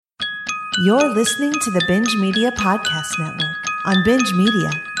You're listening to the Binge Media Podcast Network on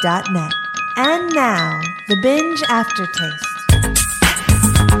bingemedia.net. And now, the Binge Aftertaste.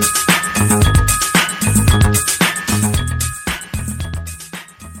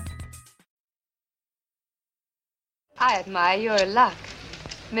 I admire your luck,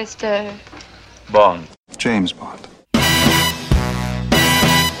 Mr. Bond. James Bond.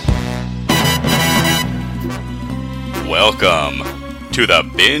 Welcome to the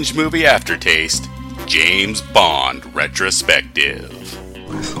Binge Movie Aftertaste, James Bond Retrospective.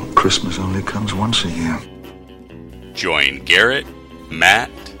 I thought Christmas only comes once a year. Join Garrett,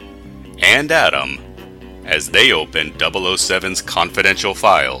 Matt, and Adam as they open 007's confidential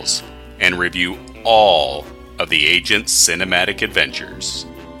files and review all of the agent's cinematic adventures.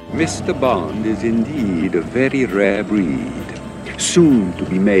 Mr. Bond is indeed a very rare breed, soon to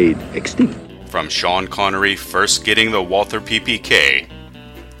be made extinct. From Sean Connery first getting the Walther PPK,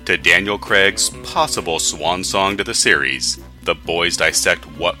 to Daniel Craig's possible swan song to the series, the boys dissect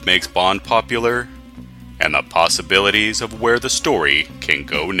what makes Bond popular and the possibilities of where the story can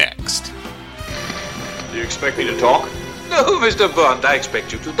go next. Do you expect me to talk? No, Mr. Bond, I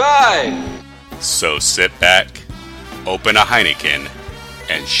expect you to die. So sit back, open a Heineken,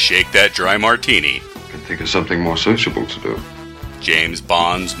 and shake that dry martini. I can think of something more sociable to do. James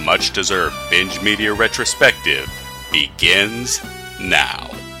Bond's much-deserved Binge Media Retrospective begins now.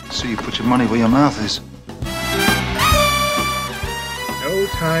 So you put your money where your mouth is. No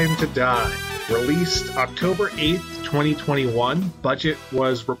Time to Die. Released October 8th, 2021. Budget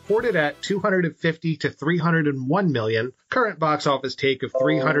was reported at $250 to $301 million. Current box office take of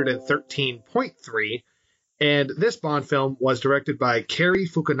 $313.3. And this Bond film was directed by Cary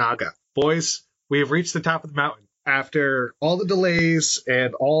Fukunaga. Boys, we have reached the top of the mountain. After all the delays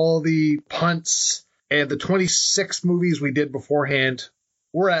and all the punts and the 26 movies we did beforehand,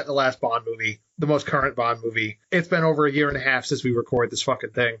 we're at the last Bond movie, the most current Bond movie. It's been over a year and a half since we recorded this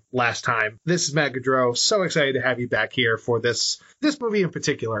fucking thing last time. This is Matt Goudreau. So excited to have you back here for this movie in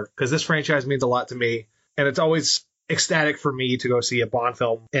particular, because this franchise means a lot to me, and it's always ecstatic for me to go see a Bond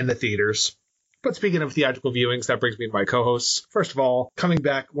film in the theaters. But speaking of theatrical viewings, that brings me to my co-hosts. First of all, coming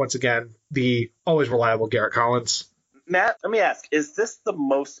back once again, the always reliable Garrett Collins. Matt, let me ask, is this the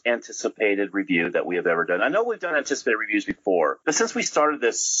most anticipated review that we have ever done? I know we've done anticipated reviews before, but since we started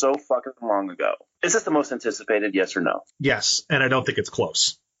this so fucking long ago, is this the most anticipated, yes or no? Yes, and I don't think it's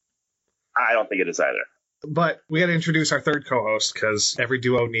close. I don't think it is either. But we got to introduce our third co-host, because every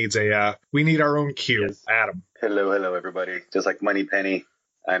duo needs we need our own cue. Yes. Adam. Hello, everybody. Just like Moneypenny,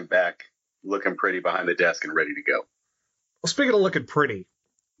 I'm back, looking pretty behind the desk and ready to go. Well, speaking of looking pretty,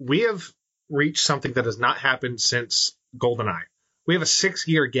 we have reached something that has not happened since GoldenEye. We have a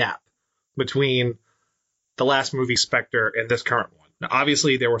 6-year gap between the last movie, Spectre, and this current one. Now,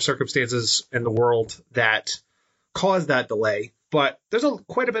 obviously, there were circumstances in the world that caused that delay, but there's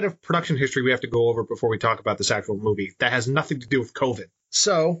quite a bit of production history we have to go over before we talk about this actual movie that has nothing to do with COVID.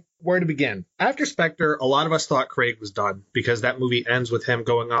 So, where to begin? After Spectre, a lot of us thought Craig was done because that movie ends with him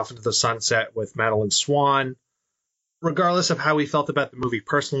going off into the sunset with Madeline Swan. Regardless of how we felt about the movie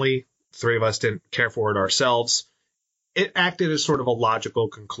personally, the three of us didn't care for it ourselves. It acted as sort of a logical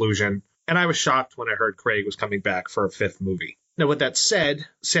conclusion, and I was shocked when I heard Craig was coming back for a 5th movie. Now, with that said,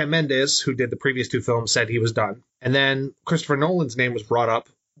 Sam Mendes, who did the previous 2 films, said he was done. And then Christopher Nolan's name was brought up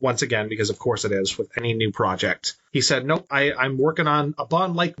once again, because of course it is with any new project. He said, nope, I'm working on a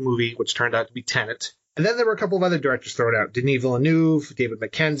Bond-like movie, which turned out to be Tenet. And then there were a couple of other directors thrown out. Denis Villeneuve, David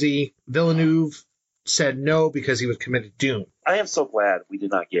Mackenzie. Villeneuve said no because he was committed to Dune. I am so glad we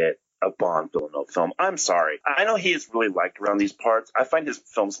did not get a Bond Villeneuve film. I'm sorry. I know he is really liked around these parts. I find his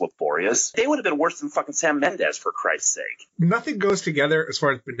films laborious. They would have been worse than fucking Sam Mendes, for Christ's sake. Nothing goes together as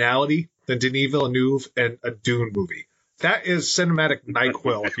far as banality than Denis Villeneuve and a Dune movie. That is cinematic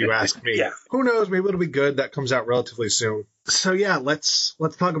NyQuil, if you ask me. Yeah. Who knows? Maybe it'll be good. That comes out relatively soon. So yeah, let's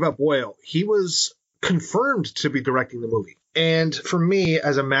talk about Boyle. He was confirmed to be directing the movie. And for me,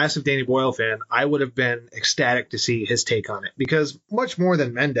 as a massive Danny Boyle fan, I would have been ecstatic to see his take on it. Because much more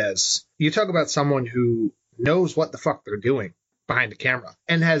than Mendes, you talk about someone who knows what the fuck they're doing behind the camera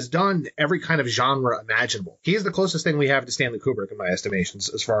and has done every kind of genre imaginable. He's the closest thing we have to Stanley Kubrick in my estimations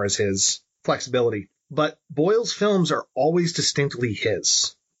as far as his flexibility. But Boyle's films are always distinctly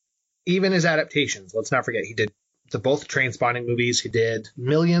his. Even his adaptations. Let's not forget, he did both Trainspotting movies. He did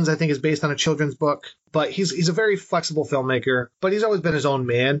Millions, I think, is based on a children's book. But he's a very flexible filmmaker, but he's always been his own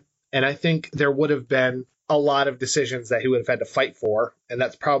man. And I think there would have been a lot of decisions that he would have had to fight for, and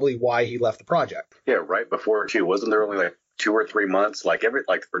that's probably why he left the project. Yeah, right before, too. Wasn't there only like 2 or 3 months? Like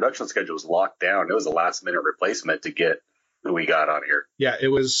the production schedule was locked down. It was a last-minute replacement to get who we got on here. Yeah, it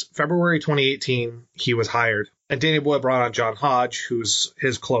was February 2018 he was hired. And Danny Boyle brought on John Hodge, who's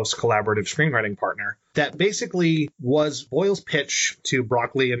his close collaborative screenwriting partner. That basically was Boyle's pitch to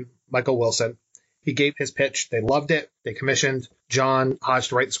Broccoli and Michael Wilson. He gave his pitch. They loved it. They commissioned John Hodge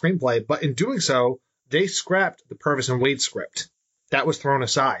to write the screenplay. But in doing so, they scrapped the Purvis and Wade script. That was thrown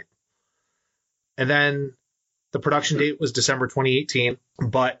aside. And then the production date was December 2018.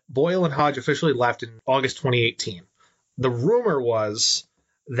 But Boyle and Hodge officially left in August 2018. The rumor was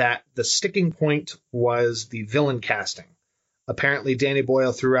that the sticking point was the villain casting. Apparently, Danny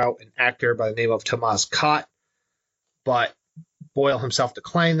Boyle threw out an actor by the name of Tomas Kott, but Boyle himself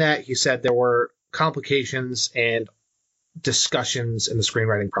declined that. He said there were complications and discussions in the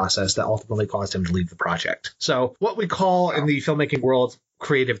screenwriting process that ultimately caused him to leave the project. So what we call in the filmmaking world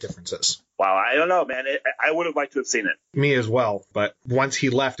creative differences. Wow, I don't know, man. I would have liked to have seen it. Me as well. But once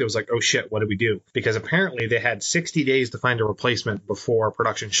he left, it was like, oh shit, what do we do? Because apparently they had 60 days to find a replacement before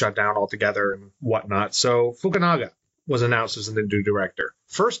production shut down altogether and whatnot. So Fukunaga was announced as the new director.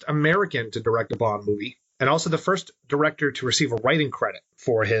 First American to direct a Bond movie, and also the first director to receive a writing credit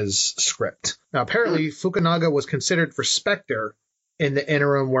for his script. Now, apparently, Fukunaga was considered for Spectre in the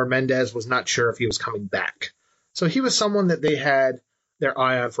interim where Mendez was not sure if he was coming back. So he was someone that they had their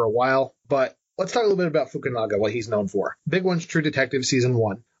eye on for a while. But let's talk a little bit about Fukunaga, what he's known for. Big one's True Detective Season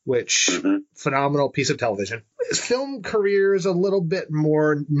 1, which phenomenal piece of television. His film career is a little bit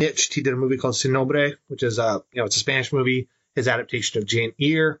more niched. He did a movie called Sin Nombre, which is it's a Spanish movie, his adaptation of Jane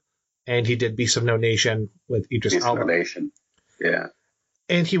Eyre, and he did Beasts of No Nation with Idris Elba. Beasts of No Nation, yeah.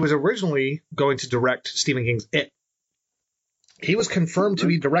 And he was originally going to direct Stephen King's It. He was confirmed to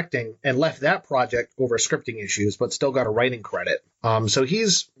be directing and left that project over scripting issues, but still got a writing credit. So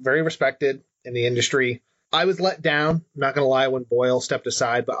he's very respected in the industry. I was let down, not going to lie, when Boyle stepped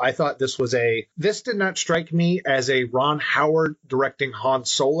aside, but I thought this did not strike me as a Ron Howard directing Han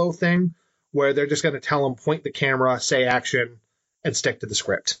Solo thing, where they're just going to tell him, point the camera, say action, and stick to the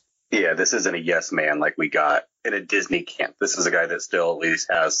script. Yeah, this isn't a yes man like we got in a Disney camp. This is a guy that still at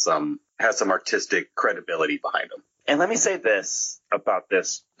least has some artistic credibility behind him. And let me say this about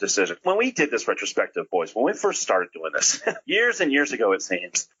this decision. When we did this retrospective, boys, when we first started doing this, years and years ago, it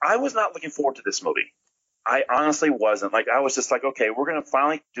seems, I was not looking forward to this movie. I honestly wasn't. I was just like, okay, we're going to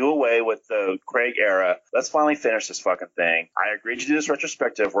finally do away with the Craig era. Let's finally finish this fucking thing. I agreed to do this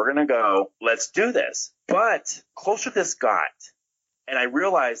retrospective. We're going to go. Let's do this. But closer this got, and I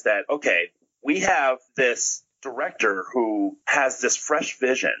realized that, okay, we have this director who has this fresh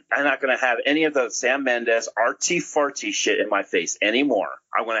vision. I'm not going to have any of the Sam Mendes artsy-fartsy shit in my face anymore.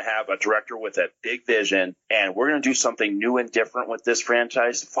 I'm going to have a director with a big vision, and we're going to do something new and different with this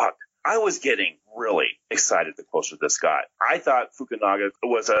franchise. Fuck. I was getting really excited the closer this got. I thought Fukunaga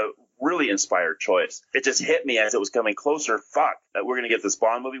was a really inspired choice. It just hit me as it was coming closer. Fuck, that we're going to get this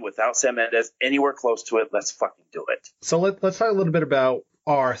Bond movie without Sam Mendes anywhere close to it. Let's fucking do it. So let's talk a little bit about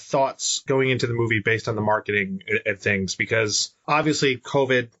our thoughts going into the movie based on the marketing and things, because obviously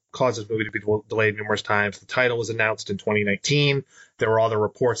COVID caused this movie to be delayed numerous times. The title was announced in 2019. There were all the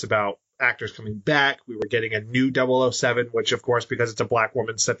reports about actors coming back. We were getting a new 007, which, of course, because it's a black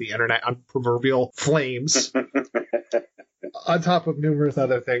woman, set the internet on proverbial flames, on top of numerous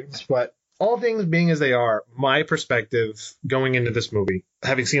other things. But all things being as they are, my perspective going into this movie,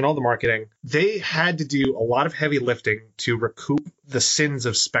 having seen all the marketing, they had to do a lot of heavy lifting to recoup the sins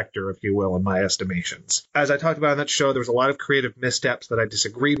of Spectre, if you will, in my estimations. As I talked about on that show, there was a lot of creative missteps that I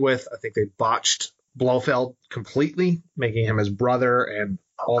disagreed with. I think they botched Blofeld completely, making him his brother and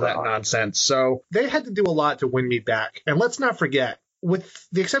all that nonsense. So they had to do a lot to win me back. And let's not forget, with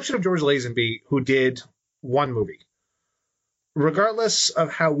the exception of George Lazenby, who did one movie, regardless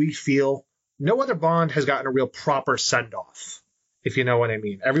of how we feel, no other Bond has gotten a real proper send-off, if you know what I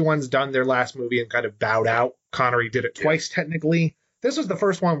mean. Everyone's done their last movie and kind of bowed out. Connery did it twice, technically. This was the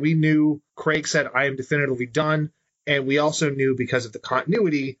first one we knew. Craig said, I am definitively done. And we also knew, because of the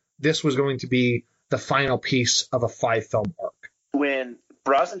continuity, this was going to be the final piece of a 5-film arc. When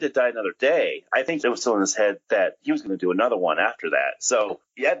Brosnan did Die Another Day, I think it was still in his head that he was going to do another one after that. So,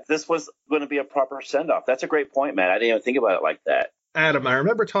 yeah, this was going to be a proper send-off. That's a great point, man. I didn't even think about it like that. Adam, I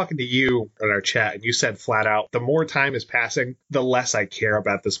remember talking to you in our chat, and you said flat out, the more time is passing, the less I care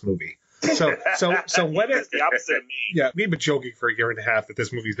about this movie. So when it's the opposite of me. Yeah, we've been joking for a year and a half that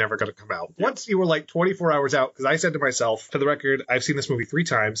this movie's never going to come out. Once you were like 24 hours out, because I said to myself, for the record, I've seen this movie 3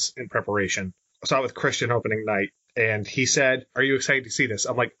 times in preparation. I saw it with Christian opening night, and he said, are you excited to see this?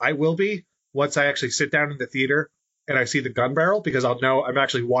 I'm like, I will be once I actually sit down in the theater and I see the gun barrel, because I'll know I'm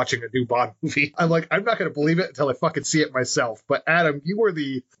actually watching a new Bond movie. I'm like, I'm not going to believe it until I fucking see it myself. But Adam, you were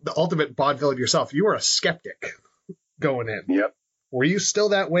the ultimate Bond villain yourself. You were a skeptic going in. Yep. Were you still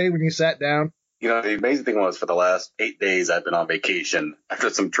that way when you sat down? You know, the amazing thing was for the last 8 days I've been on vacation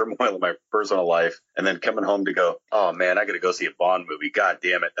after some turmoil in my personal life, and then coming home to go, oh man, I got to go see a Bond movie. God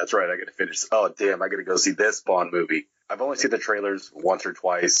damn it. That's right. I got to finish. Oh damn, I got to go see this Bond movie. I've only seen the trailers once or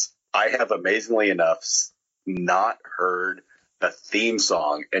twice. I have amazingly enough not heard the theme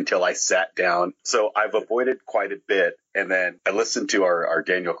song until I sat down. So I've avoided quite a bit. And then I listened to our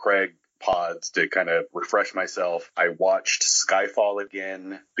Daniel Craig pods to kind of refresh myself. I watched Skyfall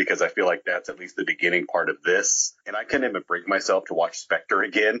again because I feel like that's at least the beginning part of this. And I couldn't even bring myself to watch Spectre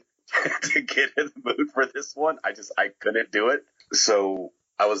again to get in the mood for this one. I couldn't do it. So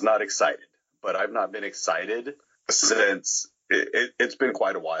I was not excited, but I've not been excited since it's been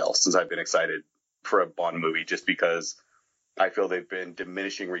quite a while since I've been excited for a Bond movie, just because I feel they've been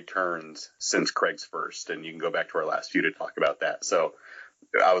diminishing returns since Craig's first. And you can go back to our last few to talk about that. So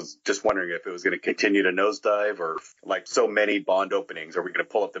I was just wondering if it was going to continue to nosedive, or like so many Bond openings, are we going to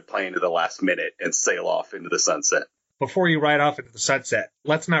pull up the plane to the last minute and sail off into the sunset? Before you ride off into the sunset,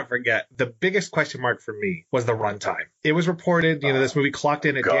 let's not forget, the biggest question mark for me was the runtime. It was reported, this movie clocked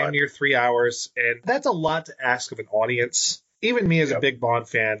in at damn near 3 hours, and that's a lot to ask of an audience. Even me as a big Bond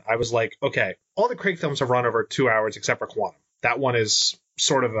fan, I was like, okay, all the Craig films have run over 2 hours except for Quantum. That one is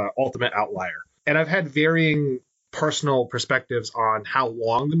sort of an ultimate outlier. And I've had varying personal perspectives on how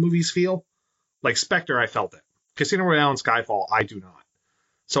long the movies feel. Like Spectre, I felt it. Casino Royale and Skyfall, I do not.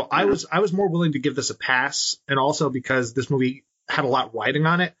 So I was more willing to give this a pass, and also because this movie had a lot riding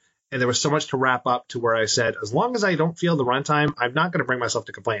on it, and there was so much to wrap up to where I said, as long as I don't feel the runtime, I'm not going to bring myself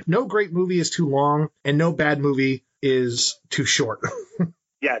to complain. No great movie is too long, and no bad movie is too short.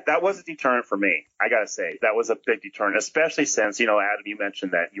 Yeah, that was a deterrent for me. I got to say, that was a big deterrent, especially since, Adam, you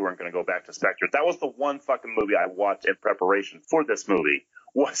mentioned that you weren't going to go back to Spectre. That was the one fucking movie I watched in preparation for this movie,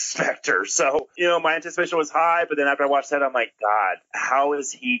 was Spectre. So, my anticipation was high, but then after I watched that, I'm like, God, how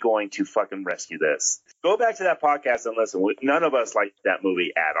is he going to fucking rescue this? Go back to that podcast and listen. None of us liked that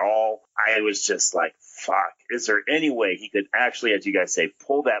movie at all. I was just like, fuck, is there any way he could actually, as you guys say,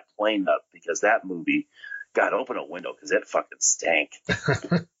 pull that plane up? Because that movie... God, open a window, because it fucking stank.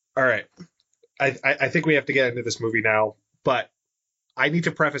 All right. I think we have to get into this movie now, but I need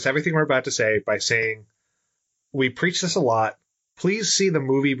to preface everything we're about to say by saying we preach this a lot. Please see the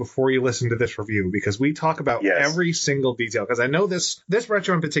movie before you listen to this review, because we talk about every single detail. Because I know this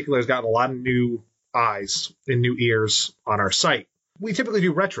retro in particular has gotten a lot of new eyes and new ears on our site. We typically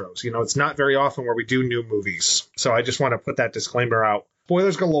do retros. It's not very often where we do new movies. So I just want to put that disclaimer out.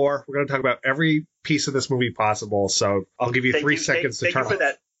 Spoilers galore. We're going to talk about every piece of this movie possible. So I'll give you 3 seconds to turn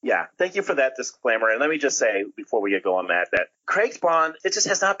off. Yeah, thank you for that disclaimer. And let me just say, before we get going, Matt, that Craig's Bond, it just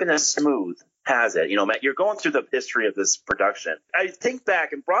has not been as smooth, has it? Matt, you're going through the history of this production. I think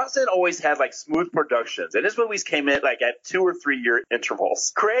back, and Brosnan always had smooth productions, and his movies came in at 2 or 3 year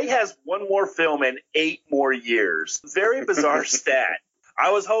intervals. Craig has one more film in 8 more years. Very bizarre stat.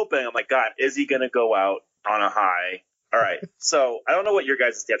 I was hoping, I'm like, God, is he going to go out on a high? All right. So I don't know what your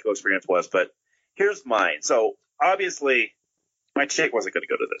guys' theatrical experience was, but here's mine. So obviously my chick wasn't going to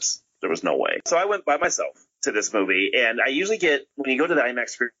go to this. There was no way. So I went by myself to this movie, and I usually get, when you go to the IMAX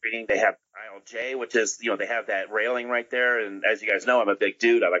screening, they have aisle J, which is, they have that railing right there. And as you guys know, I'm a big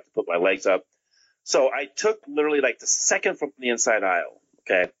dude. I like to put my legs up. So I took literally the second from the inside aisle.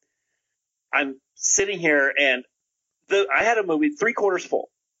 Okay. I'm sitting here, and I had a movie 3/4 full.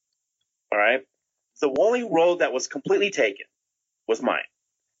 All right. The only row that was completely taken was mine.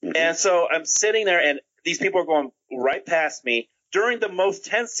 Mm-hmm. And so I'm sitting there, and these people are going right past me during the most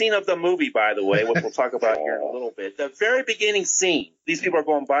tense scene of the movie, by the way, which we'll talk about here in a little bit. The very beginning scene, these people are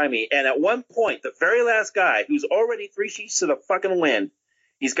going by me. And at one point, the very last guy, who's already 3 sheets to the fucking wind,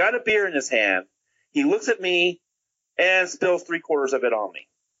 he's got a beer in his hand. He looks at me and spills 3/4 of it on me.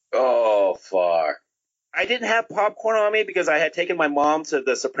 Oh, fuck. I didn't have popcorn on me because I had taken my mom to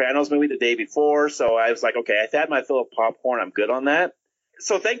the Sopranos movie the day before. So I was like, okay, I've had my fill of popcorn. I'm good on that.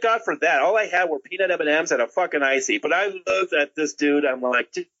 So thank God for that. All I had were peanut M&Ms and a fucking icy. But I looked at this dude. I'm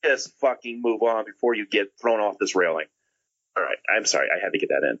like, just fucking move on before you get thrown off this railing. All right. I'm sorry. I had to get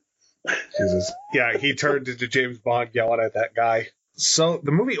that in. Jesus. Yeah, he turned into James Bond yelling at that guy. So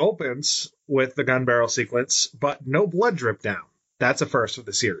the movie opens with the gun barrel sequence, but no blood drip down. That's a first of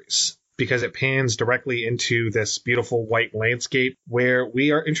the series, because it pans directly into this beautiful white landscape where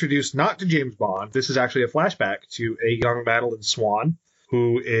we are introduced not to James Bond. This is actually a flashback to a young Madeline Swan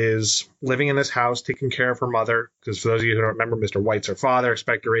who is living in this house, taking care of her mother. Because for those of you who don't remember, Mr. White's her father,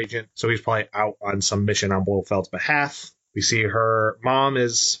 Spectre agent. So he's probably out on some mission on Blofeld's behalf. We see her mom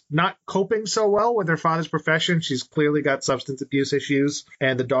is not coping so well with her father's profession. She's clearly got substance abuse issues.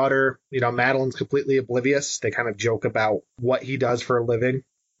 And the daughter, Madeline's completely oblivious. They kind of joke about what he does for a living.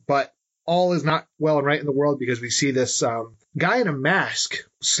 But all is not well and right in the world because we see this guy in a mask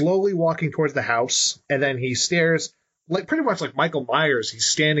slowly walking towards the house. And then he stares pretty much like Michael Myers. He's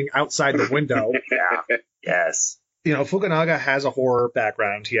standing outside the window. Yeah. Yes. Fukunaga has a horror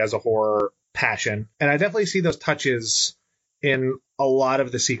background. He has a horror passion. And I definitely see those touches in a lot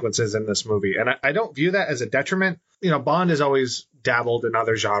of the sequences in this movie. And I don't view that as a detriment. Bond has always dabbled in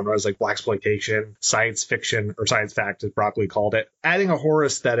other genres like blaxploitation, science fiction, or science fact, as Broccoli called it. Adding a horror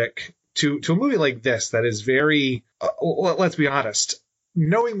aesthetic to a movie like this that is very, let's be honest,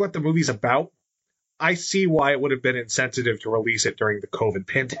 knowing what the movie's about, I see why it would have been insensitive to release it during the COVID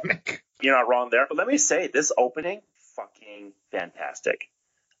pandemic. You're not wrong there. But let me say, this opening, fucking fantastic.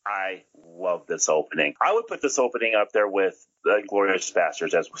 I love this opening. I would put this opening up there with the Glorious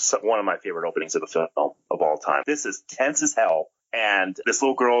Bastards as one of my favorite openings of a film of all time. This is tense as hell. And this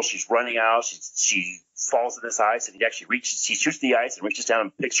little girl, she's running out. She falls in this ice, and she shoots the ice and reaches down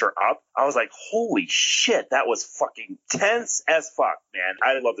and picks her up. I was like, holy shit, that was fucking tense as fuck, man.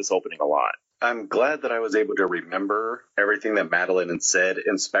 I love this opening a lot. I'm glad that I was able to remember everything that Madeline had said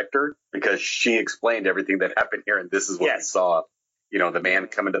in Spectre, because she explained everything that happened here, and this is what we saw. The man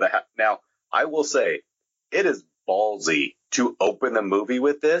coming to the house. Now, I will say, it is ballsy to open the movie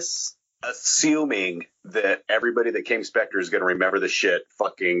with this, assuming that everybody that came Spectre is going to remember the shit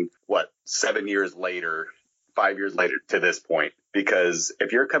fucking, 7 years later, 5 years later to this point. Because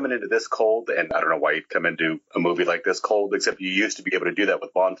if you're coming into this cold, and I don't know why you'd come into a movie like this cold, except you used to be able to do that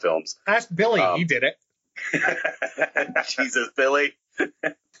with Bond films. Ask Billy, he did it. Jesus, Billy.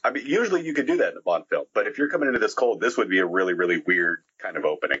 I mean, usually you could do that in a Bond film, but if you're coming into this cold, this would be a really, really weird kind of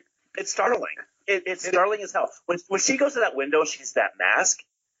opening. It's startling. It's startling as hell. When she goes to that window, she's that mask.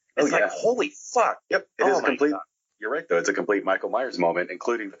 It's like, holy fuck. Yep, it is complete. God. You're right, though. It's a complete Michael Myers moment,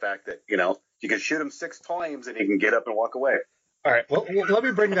 including the fact that, you can shoot him 6 times and he can get up and walk away. All right, well, let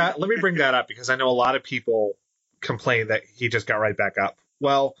me bring that up because I know a lot of people complain that he just got right back up.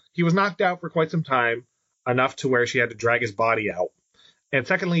 Well, he was knocked out for quite some time, enough to where she had to drag his body out. And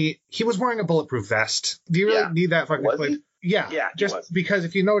secondly, he was wearing a bulletproof vest. Do you really need that fucking place? Yeah, just because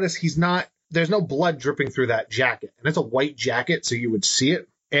if you notice, there's no blood dripping through that jacket. And it's a white jacket, so you would see it.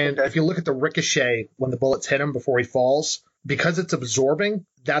 And if you look at the ricochet when the bullets hit him before he falls, because it's absorbing,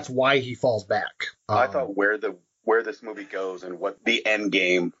 that's why he falls back. I thought where this movie goes and what the end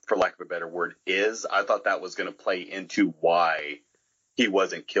game, for lack of a better word, is, I thought that was going to play into why he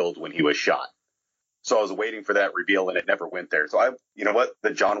wasn't killed when he was shot. So I was waiting for that reveal, and it never went there. So you know what?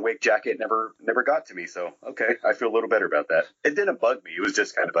 The John Wick jacket never got to me. So, okay, I feel a little better about that. It didn't bug me. It was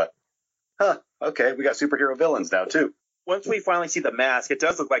just kind of okay, we got superhero villains now, too. Once we finally see the mask, it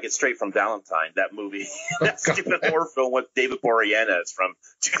does look like it's straight from Valentine, that movie. That stupid horror film with David Boreanaz from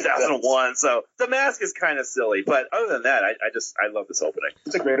 2001. So the mask is kind of silly. But other than that, I love this opening.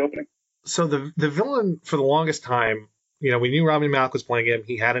 It's a great opening. So the villain, for the longest time, we knew Rami Malek was playing him.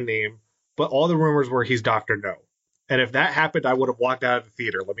 He had a name. But all the rumors were he's Dr. No. And if that happened, I would have walked out of the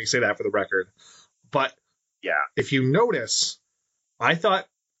theater. Let me say that for the record. But if you notice, I thought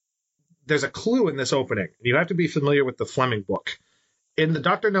there's a clue in this opening. You have to be familiar with the Fleming book. In the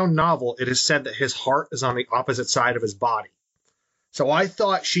Dr. No novel, it is said that his heart is on the opposite side of his body. So I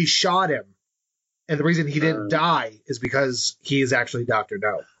thought she shot him. And the reason he didn't die is because he is actually Dr.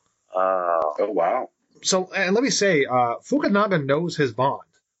 No. Oh, wow. So, and let me say, Fukunaga knows his Bond.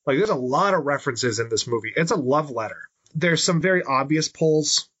 Like, there's a lot of references in this movie. It's a love letter. There's some very obvious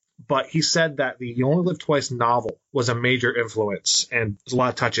pulls, but he said that the You Only Live Twice novel was a major influence, and there's a lot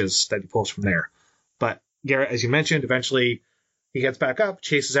of touches that he pulls from there. But, Garrett, as you mentioned, eventually he gets back up,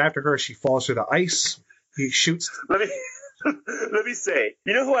 chases after her, she falls through the ice, he shoots. Let me say,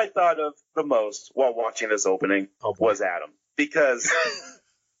 you know who I thought of the most while watching this opening was Adam. Because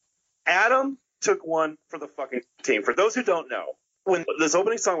Adam took one for the fucking team. For those who don't know, when this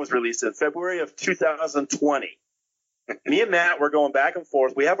opening song was released in February of 2020, me and Matt were going back and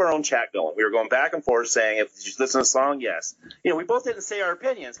forth. We have our own chat going. We were going back and forth saying, if you listen to the song, yes. We both didn't say our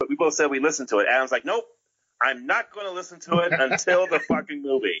opinions, but we both said we listened to it. Adam's like, nope, I'm not going to listen to it until the fucking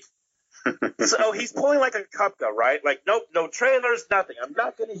movie. So he's pulling like a Kupka, right? Like, nope, no trailers, nothing. I'm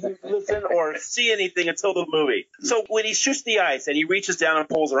not going to listen or see anything until the movie. So when he shoots the ice and he reaches down and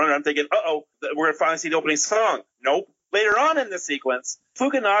pulls her under, I'm thinking, we're going to finally see the opening song. Nope. Later on in the sequence,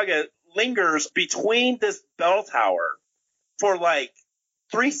 Fukunaga lingers between this bell tower for like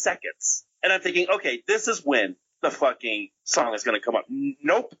 3 seconds. And I'm thinking, okay, this is when the fucking song is going to come up.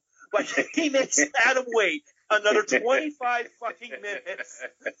 Nope. he makes Adam wait another 25 fucking minutes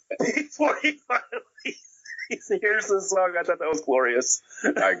before he finally hears the song. I thought that was glorious.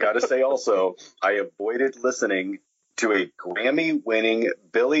 I gotta say also, I avoided listening to a Grammy-winning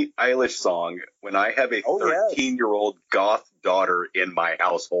Billie Eilish song when I have a 13-year-old goth daughter in my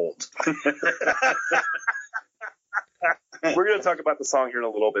household. We're going to talk about the song here in a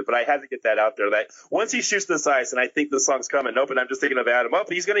little bit, but I had to get that out there. That once he shoots this ice, and I think the song's coming. Nope, and I'm just thinking of Adam. Oh,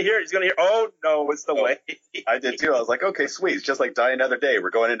 he's going to hear it. He's going to hear. Oh no, it's the way. I did too. I was like, okay, sweet. It's just like Die Another Day. We're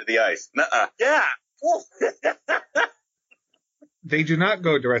going into the ice. Nuh-uh. Yeah. They do not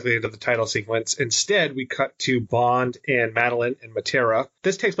go directly into the title sequence. Instead, we cut to Bond and Madeline and Matera.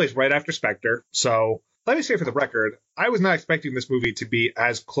 This takes place right after Spectre. So let me say for the record, I was not expecting this movie to be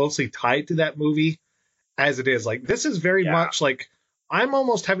as closely tied to that movie as it is. Like, this is very much like, I'm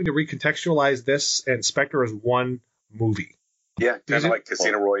almost having to recontextualize this and Spectre as one movie. Yeah, kind of like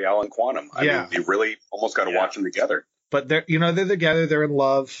Casino Royale and Quantum. I mean, you really almost got to watch them together. But they're together, they're in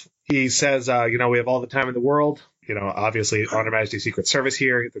love. He says, we have all the time in the world. Obviously on Her Majesty's Secret Service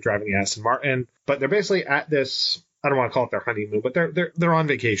here. They're driving the Aston Martin. But they're basically at this, I don't want to call it their honeymoon, but they're on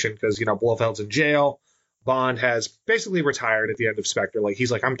vacation because, Blofeld's in jail. Bond has basically retired at the end of Spectre. Like,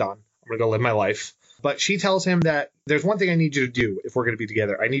 he's like, I'm done. I'm going to go live my life. But she tells him that there's one thing I need you to do if we're going to be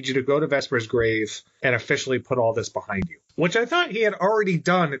together. I need you to go to Vesper's grave and officially put all this behind you, which I thought he had already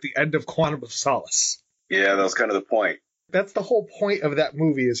done at the end of Quantum of Solace. Yeah, that was kind of the point. That's the whole point of that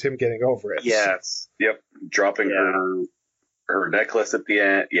movie, is him getting over it. Yes. Yep. Dropping her necklace at the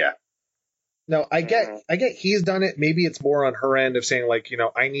end. Yeah. No, I get he's done it. Maybe it's more on her end of saying, like,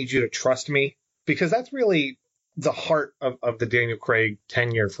 I need you to trust me, because that's really the heart of the Daniel Craig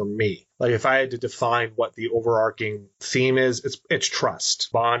tenure for me. Like, if I had to define what the overarching theme is, it's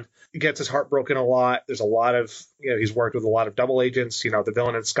trust. Bond gets his heart broken a lot. There's a lot of, he's worked with a lot of double agents. The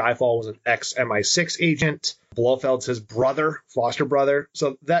villain in Skyfall was an ex-MI6 agent. Blofeld's his brother, foster brother.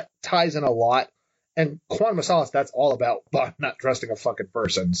 So that ties in a lot. And Quantum of Solace, that's all about Bond not trusting a fucking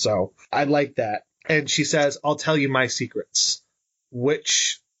person. So I like that. And she says, I'll tell you my secrets,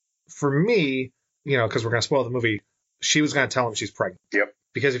 which for me, because we're going to spoil the movie, she was going to tell him she's pregnant. Yep.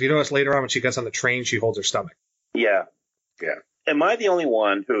 Because if you notice later on when she gets on the train, she holds her stomach. Yeah. Yeah. Am I the only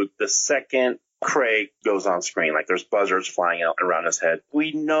one who, the second Craig goes on screen, like there's buzzards flying out around his head,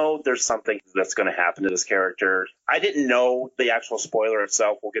 we know there's something that's going to happen to this character? I didn't know the actual spoiler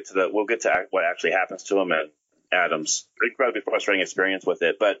itself. We'll get to what actually happens to him and Adam's incredibly frustrating experience with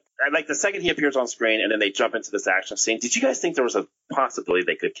it. But like the second he appears on screen and then they jump into this action scene, did you guys think there was a possibility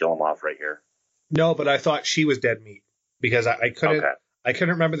they could kill him off right here? No, but I thought she was dead meat because I couldn't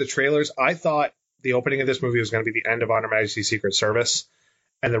remember the trailers. I thought the opening of this movie was going to be the end of On Her Majesty's Secret Service,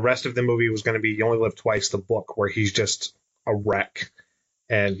 and the rest of the movie was going to be You Only Live Twice, the book, where he's just a wreck.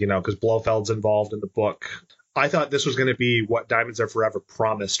 And, because Blofeld's involved in the book. I thought this was going to be what Diamonds Are Forever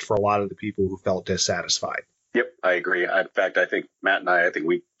promised for a lot of the people who felt dissatisfied. Yep, I agree. In fact, I think Matt and I think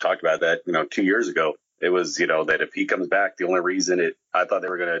we talked about that, 2 years ago. It was, that if he comes back, the only reason I thought they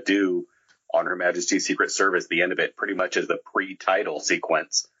were going to do On Her Majesty's Secret Service, the end of it pretty much is the pre-title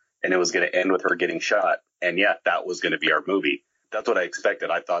sequence. And it was going to end with her getting shot. And yeah, that was going to be our movie. That's what I expected.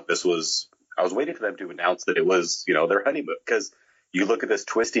 I thought I was waiting for them to announce that it was, their honeymoon. Because you look at this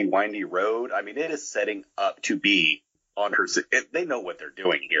twisty, windy road. I mean, it is setting up to be on her. They know what they're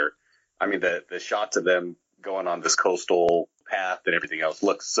doing here. I mean, the shots of them going on this coastal path and everything else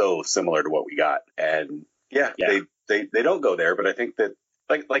looks so similar to what we got. And yeah. They don't go there. But I think that,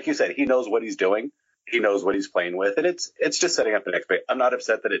 like you said, he knows what he's doing. He knows what he's playing with, and it's just setting up the next bit. I'm not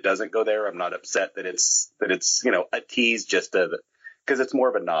upset that it doesn't go there. I'm not upset that it's a tease just because it's more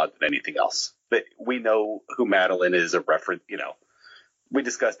of a nod than anything else. But we know who Madeline is a reference. We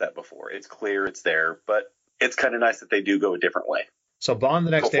discussed that before. It's clear, it's there, but it's kind of nice that they do go a different way. So Bond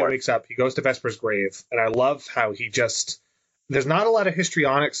the next day wakes up. He goes to Vesper's grave, and I love how there's not a lot of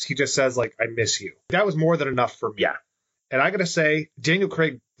histrionics. He just says, like, I miss you. That was more than enough for me. Yeah. And I got to say, Daniel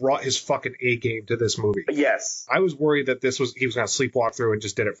Craig brought his fucking A game to this movie. Yes. I was worried that he was going to sleepwalk through and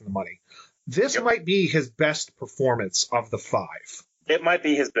just did it for the money. This might be his best performance of the 5. It might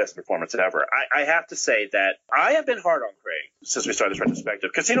be his best performance ever. I have to say that I have been hard on Craig since we started this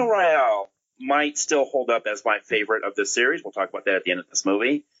retrospective. Casino Royale might still hold up as my favorite of this series. We'll talk about that at the end of this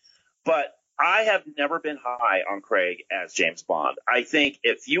movie. But I have never been high on Craig as James Bond. I think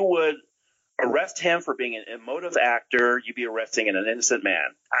if you would arrest him for being an emotive actor, you'd be arresting an innocent man.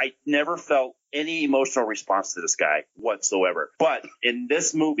 I never felt any emotional response to this guy whatsoever. But in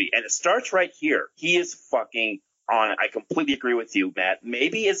this movie, and it starts right here, he is fucking on. I completely agree with you, Matt.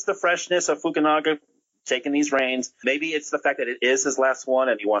 Maybe it's the freshness of Fukunaga taking these reins. Maybe it's the fact that it is his last one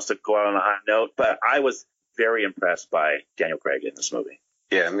and he wants to go out on a high note, but I was very impressed by Daniel Craig in this movie.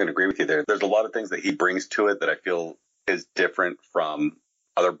 Yeah, I'm going to agree with you there. There's a lot of things that he brings to it that I feel is different from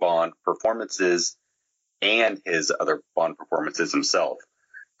other Bond performances and his other Bond performances himself.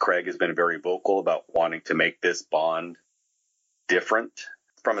 Craig has been very vocal about wanting to make this Bond different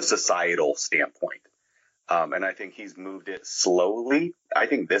from a societal standpoint. And I think he's moved it slowly. I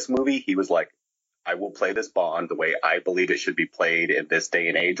think this movie, he was like, I will play this Bond the way I believe it should be played in this day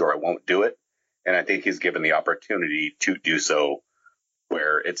and age, or I won't do it. And I think he's given the opportunity to do so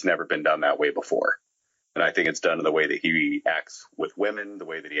where it's never been done that way before. And I think it's done in the way that he acts with women, the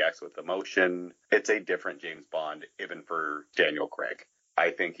way that he acts with emotion. It's a different James Bond, even for Daniel Craig.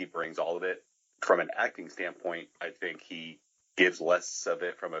 I think he brings all of it from an acting standpoint. I think he gives less of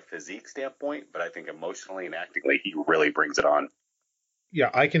it from a physique standpoint, but I think emotionally and actingly, he really brings it on. Yeah,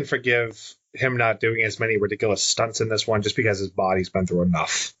 I can forgive him not doing as many ridiculous stunts in this one just because his body's been through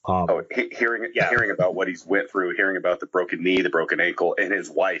enough. Hearing about what he's went through, hearing about the broken knee, the broken ankle, and his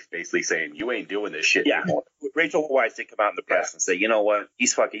wife basically saying, you ain't doing this shit anymore. Rachel Weisz did come out in the press and say, you know what,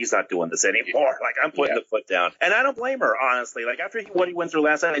 he's not doing this anymore. Like, I'm putting the foot down. And I don't blame her, honestly. Like, after what he went through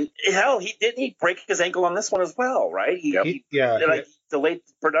last time, and hell, he break his ankle on this one as well, right? He delayed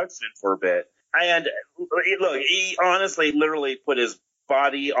production for a bit. And look, he honestly literally put his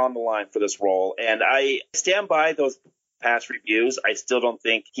body on the line for this role, and I stand by those past reviews. I still don't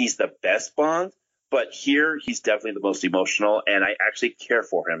think he's the best Bond, but here he's definitely the most emotional, and I actually care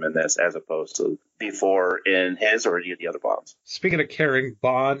for him in this as opposed to before in his or any of the other Bonds. Speaking of caring,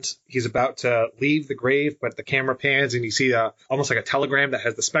 Bond, he's about to leave the grave, but the camera pans and you see almost like a telegram that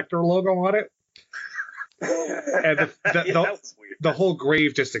has the Spectre logo on it. And the whole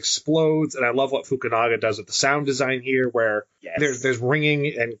grave just explodes, and I love what Fukunaga does with the sound design here, where there's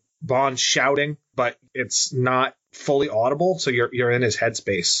ringing and Bond shouting, but it's not fully audible, so you're in his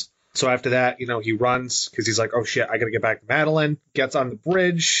headspace. So after that, he runs because he's like, oh shit, I gotta get back to Madeline. Gets on the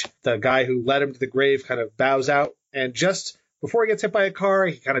bridge. The guy who led him to the grave kind of bows out, and just before he gets hit by a car,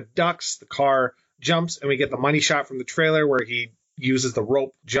 he kind of ducks. The car jumps, and we get the money shot from the trailer where he uses the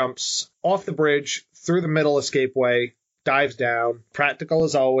rope, jumps off the bridge through the middle escapeway, dives down. Practical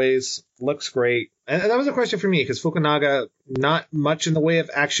as always, looks great. And that was a question for me because Fukunaga, not much in the way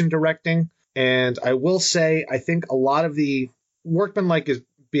of action directing. And I will say, I think a lot of the workmanlike is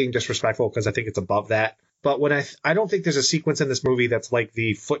being disrespectful because I think it's above that. But when I don't think there's a sequence in this movie that's like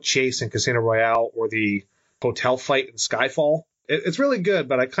the foot chase in Casino Royale or the hotel fight in Skyfall. It's really good,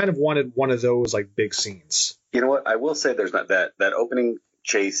 but I kind of wanted one of those like big scenes. You know what? I will say there's not that opening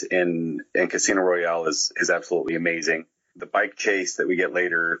chase in Casino Royale is absolutely amazing. The bike chase that we get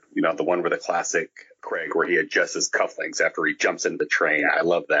later, the one where the classic Craig, where he adjusts his cufflinks after he jumps into the train. I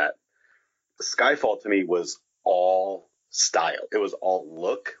love that. Skyfall to me was all style. It was all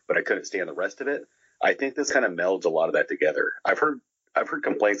look, but I couldn't stand the rest of it. I think this kind of melds a lot of that together. I've heard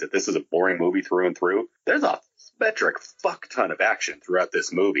complaints that this is a boring movie through and through. There's a metric fuck ton of action throughout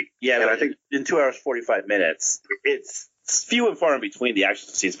this movie. Yeah, and I think in 2 hours 45 minutes, it's few and far in between the action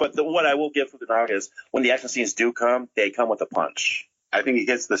scenes. But what I will give Fukunaga is when the action scenes do come, they come with a punch. I think he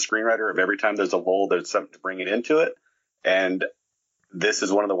hits the screenwriter of every time there's a lull, there's something to bring it into it. And this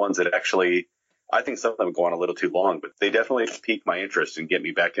is one of the ones that actually, I think some of them go on a little too long, but they definitely pique my interest and get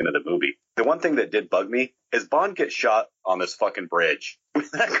me back into the movie. The one thing that did bug me is Bond gets shot on this fucking bridge. When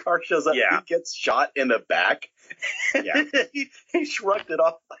that car shows up, he gets shot in the back. Yeah. he shrugged it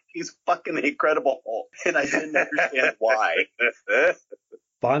off like he's fucking the Incredible Hulk, and I didn't understand why.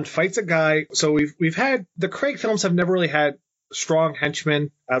 Bond fights a guy. So we've had the Craig films have never really had strong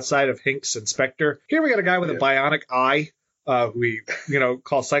henchmen outside of Hinks and Spectre. Here we got a guy with a bionic eye, who we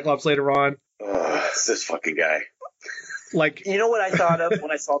call Cyclops later on. It's this fucking guy. Like, you know what I thought of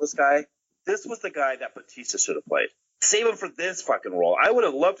when I saw this guy? This was the guy that Batista should have played. Save him for this fucking role. I would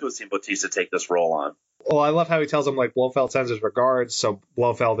have loved to have seen Batista take this role on. Well, I love how he tells him, like, Blofeld sends his regards, so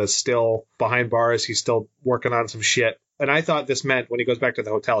Blofeld is still behind bars. He's still working on some shit. And I thought this meant when he goes back to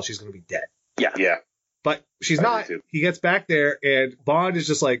the hotel, she's going to be dead. Yeah. But she's not. He gets back there, and Bond is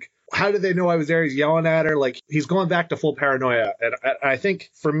just like, how did they know I was there? He's yelling at her. Like, he's going back to full paranoia. And I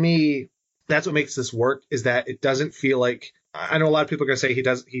think, for me, that's what makes this work, is that it doesn't feel like... I know a lot of people are going to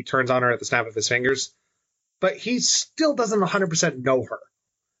say he turns on her at the snap of his fingers, but he still doesn't 100% know her.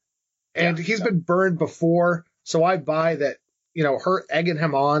 And he's been burned before, so I buy that, her egging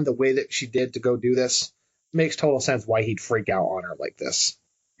him on the way that she did to go do this makes total sense why he'd freak out on her like this.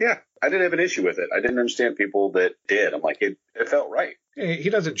 Yeah, I didn't have an issue with it. I didn't understand people that did. I'm like, it felt right. He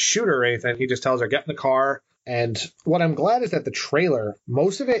doesn't shoot her or anything. He just tells her, get in the car. And what I'm glad is that the trailer,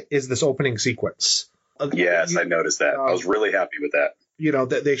 most of it is this opening sequence. Yes, I noticed that. I was really happy with that.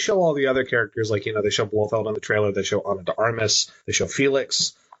 They show all the other characters, like, they show Blofeld in the trailer, they show Ana de Armas, they show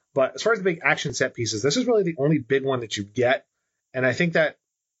Felix. But as far as the big action set pieces, this is really the only big one that you get. And I think that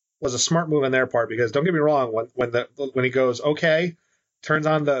was a smart move on their part, because don't get me wrong, when he goes, okay, turns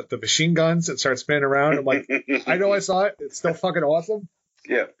on the machine guns and starts spinning around, I'm like, I know I saw it. It's still fucking awesome.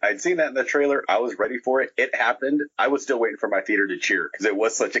 Yeah, I'd seen that in the trailer. I was ready for it. It happened. I was still waiting for my theater to cheer because it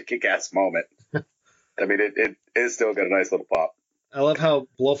was such a kick-ass moment. I mean, it still got a nice little pop. I love how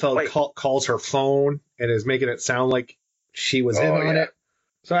Blofeld calls her phone and is making it sound like she was in on it.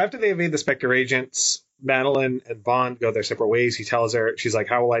 So after they evade the Spectre agents, Madeline and Bond go their separate ways. He tells her, she's like,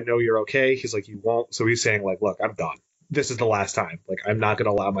 how will I know you're okay? He's like, you won't. So he's saying, like, look, I'm done. This is the last time. Like, I'm not going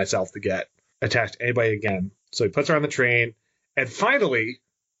to allow myself to get attached to anybody again. So he puts her on the train. And finally,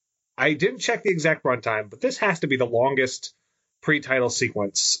 I didn't check the exact runtime, but this has to be the longest pre-title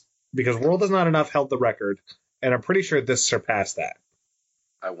sequence because World Is Not Enough held the record. And I'm pretty sure this surpassed that.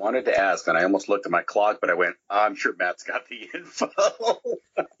 I wanted to ask, and I almost looked at my clock, but I went, I'm sure Matt's got the info.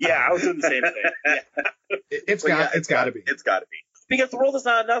 Yeah, I was doing the same thing. Yeah. It's got to be. It's got to be. Because The World Is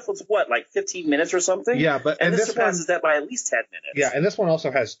Not Enough was, what, like 15 minutes or something? Yeah, but and this surpasses that by at least 10 minutes. Yeah, and this one also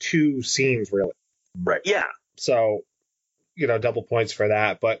has 2 scenes, really. Right. Yeah. So, double points for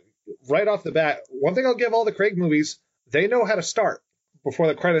that. But right off the bat, one thing I'll give all the Craig movies, they know how to start before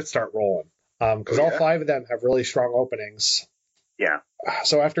the credits start rolling. Because all 5 of them have really strong openings. Yeah.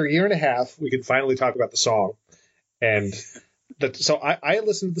 So after a year and a half, we can finally talk about the song. And so I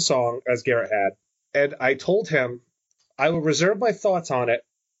listened to the song, as Garrett had, and I told him I will reserve my thoughts on it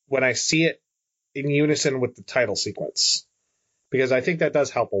when I see it in unison with the title sequence, because I think that does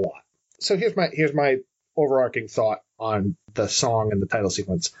help a lot. So here's my overarching thought on the song and the title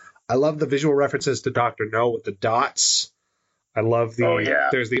sequence. I love the visual references to Dr. No with the dots. I love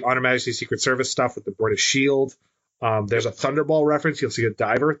there's the Honor Majesty Secret Service stuff with the British shield. There's a Thunderball reference. You'll see a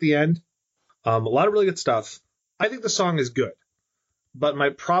diver at the end. A lot of really good stuff. I think the song is good. But my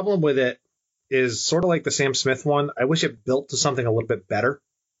problem with it is sort of like the Sam Smith one. I wish it built to something a little bit better.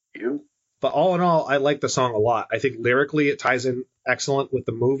 But all in all, I like the song a lot. I think lyrically it ties in excellent with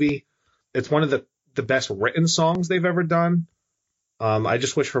the movie. It's one of the best written songs they've ever done. I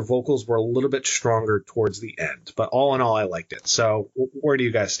just wish her vocals were a little bit stronger towards the end. But all in all, I liked it. So where do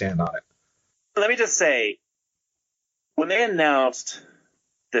you guys stand on it? Let me just say, when they announced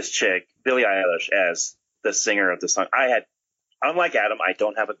this chick, Billie Eilish, as the singer of the song, unlike Adam, I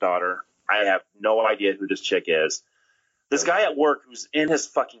don't have a daughter. I have no idea who this chick is. This guy at work who's in his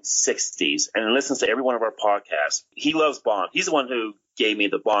fucking 60s and listens to every one of our podcasts, he loves Bond. He's the one who gave me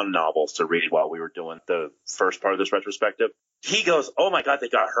the Bond novels to read while we were doing the first part of this retrospective. He goes, oh my God, they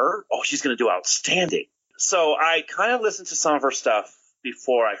got her? Oh, she's going to do outstanding. So I kind of listened to some of her stuff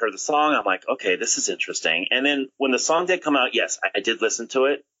before I heard the song. I'm like, okay, this is interesting. And then when the song did come out, yes, I did listen to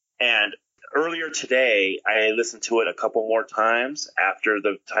it. And earlier today, I listened to it a couple more times after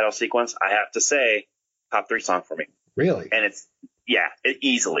the title sequence. I have to say, top 3 song for me. Really? And it's,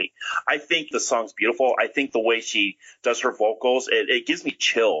 easily. I think the song's beautiful. I think the way she does her vocals, it gives me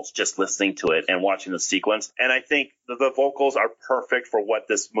chills just listening to it and watching the sequence. And I think the vocals are perfect for what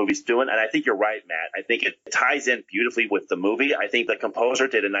this movie's doing. And I think you're right, Matt. I think it ties in beautifully with the movie. I think the composer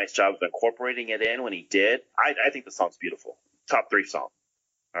did a nice job of incorporating it in when he did. I think the song's beautiful. Top 3 song.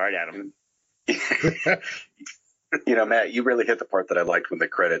 All right, Adam. Matt, you really hit the part that I liked when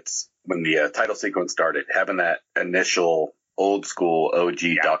the title sequence started, having that initial old school OG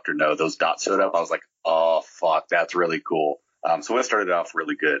Dr. No, those dots showed up. I was like, oh, fuck, that's really cool. So it started off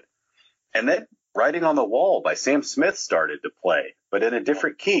really good. And then Writing on the Wall by Sam Smith started to play, but in a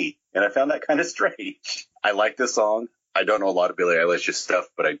different key. And I found that kind of strange. I like this song. I don't know a lot of Billie Eilish's stuff,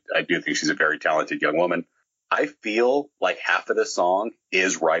 but I do think she's a very talented young woman. I feel like half of the song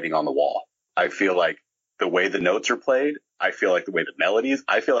is Writing on the Wall. I feel like the way the notes are played, I feel like the way the melodies,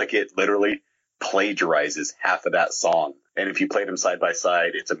 I feel like it literally plagiarizes half of that song. And if you played them side by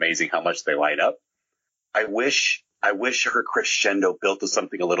side, it's amazing how much they line up. I wish her crescendo built to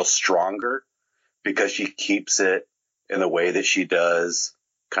something a little stronger, because she keeps it in the way that she does,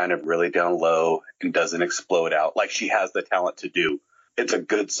 kind of really down low and doesn't explode out like she has the talent to do. It's a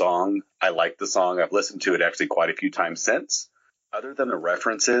good song. I like the song. I've listened to it actually quite a few times since. Other than the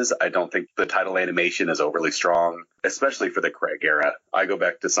references, I don't think the title animation is overly strong, especially for the Craig era. I go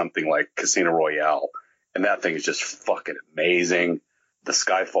back to something like Casino Royale, and that thing is just fucking amazing. The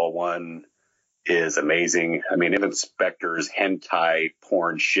Skyfall one is amazing. I mean, even Spectre's hentai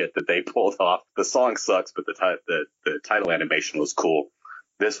porn shit that they pulled off. The song sucks, but the title animation was cool.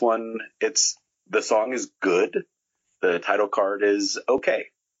 This one, the song is good. The title card is okay.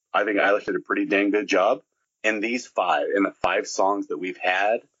 I think Eilish did a pretty dang good job. And the 5 songs that we've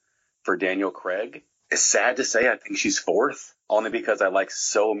had for Daniel Craig, it's sad to say I think she's 4th, only because I like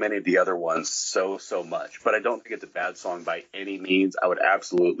so many of the other ones so much. But I don't think it's a bad song by any means. I would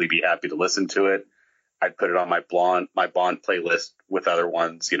absolutely be happy to listen to it. I'd put it on my Bond playlist with other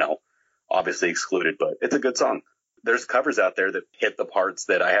ones, obviously excluded, but it's a good song. There's covers out there that hit the parts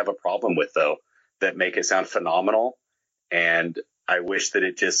that I have a problem with, though, that make it sound phenomenal. And I wish that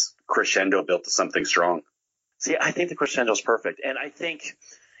it just crescendo built to something strong. See, I think the crescendo is perfect. And I think,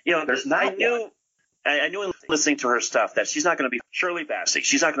 I knew in listening to her stuff that she's not going to be Shirley Bassey.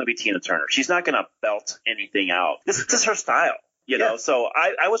 She's not going to be Tina Turner. She's not going to belt anything out. This is her style, So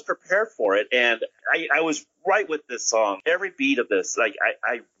I was prepared for it, and I was right with this song. Every beat of this,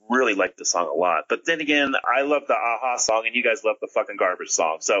 I really like this song a lot. But then again, I love the Aha song, and you guys love the fucking garbage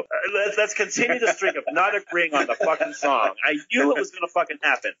song. So let's continue the streak of not agreeing on the fucking song. I knew it was going to fucking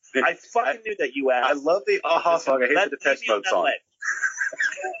happen. I fucking knew that you asked. I love the Aha song. I hate the Depeche Mode song.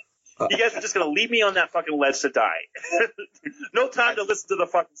 You guys are just going to leave me on that fucking ledge to die. No time to listen to the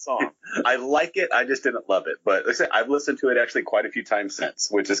fucking song. I like it. I just didn't love it. But like I said, I've listened to it actually quite a few times since,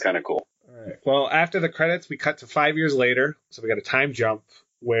 which is kind of cool. All right. Well, after the credits, we cut to 5 years later. So we got a time jump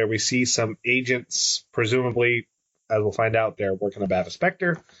where we see some agents, presumably, as we'll find out, they're working on behalf of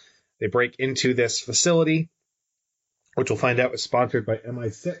Spectre. They break into this facility, which we'll find out is sponsored by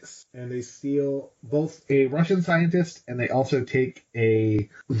MI6, and they steal both a Russian scientist and they also take a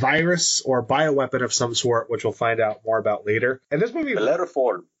virus or bioweapon of some sort, which we'll find out more about later. And this movie...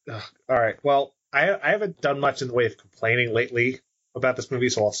 All right, well, I haven't done much in the way of complaining lately about this movie,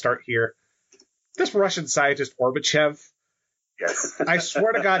 so I'll start here. This Russian scientist, Orbachev, yes. I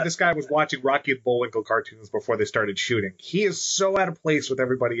swear to God, this guy was watching Rocky and Bullwinkle cartoons before they started shooting. He is so out of place with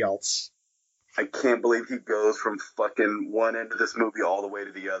everybody else. I can't believe he goes from fucking one end of this movie all the way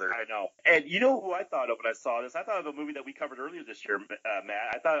to the other. I know. And you know who I thought of when I saw this? I thought of a movie that we covered earlier this year,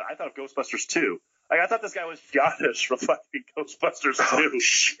 Matt. I thought of Ghostbusters 2. I thought this guy was Jadish from fucking Ghostbusters 2. Oh,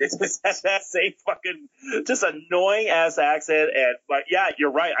 shit. Just that same fucking, just annoying ass accent. And, yeah,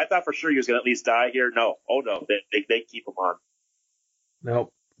 you're right. I thought for sure he was going to at least die here. No. Oh, no. They keep him on.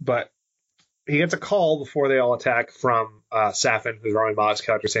 Nope. But he gets a call before they all attack from Safin, who's Rami Malek's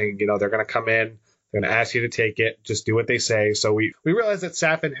character, saying, they're going to come in, they're going to ask you to take it, just do what they say. So we realize that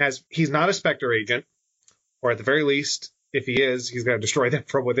Safin he's not a Spectre agent, or at the very least, if he is, he's going to destroy them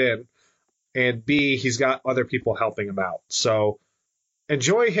from within. And B, he's got other people helping him out. So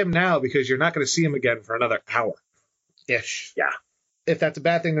enjoy him now, because you're not going to see him again for another hour-ish. Yeah. If that's a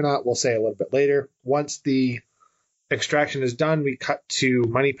bad thing or not, we'll say a little bit later. Once the extraction is done, we cut to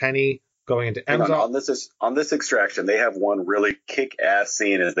Moneypenny going into M's on this extraction, they have one really kick-ass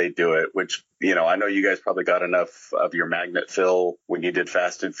scene as they do it, which, I know you guys probably got enough of your magnet fill when you did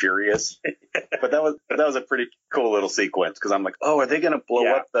Fast and Furious, but that was a pretty cool little sequence, because I'm like, oh, are they going to blow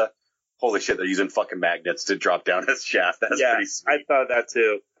up the... Holy shit, they're using fucking magnets to drop down his shaft. That's pretty sweet. I thought that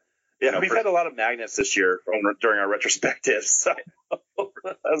too. Yeah, we've had a lot of magnets this year during our retrospectives. So I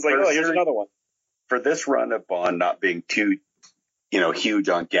was like, here's another one. For this run of Bond not being too, huge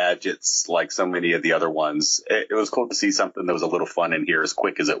on gadgets like so many of the other ones, it was cool to see something that was a little fun in here as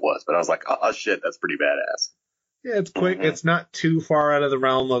quick as it was. But I was like, oh shit, that's pretty badass. Yeah, it's quick. Mm-hmm. It's not too far out of the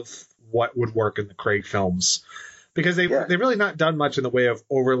realm of what would work in the Craig films, because they've really not done much in the way of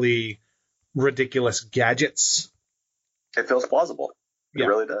overly ridiculous gadgets. It feels plausible. It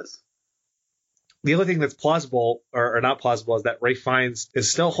really does. The only thing that's plausible or not plausible is that Ray Fiennes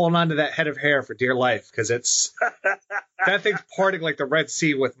is still holding on to that head of hair for dear life, because it's that thing's parting like the Red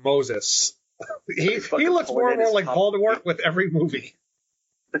Sea with Moses. He looks more and more like Voldemort with every movie.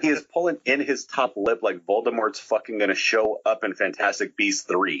 He is pulling in his top lip like Voldemort's fucking going to show up in Fantastic Beasts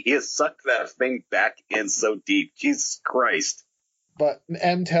 3. He has sucked that thing back in so deep. Jesus Christ. But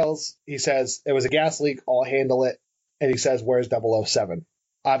he says, it was a gas leak, I'll handle it. And he says, where's 007?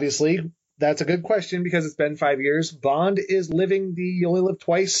 Obviously, that's a good question, because it's been 5 years. Bond is living the You Only Live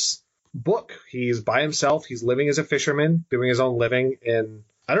Twice book. He's by himself. He's living as a fisherman, doing his own living in,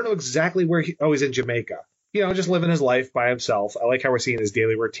 I don't know exactly where he's in Jamaica. Just living his life by himself. I like how we're seeing his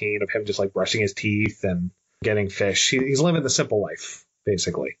daily routine of him just like brushing his teeth and getting fish. He's living the simple life,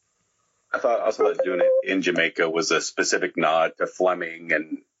 basically. I thought also that doing it in Jamaica was a specific nod to Fleming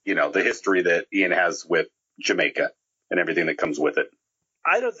and, the history that Ian has with Jamaica and everything that comes with it.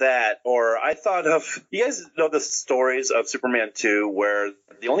 Either that, or I thought of, you guys know the stories of Superman 2, where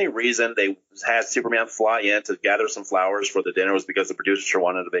the only reason they had Superman fly in to gather some flowers for the dinner was because the producer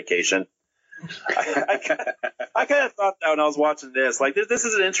wanted a vacation. I kind of thought that when I was watching this, like this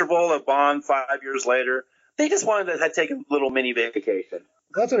is an interval of Bond 5 years later. They just wanted to take a little mini vacation.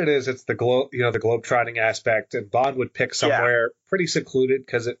 That's what it is. It's the globe-trotting aspect, and Bond would pick somewhere pretty secluded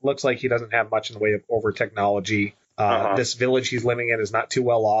because it looks like he doesn't have much in the way of over-technology. This village he's living in is not too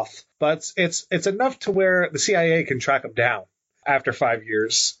well off, but it's enough to where the CIA can track him down after 5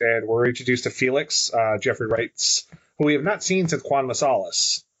 years, and we're introduced to Felix, Jeffrey Wright's, who we have not seen since Quantum of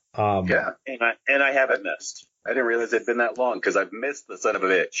Solace. And I haven't missed. I didn't realize it'd been that long because I've missed the son of a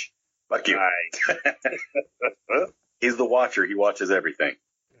bitch. Fuck you. He's the watcher. He watches everything.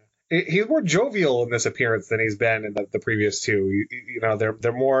 He's more jovial in this appearance than he's been in the previous two.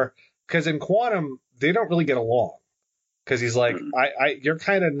 They're more, because in Quantum they don't really get along. Because he's like, you're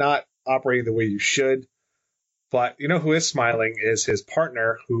kind of not operating the way you should. But you know who is smiling is his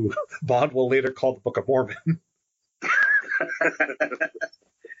partner, who Bond will later call the Book of Mormon.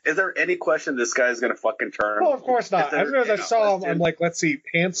 Is there any question this guy's going to fucking turn? Oh, of course not. As soon as I saw him, I'm like, let's see,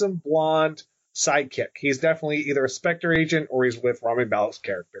 handsome, blonde, sidekick. He's definitely either a Spectre agent or he's with Rami Malek's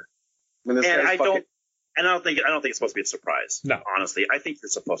character. I don't think it's supposed to be a surprise. No. Honestly, I think you're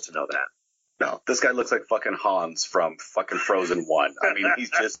supposed to know that. No, this guy looks like fucking Hans from fucking Frozen 1. I mean, he's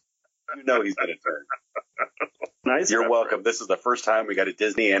just, he's going to turn. Nice. You're welcome. This is the first time we got a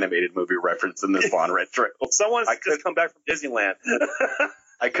Disney animated movie reference in this Bond retro. Someone's just come back from Disneyland.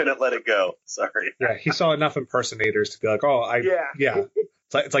 I couldn't let it go. Sorry. Yeah, he saw enough impersonators to be like, yeah.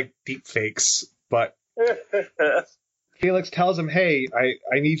 It's like deep fakes, but Felix tells him, hey,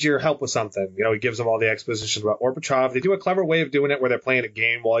 I need your help with something. He gives him all the exposition about Gorbachev. They do a clever way of doing it where they're playing a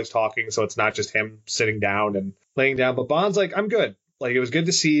game while he's talking, so it's not just him sitting down and laying down. But Bond's like, I'm good. Like, it was good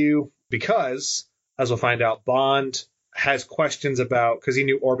to see you, because, as we'll find out, Bond has questions about, because he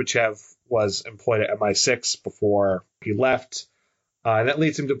knew Gorbachev was employed at MI6 before he left. And that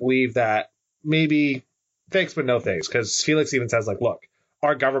leads him to believe that maybe thanks but no thanks, because Felix even says, like, look,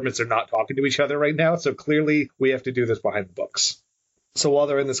 our governments are not talking to each other right now, so clearly we have to do this behind the books. So while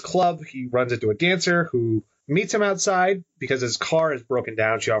they're in this club, he runs into a dancer who meets him outside because his car is broken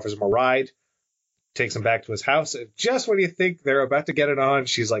down. She offers him a ride, takes him back to his house. And just when you think they're about to get it on,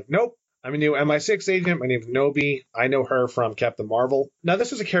 she's like, nope, I'm a new MI6 agent. My name's Nobi. I know her from Captain Marvel. Now,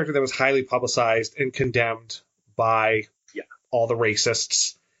 this was a character that was highly publicized and condemned by all the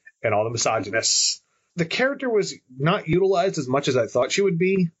racists and all the misogynists. The character was not utilized as much as I thought she would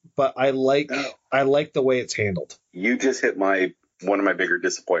be, but I like the way it's handled. You just hit one of my bigger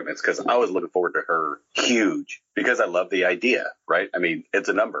disappointments, because I was looking forward to her huge, because I love the idea, right? I mean, it's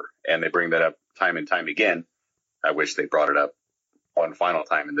a number, and they bring that up time and time again. I wish they brought it up one final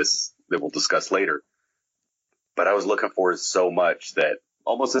time in this that we'll discuss later. But I was looking forward so much that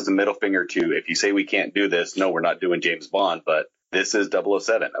almost as a middle finger to, if you say we can't do this, no, we're not doing James Bond, but this is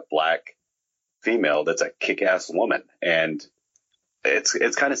 007, a black female that's a kick-ass woman. And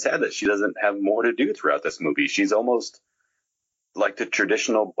it's kind of sad that she doesn't have more to do throughout this movie. She's almost like the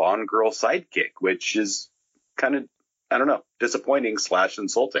traditional Bond girl sidekick, which is kind of, I don't know, disappointing /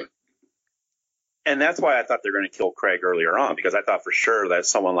 insulting. And that's why I thought they were going to kill Craig earlier on, because I thought for sure that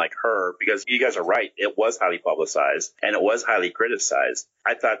someone like her, because you guys are right, it was highly publicized and it was highly criticized.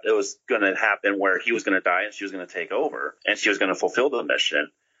 I thought it was going to happen where he was going to die and she was going to take over and she was going to fulfill the mission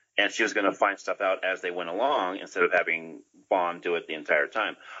and she was going to find stuff out as they went along instead of having Bond do it the entire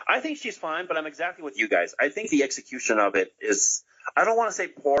time. I think she's fine, but I'm exactly with you guys. I think the execution of it is, I don't want to say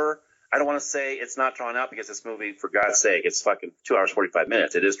poor. I don't want to say it's not drawn out, because this movie, for God's sake, it's fucking 2 hours, 45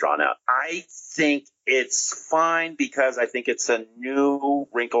 minutes. It is drawn out. I think it's fine, because I think it's a new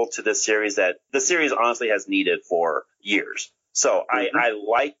wrinkle to this series that the series honestly has needed for years. So I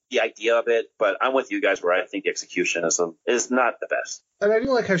like the idea of it, but I'm with you guys where I think the execution is not the best. And I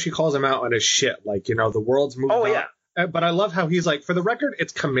do like how she calls him out on his shit. Like, the world's moving on. Yeah. But I love how he's like, for the record,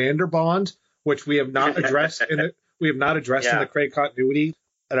 it's Commander Bond, which we have not addressed in it. We have not addressed in the Craig continuity.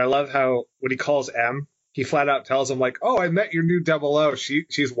 And I love how when he calls M, he flat out tells him, like, oh, I met your new 00.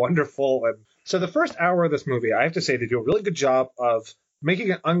 She's wonderful. And so the first hour of this movie, I have to say, they do a really good job of making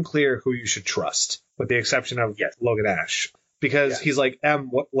it unclear who you should trust, with the exception of Logan Ash. Because he's like, M,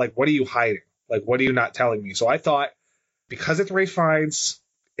 what are you hiding? Like, what are you not telling me? So I thought, because it's Ralph Fiennes,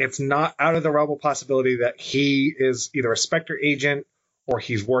 it's not out of the realm of possibility that he is either a Spectre agent or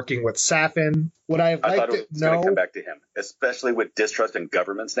he's working with Safin. Would I have liked it? No. Going to come back to him, especially with distrust in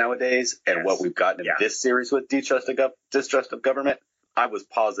governments nowadays, and what we've gotten in this series with distrust of government. I was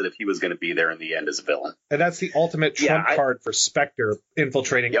positive he was going to be there in the end as a villain. And that's the ultimate trump card for Spectre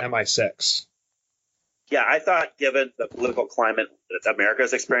infiltrating MI6. Yeah, I thought, given the political climate that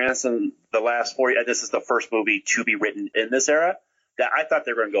America's experienced in the last 4 years, and this is the first movie to be written in this era, that I thought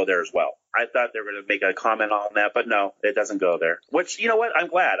they were going to go there as well. I thought they were going to make a comment on that, but no, it doesn't go there. Which, you know what? I'm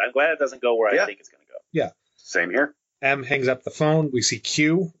glad. I'm glad it doesn't go where I think it's going to go. Yeah. Same here. M hangs up the phone. We see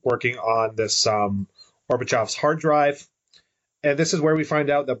Q working on this Gorbachev's hard drive. And this is where we find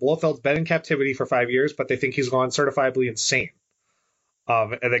out that Blofeld's been in captivity for 5 years, but they think he's gone certifiably insane.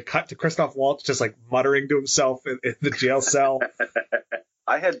 And they cut to Christoph Waltz just like muttering to himself in the jail cell.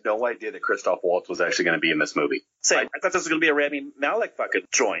 I had no idea that Christoph Waltz was actually going to be in this movie. Same. I thought this was going to be a Rami Malek fucking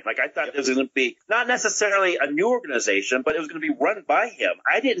joint. Like, I thought it was going to be not necessarily a new organization, but it was going to be run by him.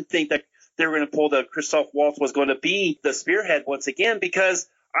 I didn't think that they were going to pull the Christoph Waltz was going to be the spearhead once again, because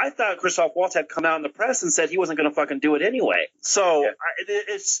I thought Christoph Waltz had come out in the press and said he wasn't going to fucking do it anyway. So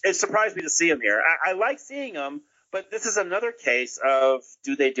it surprised me to see him here. I like seeing him, but this is another case of,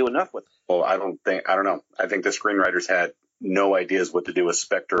 do they do enough with him? Well, I don't know. I think the screenwriters had no ideas what to do with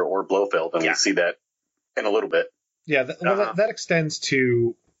Spectre or Blofeld, and we'll see that in a little bit. Yeah, that extends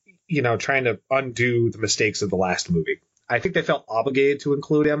to, trying to undo the mistakes of the last movie. I think they felt obligated to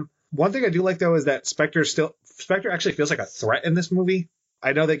include him. One thing I do like, though, is that Spectre actually feels like a threat in this movie.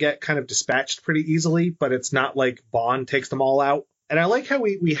 I know they get kind of dispatched pretty easily, but it's not like Bond takes them all out. And I like how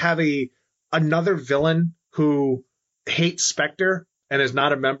we have another villain who hates Spectre and is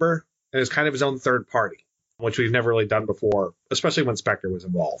not a member and is kind of his own third party, which we've never really done before, especially when Spectre was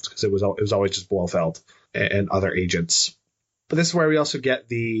involved, because it was always just Blofeld and other agents. But this is where we also get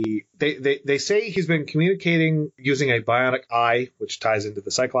they say he's been communicating using a bionic eye, which ties into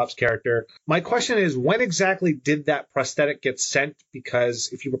the Cyclops character. My question is, when exactly did that prosthetic get sent?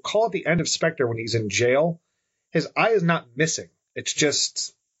 Because if you recall at the end of Spectre, when he's in jail, his eye is not missing. It's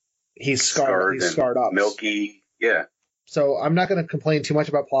just he's scarred. He's scarred up. Milky, yeah. So I'm not going to complain too much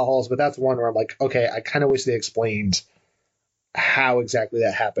about plot holes, but that's one where I'm like, okay, I kind of wish they explained how exactly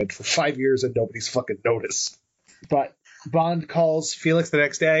that happened for 5 years and nobody's fucking noticed. But Bond calls Felix the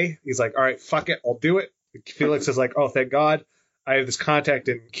next day. He's like, all right, fuck it, I'll do it. Felix is like, oh, thank God. I have this contact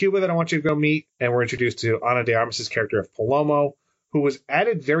in Cuba that I want you to go meet. And we're introduced to Ana de Armas' character of Palomo, who was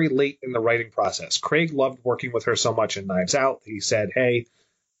added very late in the writing process. Craig loved working with her so much in Knives Out. He said, hey,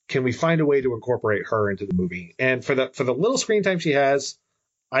 can we find a way to incorporate her into the movie? And for the little screen time she has,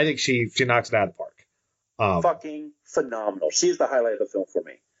 I think she knocks it out of the park. Fucking phenomenal. She's the highlight of the film for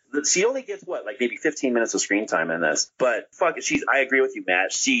me. She only gets, maybe 15 minutes of screen time in this. But fuck it, I agree with you,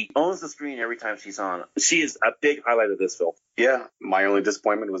 Matt. She owns the screen every time she's on. She is a big highlight of this film. Yeah, my only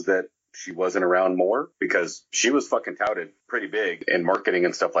disappointment was that she wasn't around more, because she was fucking touted pretty big in marketing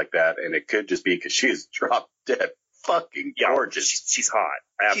and stuff like that. And it could just be because she's drop dead fucking gorgeous. She's hot.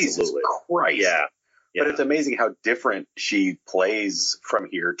 Absolutely. Jesus Christ. Yeah. But it's amazing how different she plays from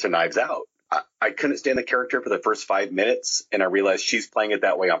here to Knives Out. I couldn't stand the character for the first 5 minutes, and I realized she's playing it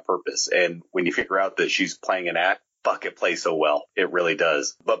that way on purpose. And when you figure out that she's playing an act, fuck, it plays so well. It really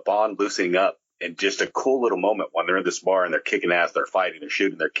does. But Bond loosening up in just a cool little moment when they're in this bar and they're kicking ass, they're fighting, they're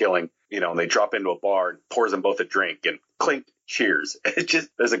shooting, they're killing, and they drop into a bar and pours them both a drink and clink, cheers. It just,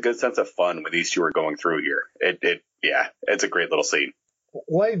 there's a good sense of fun when these two are going through here. It's a great little scene.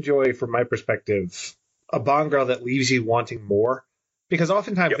 Well, I enjoy, from my perspective, a Bond girl that leaves you wanting more, because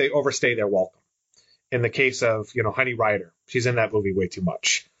oftentimes they overstay their welcome. In the case of, Honey Rider, she's in that movie way too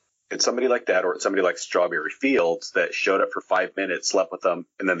much. It's somebody like that, or it's somebody like Strawberry Fields that showed up for 5 minutes, slept with them,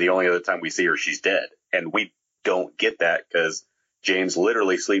 and then the only other time we see her, she's dead. And we don't get that because James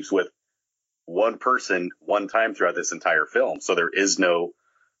literally sleeps with one person one time throughout this entire film. So there is no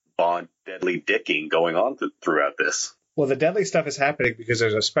Bond deadly dicking going on throughout this. Well, the deadly stuff is happening because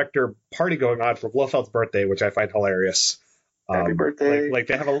there's a Spectre party going on for Blofeld's birthday, which I find hilarious. Happy birthday! Like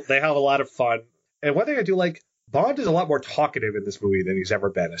they have a lot of fun. And one thing I do like, Bond is a lot more talkative in this movie than he's ever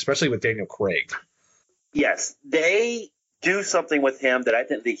been, especially with Daniel Craig. Yes, they do something with him that I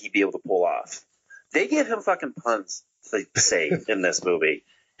didn't think he'd be able to pull off. They give him fucking puns to say in this movie.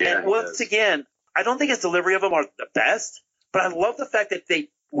 Yeah, and once again, I don't think his delivery of them are the best, but I love the fact that they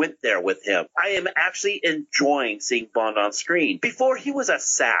went there with him. I am actually enjoying seeing Bond on screen. Before, he was a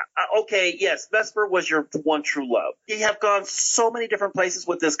sap. Okay, yes, Vesper was your one true love. You have gone so many different places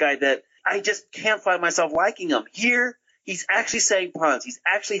with this guy that I just can't find myself liking him. Here, he's actually saying puns. He's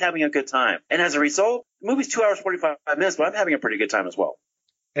actually having a good time. And as a result, the movie's 2 hours, 45 minutes, but I'm having a pretty good time as well.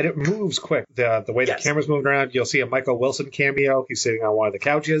 And it moves quick. The way the camera's moving around, you'll see a Michael Wilson cameo. He's sitting on one of the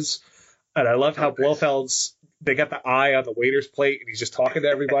couches. And I love how Blofeld's, they got the eye on the waiter's plate, and he's just talking to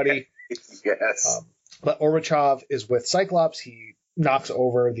everybody. Yes. But Gorbachev is with Cyclops. He knocks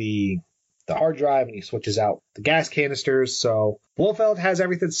over the hard drive, and he switches out the gas canisters. So Blofeld has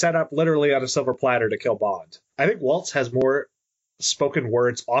everything set up literally on a silver platter to kill Bond. I think Waltz has more spoken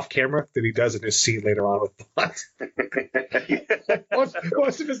words off camera than he does in his scene later on with Bond.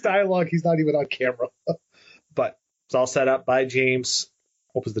 most of his dialogue, he's not even on camera. But it's all set up by James.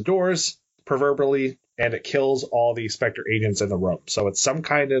 Opens the doors proverbially, and it kills all the Spectre agents in the room. So it's some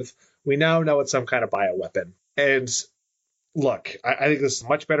kind of, we now know it's some kind of bioweapon. And look, I think this is a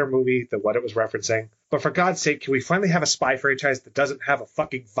much better movie than what it was referencing. But for God's sake, can we finally have a spy franchise that doesn't have a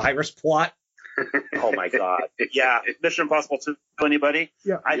fucking virus plot? Oh my God. Yeah. Mission Impossible 2, anybody?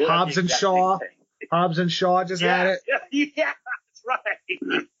 Yeah. Hobbs and Shaw. Hobbs and Shaw just had it. Yeah, that's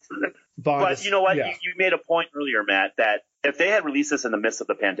right. But you know what? Yeah. You made a point earlier, Matt, that if they had released this in the midst of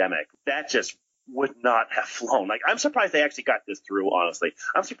the pandemic, that just would not have flown. Like, I'm surprised they actually got this through, honestly.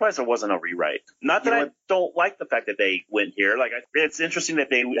 I'm surprised there wasn't a rewrite. Not that I don't like the fact that they went here. Like, it's interesting that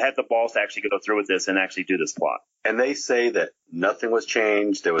they had the balls to actually go through with this and actually do this plot. And they say that nothing was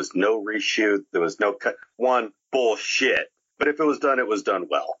changed. There was no reshoot. There was no cut. Bullshit. But if it was done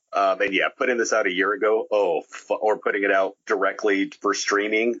well. And yeah, putting this out a year ago, or putting it out directly for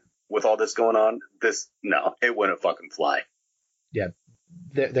streaming with all this going on, no, it wouldn't fucking fly. Yeah,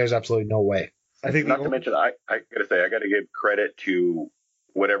 there's absolutely no way. I think not to mention, I gotta say, I gotta give credit to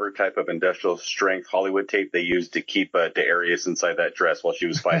whatever type of industrial strength Hollywood tape they used to keep Darius inside that dress while she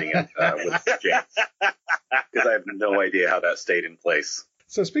was fighting it with James. Because I have no idea how that stayed in place.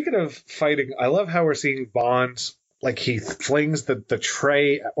 So speaking of fighting, I love how we're seeing Bond, like he flings the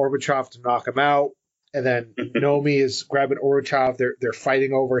tray at Gorbachev to knock him out, and then Nomi is grabbing Gorbachev. They're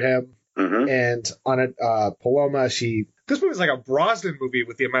fighting over him, and on Paloma, this movie's like a Brosnan movie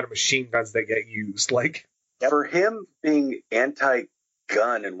with the amount of machine guns that get used. Like, for him being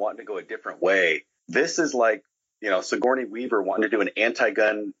anti-gun and wanting to go a different way, this is like, Sigourney Weaver wanting to do an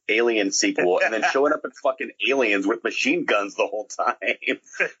anti-gun Alien sequel and then showing up in fucking aliens with machine guns the whole time.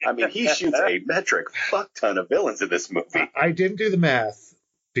 I mean, he shoots a metric fuck ton of villains in this movie. I didn't do the math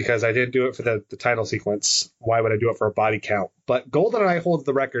because I didn't do it for the title sequence. Why would I do it for a body count? But GoldenEye holds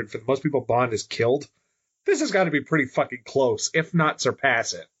the record for the most people Bond has killed. This has got to be pretty fucking close, if not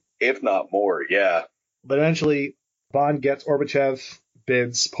surpass it. If not more, yeah. But eventually, Bond gets Gorbachev,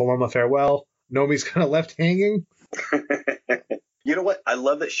 bids Paloma farewell. Nomi's kind of left hanging. You know what? I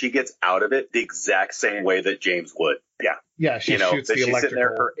love that she gets out of it the exact same way that James would. Yeah. Yeah, she shoots the she's electrical. sitting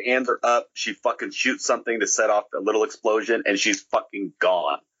there, her hands are up, she fucking shoots something to set off a little explosion, and she's fucking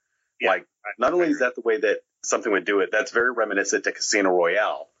gone. Yeah, like, not only is that the way that something would do it, that's very reminiscent to Casino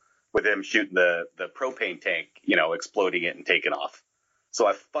Royale, with him shooting the propane tank, exploding it and taking off. So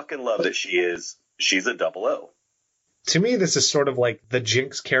I fucking love that she's a 00. To me, this is sort of like the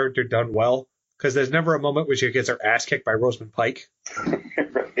Jinx character done well, because there's never a moment where she gets her ass kicked by Rosamund Pike.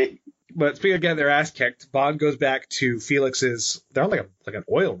 Right. But speaking of getting their ass kicked, Bond goes back to Felix's, they're on like an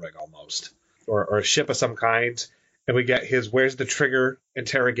oil rig almost, or a ship of some kind, and we get his "Where's the trigger?"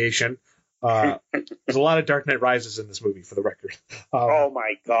 interrogation. There's a lot of Dark Knight Rises in this movie, for the record. Oh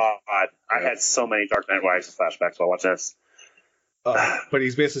my God. I had so many Dark Knight Rises flashbacks while watching this. But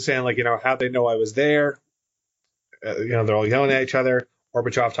he's basically saying, like, how'd they know I was there? They're all yelling at each other.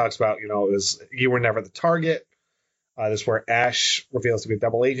 Gorbachev talks about, it was, you were never the target. This is where Ash reveals to be a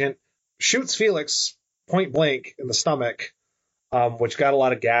double agent. Shoots Felix point blank in the stomach, which got a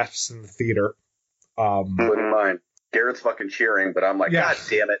lot of gasps in the theater. Wouldn't mind. Garrett's fucking cheering, but I'm like, God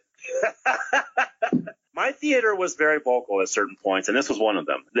damn it. My theater was very vocal at certain points, and this was one of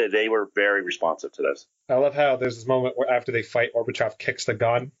them. They were very responsive to this. I love how there's this moment where after they fight, Gorbachev kicks the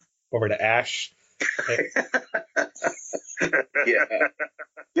gun over to Ash. Yeah.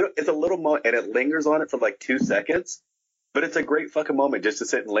 It's a little moment, and it lingers on it for like 2 seconds, but it's a great fucking moment just to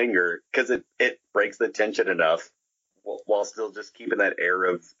sit and linger, because it breaks the tension enough while still just keeping that air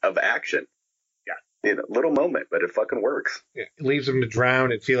of action. Yeah. Little moment, but it fucking works. It leaves him to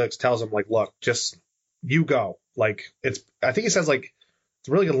drown, and Felix tells him, like, look, just you go. Like, I think he says, like, it's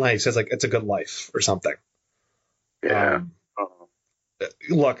a really good life. He says, like, it's a good life or something. Yeah.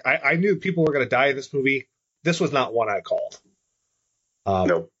 Look, I knew people were going to die in this movie. This was not one I called.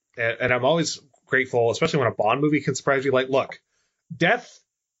 Nope. And I'm always grateful, especially when a Bond movie can surprise you. Like, look, death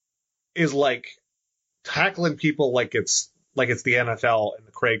is like tackling people like it's the NFL in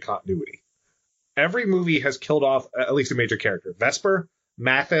the Craig continuity. Every movie has killed off at least a major character. Vesper,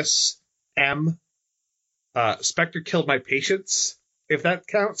 Mathis, M. Spectre killed my patients, if that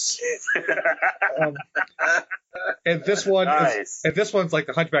counts. And this one, nice. This one's like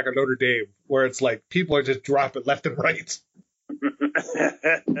the Hunchback of Notre Dame, where it's like people are just dropping left and right.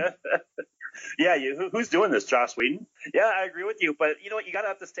 Yeah, who's doing this? Joss Whedon? Yeah, I agree with you. But you know what? You got to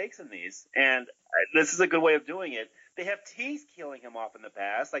up the stakes in these, and this is a good way of doing it. They have teased killing him off in the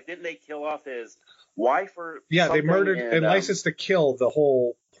past. Like, didn't they kill off his wife or? Yeah, they murdered and License to Kill. The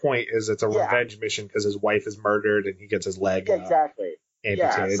whole point is it's a revenge mission because his wife is murdered and he gets his leg. Exactly.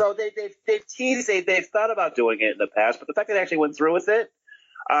 Amputated. Yeah. So they've teased. They've thought about doing it in the past, but the fact that they actually went through with it,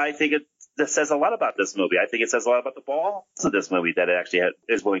 I think that says a lot about this movie. I think it says a lot about the balls of this movie that it actually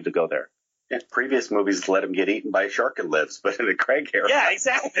is willing to go there. Yeah, previous movies let him get eaten by a shark and lives, but in the Craig era. Yeah,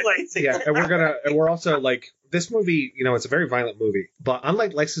 exactly. Yeah, and we're also like, this movie, it's a very violent movie, but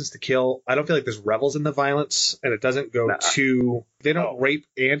unlike License to Kill, I don't feel like there's revels in the violence, and it doesn't go they don't rape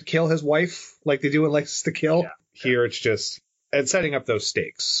and kill his wife like they do in License to Kill. Yeah. Here it's just, and setting up those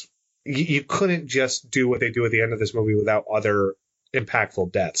stakes. You couldn't just do what they do at the end of this movie without other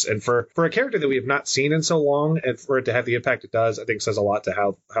impactful deaths. And for a character that we have not seen in so long, and for it to have the impact it does, I think says a lot to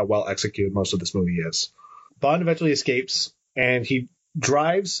how well executed most of this movie is. Bond eventually escapes, and he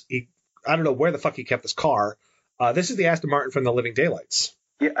drives. I don't know where the fuck he kept this car. This is the Aston Martin from The Living Daylights.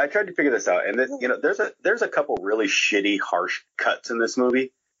 Yeah, I tried to figure this out, and there's a couple really shitty, harsh cuts in this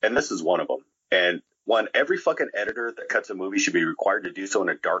movie, and this is one of them. And every fucking editor that cuts a movie should be required to do so in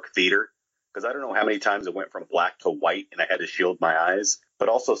a dark theater. Because I don't know how many times it went from black to white and I had to shield my eyes. But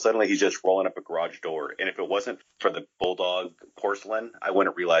also suddenly he's just rolling up a garage door. And if it wasn't for the Bulldog porcelain, I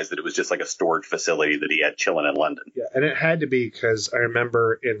wouldn't realize that it was just like a storage facility that he had chilling in London. Yeah, and it had to be because I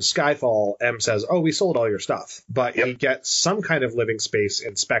remember in Skyfall, M says, "Oh, we sold all your stuff." But he gets some kind of living space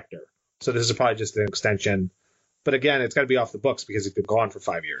in Spectre. So this is probably just an extension. But again, it's got to be off the books because he's been gone for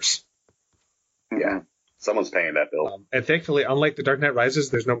 5 years. Yeah. Someone's paying that bill. And thankfully, unlike The Dark Knight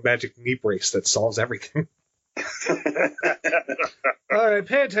Rises, there's no magic knee brace that solves everything. All right,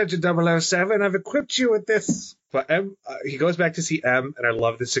 pay attention, 007. I've equipped you with this. But M, he goes back to see M, and I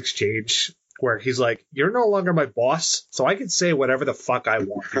love this exchange where he's like, "You're no longer my boss, so I can say whatever the fuck I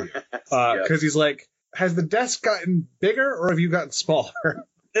want to you." Because he's like, "Has the desk gotten bigger, or have you gotten smaller?"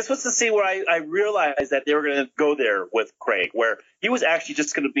 This was the scene where I realized that they were going to go there with Craig, where he was actually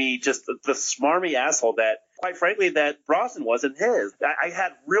just going to be just the smarmy asshole that, quite frankly, that Brosnan wasn't his. I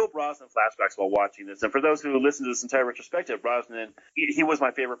had real Brosnan flashbacks while watching this. And for those who listen to this entire retrospective, Brosnan, he was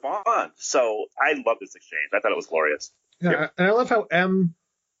my favorite Bond. So I love this exchange. I thought it was glorious. Yeah, and I love how M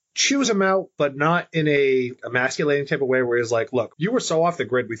chews him out, but not in a emasculating type of way where he's like, "Look, you were so off the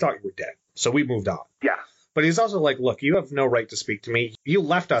grid, we thought you were dead. So we moved on." Yeah. But he's also like, "Look, you have no right to speak to me. You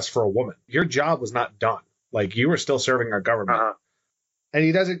left us for a woman. Your job was not done. Like, you were still serving our government." And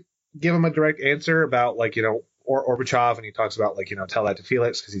he doesn't give him a direct answer about, like, or Gorbachev, and he talks about, like, tell that to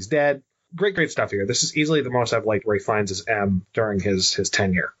Felix because he's dead. Great stuff here. This is easily the most I've liked Ray Fiennes as M during his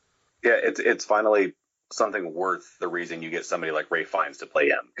tenure. Yeah, it's finally something worth the reason you get somebody like Ray Fiennes to play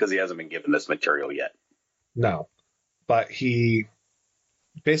M, because he hasn't been given this material yet. No. But he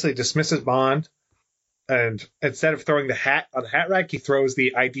basically dismisses Bond. And instead of throwing the hat on the hat rack, he throws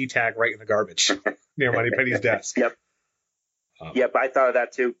the ID tag right in the garbage near Moneypenny's desk. Yep. Yep, I thought of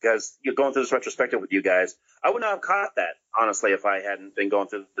that too, because going through this retrospective with you guys, I would not have caught that, honestly, if I hadn't been going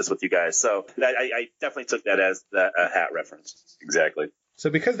through this with you guys. So I definitely took that as a hat reference. Exactly. So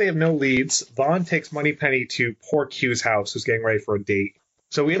because they have no leads, Vaughn takes Moneypenny to poor Q's house, who's getting ready for a date.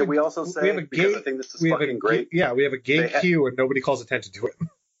 So we have we also say, we have a gay, because I think this is fucking great. Yeah, we have a gay Q, and nobody calls attention to it.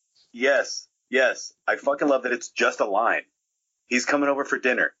 Yes. I fucking love that it's just a line. He's coming over for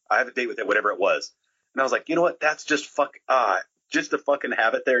dinner. I have a date with it, whatever it was. And I was like, you know what? That's just just to fucking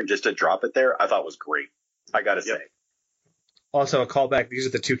have it there and just to drop it there, I thought was great. I gotta say. Also, a callback. These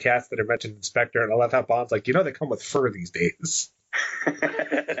are the two cats that are mentioned in Spectre, and I love how Bond's like, they come with fur these days.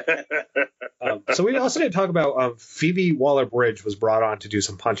 So we also didn't talk about Phoebe Waller-Bridge was brought on to do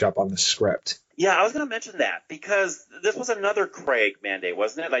some punch-up on the script. Yeah, I was going to mention that because this was another Craig mandate,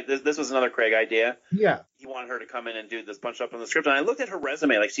 wasn't it? Like this was another Craig idea. Yeah. He wanted her to come in and do this punch-up on the script. And I looked at her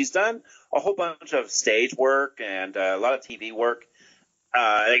resume. Like, she's done a whole bunch of stage work and a lot of TV work.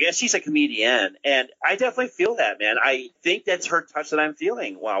 I guess she's a comedian. And I definitely feel that, man. I think that's her touch that I'm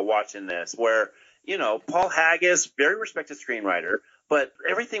feeling while watching this, where, Paul Haggis, very respected screenwriter, but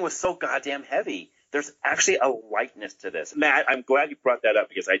everything was so goddamn heavy. There's actually a lightness to this. Matt, I'm glad you brought that up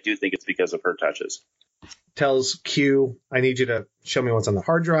because I do think it's because of her touches. Tells Q, "I need you to show me what's on the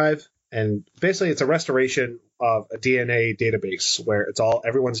hard drive." And basically it's a restoration of a DNA database where it's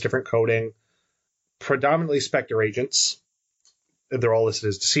everyone's different coding, predominantly Spectre agents. They're all listed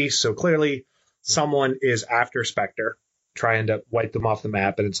as deceased. So clearly someone is after Spectre, trying to wipe them off the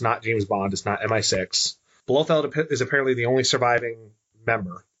map. And it's not James Bond. It's not MI6. Blofeld is apparently the only surviving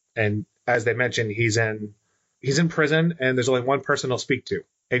member. And as they mentioned, he's in prison, and there's only one person he'll speak to.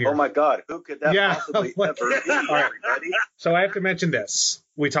 Oh my God, who could that possibly ever be, everybody? So I have to mention this.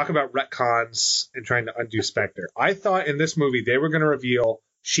 We talk about retcons and trying to undo Spectre. I thought in this movie they were going to reveal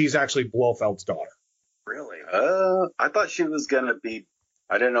she's actually Blofeld's daughter. Really? I thought she was going to be,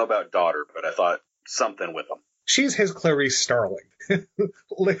 I didn't know about daughter, but I thought something with him. She's his Clarice Starling.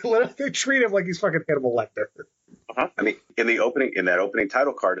 They treat him like he's fucking Hannibal Lecter. I mean, in that opening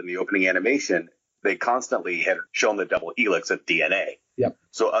title card, in the opening animation, they constantly had shown the double helix of DNA. Yep.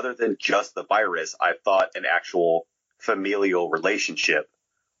 So other than just the virus, I thought an actual familial relationship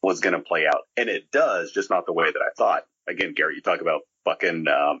was going to play out. And it does, just not the way that I thought. Again, Gary, you talk about fucking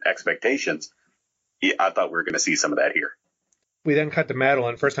expectations. Yeah, I thought we were going to see some of that here. We then cut to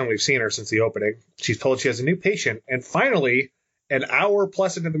Madeline, first time we've seen her since the opening. She's told she has a new patient. And finally, an hour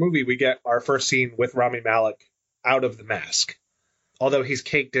plus into the movie, we get our first scene with Rami Malek out of the mask. Although he's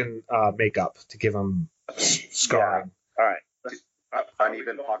caked in makeup to give him scarring. Yeah. All right.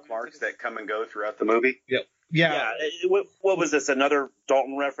 Uneven pockmarks that come and go throughout the movie. Yep. Yeah. What was this? Another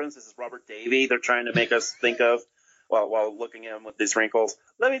Dalton reference? This is Robert Davey they're trying to make us think of while looking at him with these wrinkles.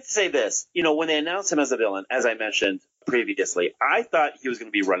 Let me say this. When they announced him as a villain, as I mentioned previously, I thought he was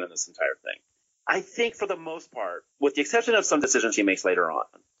going to be running this entire thing. I think for the most part, with the exception of some decisions he makes later on,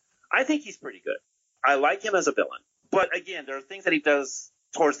 I think he's pretty good. I like him as a villain. But again, there are things that he does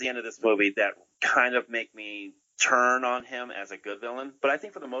towards the end of this movie that kind of make me turn on him as a good villain. But I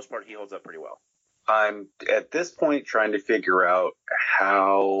think for the most part, he holds up pretty well. I'm at this point trying to figure out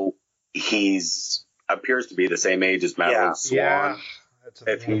how he's appears to be the same age as Madeline Swan. Yeah.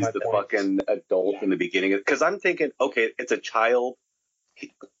 If he's the fucking adult in the beginning. Because I'm thinking, okay, it's a child.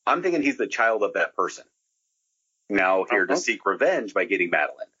 I'm thinking he's the child of that person. Now here to seek revenge by getting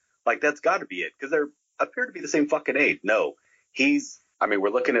Madeline. Like, that's got to be it. Because they appear to be the same fucking age. No, we're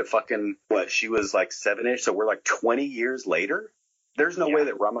looking at fucking, she was like 7-ish. So we're like 20 years later. There's no way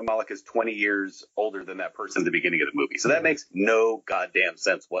that Rami Malek is 20 years older than that person at the beginning of the movie. So that makes no goddamn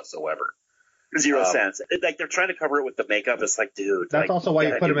sense whatsoever. Zero sense. Like, they're trying to cover it with the makeup. It's like, dude. That's also why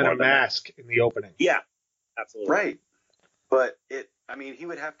you put him in a mask in the opening. Yeah, absolutely. Right. But he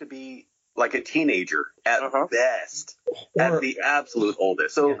would have to be like a teenager at best, at the absolute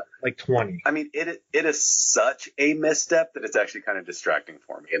oldest. So like 20. It is such a misstep that it's actually kind of distracting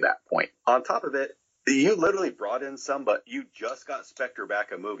for me at that point. On top of it, you literally brought in somebody. You just got Spectre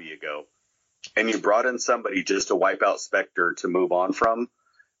back a movie ago, and you brought in somebody just to wipe out Spectre to move on from.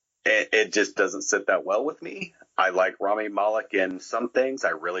 It just doesn't sit that well with me. I like Rami Malek in some things. I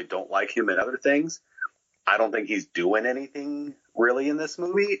really don't like him in other things. I don't think he's doing anything really in this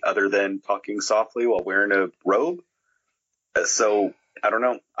movie other than talking softly while wearing a robe. So I don't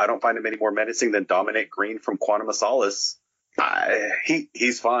know. I don't find him any more menacing than Dominic Green from Quantum of Solace.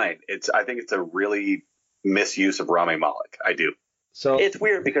 He's fine. I think it's a really misuse of Rami Malek. I do. So it's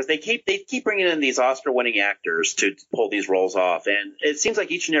weird because they keep bringing in these Oscar-winning actors to pull these roles off, and it seems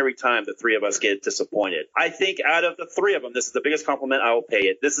like each and every time the three of us get disappointed. I think out of the three of them, this is the biggest compliment I will pay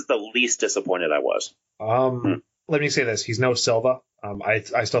it. This is the least disappointed I was. Let me say this: he's no Silva.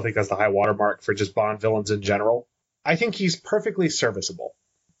 I still think that's the high watermark for just Bond villains in general. I think he's perfectly serviceable,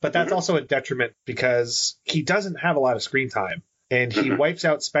 but that's also a detriment because he doesn't have a lot of screen time, and he wipes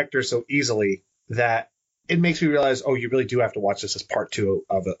out Spectre so easily that it makes me realize, you really do have to watch this as part 2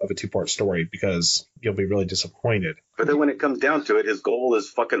 of a 2-part story because you'll be really disappointed. But then when it comes down to it, his goal is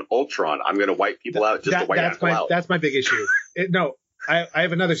fucking Ultron. I'm going to wipe people out just to wipe people out. That's my big issue. I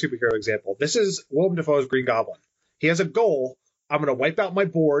have another superhero example. This is Willem Dafoe's Green Goblin. He has a goal. I'm going to wipe out my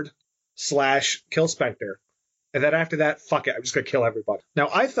board / kill Spectre. And then after that, fuck it. I'm just going to kill everybody. Now,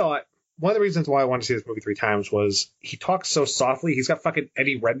 I thought one of the reasons why I wanted to see this movie 3 times was he talks so softly. He's got fucking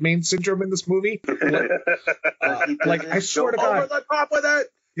Eddie Redmayne syndrome in this movie. I swear to God. Over the top with it.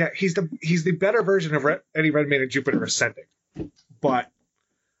 Yeah, he's the better version of Eddie Redmayne and Jupiter Ascending. But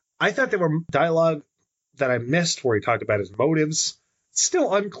I thought there were dialogue that I missed where he talked about his motives. It's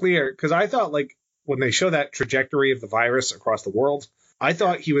still unclear because I thought when they show that trajectory of the virus across the world, I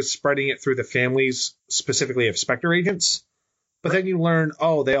thought he was spreading it through the families specifically of Spectre agents. But then you learn,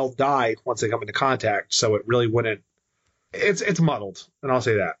 they all die once they come into contact, so it really wouldn't. It's muddled, and I'll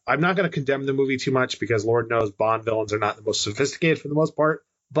say that. I'm not going to condemn the movie too much because Lord knows Bond villains are not the most sophisticated for the most part.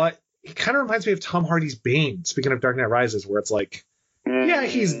 But he kind of reminds me of Tom Hardy's Bane, speaking of Dark Knight Rises, where it's like, yeah,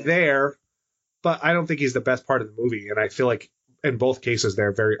 he's there, but I don't think he's the best part of the movie. And I feel like in both cases,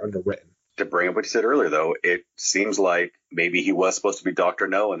 they're very underwritten. To bring up what you said earlier, though, it seems like maybe he was supposed to be Dr.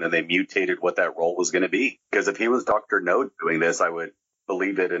 No, and then they mutated what that role was going to be. Because if he was Dr. No doing this, I would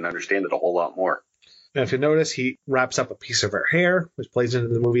believe it and understand it a whole lot more. Now, if you notice, he wraps up a piece of her hair, which plays into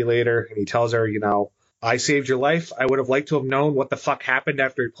the movie later, and he tells her, I saved your life. I would have liked to have known what the fuck happened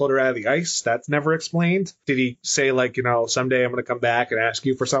after he pulled her out of the ice. That's never explained. Did he say, someday I'm going to come back and ask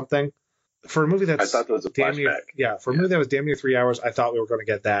you for something? For a movie that's I thought that was a flashback. For a movie that was damn near 3 hours, I thought we were going to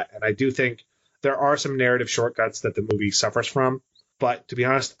get that. And I do think there are some narrative shortcuts that the movie suffers from. But to be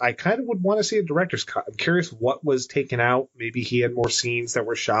honest, I kind of would want to see a director's cut. I'm curious what was taken out. Maybe he had more scenes that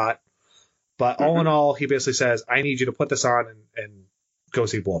were shot. But all in all, he basically says, I need you to put this on and go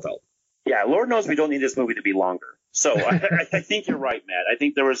see Blofeld. Yeah, Lord knows we don't need this movie to be longer. So I think you're right, Matt. I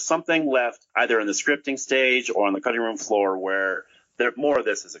think there was something left either in the scripting stage or on the cutting room floor where more of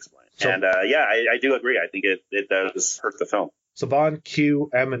this is explained. So, and I do agree. I think it does hurt the film. So Bond,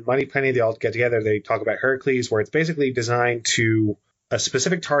 Q, M, and Moneypenny, they all get together. They talk about Hercules, where it's basically designed to a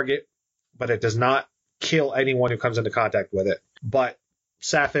specific target, but it does not kill anyone who comes into contact with it. But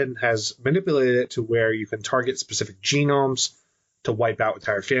Safin has manipulated it to where you can target specific genomes to wipe out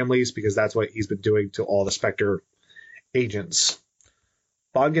entire families, because that's what he's been doing to all the Spectre agents.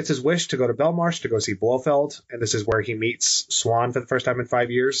 Bond gets his wish to go to Belmarsh to go see Blofeld, and this is where he meets Swan for the first time in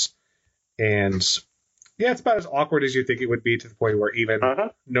 5 years. And yeah, it's about as awkward as you think it would be, to the point where even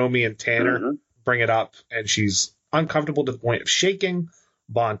Nomi and Tanner bring it up, and she's uncomfortable to the point of shaking.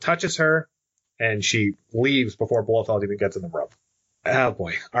 Bond touches her, and she leaves before Blofeld even gets in the room. Oh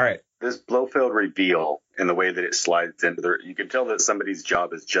boy. All right. This Blofeld reveal and the way that it slides into there, you can tell that somebody's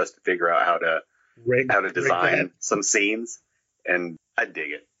job is just to figure out how to design some scenes. And I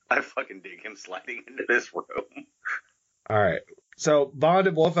dig it. I fucking dig him sliding into this room. All right. So Bond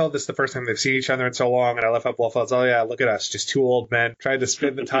and Blofeld, this is the first time they've seen each other in so long. And I love how Blofeld's, oh yeah, look at us, just two old men trying to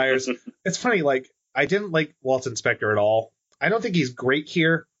spin the tires. It's funny, like, I didn't like Walt's Inspector at all. I don't think he's great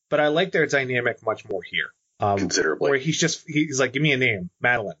here, but I like their dynamic much more here. Considerably. Where he's like, give me a name,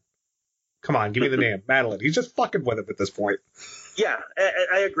 Madeline. Come on, give me the name, Madeline. He's just fucking with him at this point. Yeah,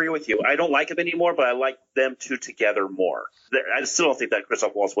 I agree with you. I don't like him anymore, but I like them two together more. I still don't think that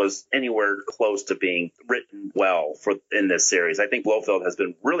Christoph Waltz was anywhere close to being written well in this series. I think Blofeld has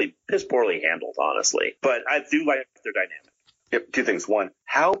been really piss poorly handled, honestly. But I do like their dynamic. Yep, two things. One,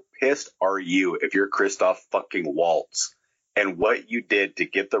 how pissed are you if you're Christoph fucking Waltz and what you did to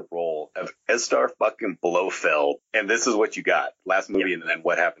get the role of Estar fucking Blofeld, and this is what you got last movie, and then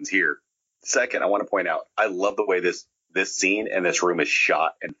what happens here? Second, I want to point out, I love the way this scene and this room is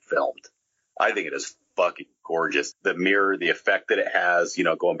shot and filmed. I think it is fucking gorgeous. The mirror, the effect that it has,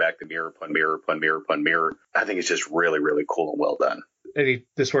 going back to mirror upon mirror upon mirror upon mirror. I think it's just really, really cool and well done. And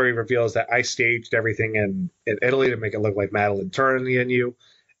this is where he reveals that I staged everything in Italy to make it look like Madeline turned on you.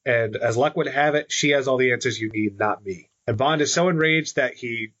 And as luck would have it, she has all the answers you need, not me. And Bond is so enraged that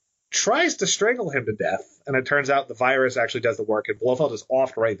he tries to strangle him to death, and it turns out the virus actually does the work, and Blofeld is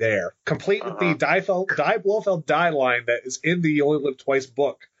off right there, complete with the Die Blofeld Die line that is in the You Only Live Twice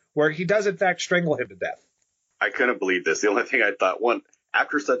book, where he does in fact strangle him to death. I couldn't believe this. The only thing I thought,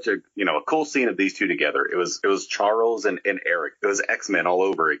 after such a cool scene of these two together, it was Charles and Eric. It was X-Men all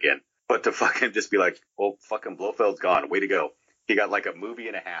over again. But to fucking just be like, well, fucking Blofeld's gone. Way to go. He got like a movie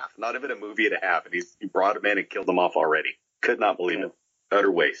and a half, not even a movie and a half, and he brought him in and killed him off already. Could not believe it.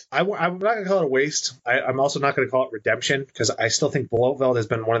 Utter waste. I'm not going to call it a waste. I'm also not going to call it redemption, because I still think Blofeld has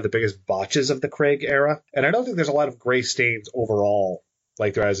been one of the biggest botches of the Craig era. And I don't think there's a lot of gray stains overall,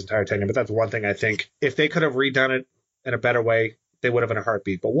 like throughout his entire tenure. But that's one thing I think, if they could have redone it in a better way, they would have in a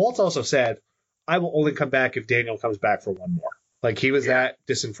heartbeat. But Waltz also said, I will only come back if Daniel comes back for one more. Like, he was that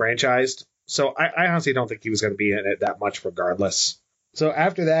disenfranchised. So I honestly don't think he was going to be in it that much regardless. So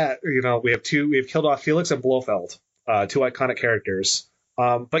after that, we have killed off Felix and Blofeld, two iconic characters.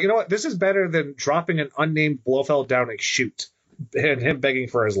 But you know what? This is better than dropping an unnamed Blofeld down a chute and him begging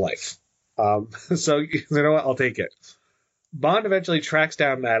for his life. So you know what? I'll take it. Bond eventually tracks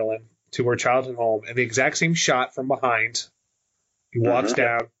down Madeline to her childhood home in the exact same shot from behind. He walks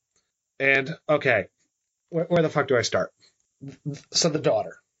down. And, okay, where the fuck do I start? So the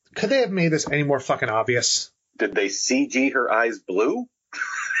daughter. Could they have made this any more fucking obvious? Did they CG her eyes blue?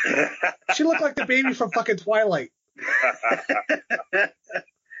 She looked like the baby from fucking Twilight.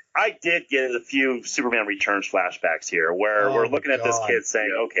 I did get a few Superman Returns flashbacks here where we're looking at this kid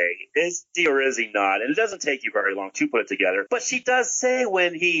saying, okay, is he or is he not? And it doesn't take you very long to put it together. But she does say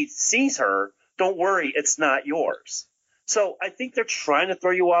when he sees her, don't worry, it's not yours. So I think they're trying to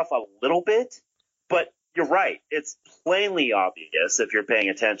throw you off a little bit, but you're right. It's plainly obvious if you're paying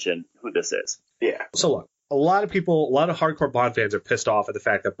attention who this is. Yeah. So look, a lot of hardcore Bond fans are pissed off at the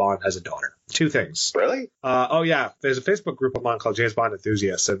fact that Bond has a daughter. Two things. Really? Oh, yeah. There's a Facebook group of mine called James Bond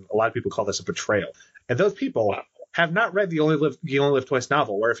Enthusiasts, and a lot of people call this a betrayal. And those people have not read the You Only Live Twice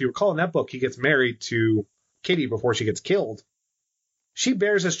novel, where if you recall in that book, he gets married to Kitty before she gets killed. She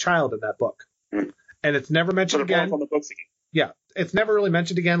bears his child in that book. And it's never mentioned again. On the books again. Yeah. It's never really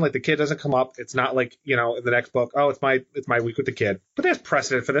mentioned again. Like, the kid doesn't come up. It's not like, in the next book, oh, it's my week with the kid. But there's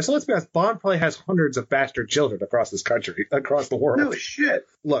precedent for this. So let's be honest, Bond probably has hundreds of bastard children across this country, across the world. No shit.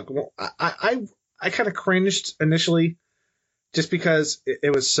 Look, I kind of cringed initially just because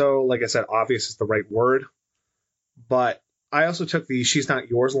it was so, like I said, obvious is the right word. But I also took the "she's not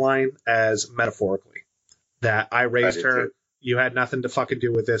yours" line as metaphorically. That I raised her, too. You had nothing to fucking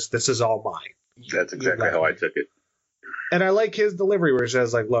do with this. This is all mine. That's exactly how I took it. And I like his delivery where he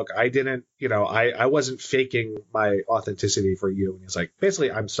says, like, look, I didn't, I wasn't faking my authenticity for you. And he's like,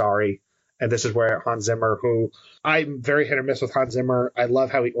 basically, I'm sorry. And this is where Hans Zimmer, who I'm very hit or miss with Hans Zimmer. I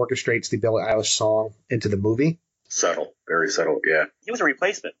love how he orchestrates the Billie Eilish song into the movie. Subtle, very subtle, yeah. He was a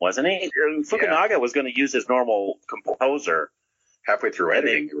replacement, wasn't he? Fukunaga was going to use his normal composer. Halfway through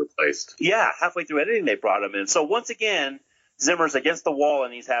editing, he replaced. Yeah, halfway through editing, they brought him in. So once again, Zimmer's against the wall,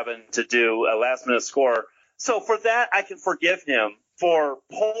 and he's having to do a last-minute score. So for that, I can forgive him for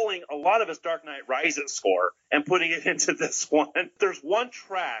pulling a lot of his Dark Knight Rises score and putting it into this one. There's one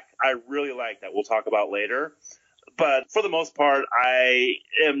track I really like that we'll talk about later. But for the most part, I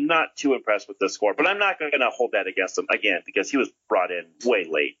am not too impressed with this score. But I'm not going to hold that against him again because he was brought in way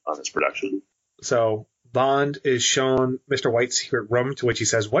late on this production. So Bond is shown Mr. White's secret room, to which he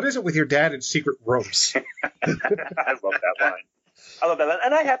says, "What is it with your dad and secret rooms?" I love that line. I love that.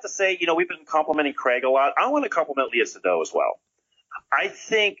 And I have to say, we've been complimenting Craig a lot. I want to compliment Lea Seydoux as well. I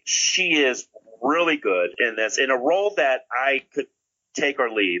think she is really good in this, in a role that I could take or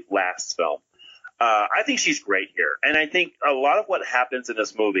leave last film. I think she's great here. And I think a lot of what happens in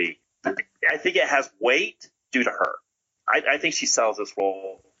this movie, I think it has weight due to her. I think she sells this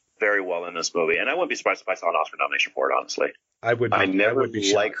role very well in this movie. And I wouldn't be surprised if I saw an Oscar nomination for it, honestly. I never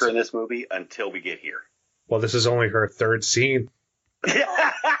like her in this movie until we get here. Well, this is only her third scene.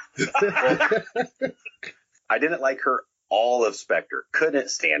 I didn't like her all of Spectre. Couldn't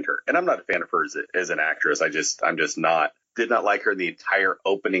stand her. And I'm not a fan of her as an actress. I'm just not. Did not like her in the entire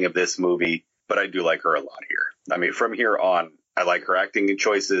opening of this movie, but I do like her a lot here. I mean, from here on, I like her acting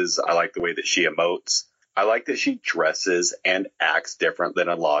choices. I like the way that she emotes. I like that she dresses and acts different than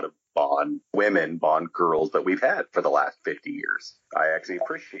a lot of Bond women, Bond girls that we've had for the last 50 years. I actually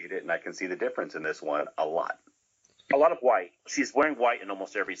appreciate it, and I can see the difference in this one a lot. A lot of white. She's wearing white in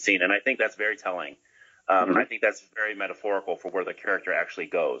almost every scene, and I think that's very telling. I think that's very metaphorical for where the character actually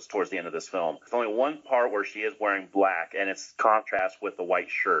goes towards the end of this film. There's only one part where she is wearing black, and it's contrast with the white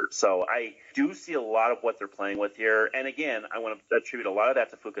shirt. So I do see a lot of what they're playing with here. And again, I want to attribute a lot of that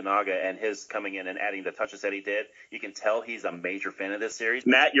to Fukunaga and his coming in and adding the touches that he did. You can tell he's a major fan of this series.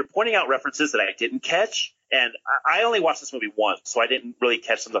 Matt, you're pointing out references that I didn't catch. And I only watched this movie once, so I didn't really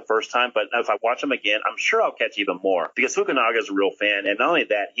catch them the first time. But if I watch them again, I'm sure I'll catch even more. Because Fukunaga is a real fan. And not only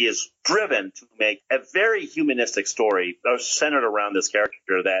that, he is driven to make a very humanistic story centered around this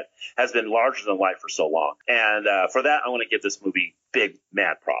character that has been larger than life for so long. And for that, I want to give this movie big,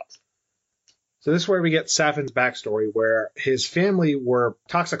 mad props. So this is where we get Safin's backstory, where his family were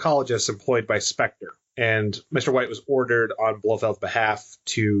toxicologists employed by Spectre. And Mr. White was ordered on Blofeld's behalf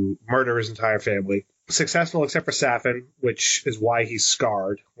to murder his entire family. Successful except for Safin, which is why he's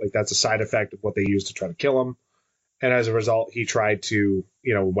scarred. Like, that's a side effect of what they used to try to kill him. And as a result, he tried to,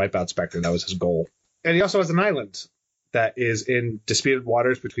 wipe out Spectre. That was his goal. And he also has an island that is in disputed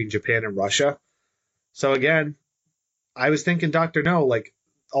waters between Japan and Russia. So again, I was thinking Dr. No, like,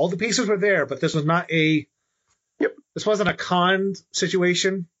 all the pieces were there, but this was not this wasn't a Khan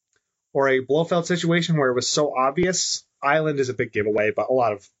situation or a Blofeld situation where it was so obvious. Island is a big giveaway, but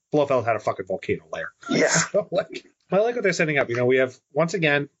Blofeld had a fucking volcano lair. Yeah. So, I like what they're setting up. We have, once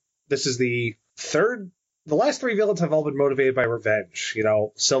again, this is the last three villains have all been motivated by revenge.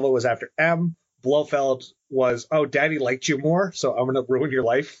 Silva was after M. Blofeld was, Daddy liked you more, so I'm going to ruin your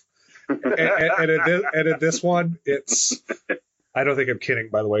life. and in this one, it's, I don't think I'm kidding,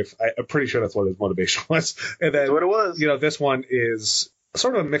 by the way. I'm pretty sure that's what his motivation was. And then, that's what it was. This one is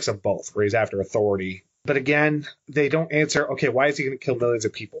sort of a mix of both, where he's after authority. But again, they don't answer, okay, why is he going to kill millions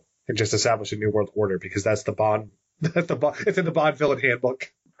of people and just establish a new world order? Because that's the Bond. It's in the Bond villain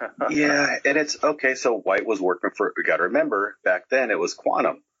handbook. Yeah, and it's okay. So White was working for, we got to remember, back then it was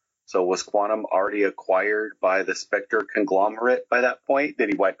Quantum. So was Quantum already acquired by the Spectre conglomerate by that point? Did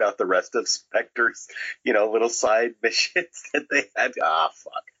he wipe out the rest of Spectre's, little side missions that they had?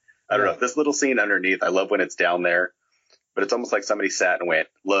 Fuck. I don't know. This little scene underneath, I love when it's down there. But it's almost like somebody sat and went,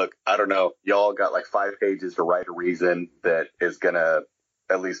 look, I don't know. Y'all got like 5 pages to write a reason that is going to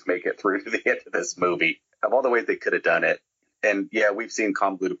at least make it through to the end of this movie. Of all the ways they could have done it. And yeah, we've seen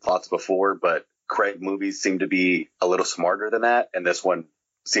convoluted plots before, but Craig movies seem to be a little smarter than that. And this one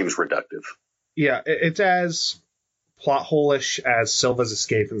seems reductive. Yeah, it's as plot hole-ish as Silva's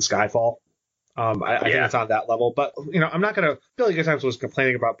escape in Skyfall. I think it's on that level. But, I'm not going to... Billy Good Times was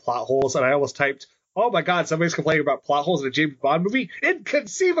complaining about plot holes, and I almost typed, oh my God, somebody's complaining about plot holes in a James Bond movie?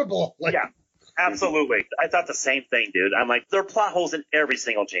 Inconceivable! Yeah. Absolutely. I thought the same thing, dude. I'm like, there are plot holes in every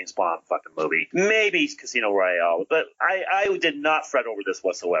single James Bond fucking movie. Maybe Casino Royale, but I did not fret over this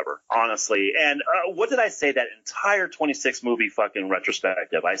whatsoever, honestly. And what did I say that entire 26 movie fucking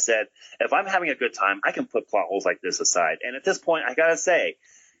retrospective? I said, if I'm having a good time, I can put plot holes like this aside. And at this point, I gotta say,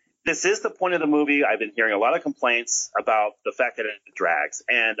 this is the point of the movie. I've been hearing a lot of complaints about the fact that it drags.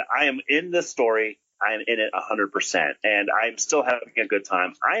 And I am in this story. I am in it 100%, and I'm still having a good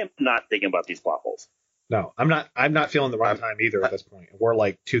time. I am not thinking about these plot holes. No, I'm not feeling the runtime either at this point. We're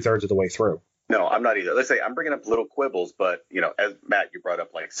like 2/3 of the way through. No, I'm not either. Let's say I'm bringing up little quibbles, but as Matt, you brought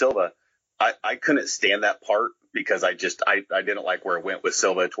up like Silva, I couldn't stand that part because I didn't like where it went with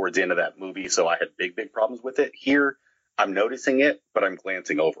Silva towards the end of that movie, so I had big problems with it. Here, I'm noticing it, but I'm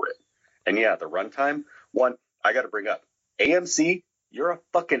glancing over it. And yeah, the runtime one, I got to bring up AMC. You're a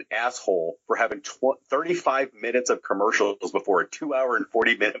fucking asshole for having 35 minutes of commercials before a 2-hour and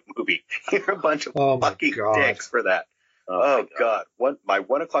 40-minute movie. You're a bunch of fucking dicks for that. Oh God. My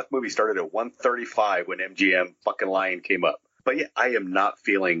 1 o'clock movie started at 1:35 when MGM fucking Lion came up. But yeah, I am not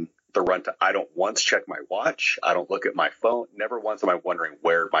feeling the runtime. I don't once check my watch. I don't look at my phone. Never once am I wondering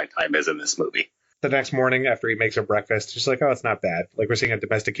where my time is in this movie. The next morning after he makes her breakfast, she's like, oh, it's not bad. Like, we're seeing a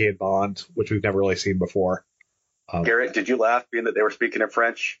domesticated Bond, which we've never really seen before. Garrett, did you laugh being that they were speaking in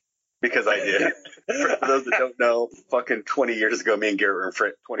French? Because I did. For those that don't know, fucking 20 years ago, me and Garrett were in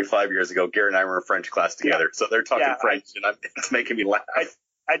French. 25 years ago, Garrett and I were in French class together. So they're talking French, and it's making me laugh.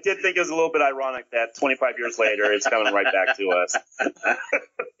 I did think it was a little bit ironic that 25 years later, it's coming right back to us.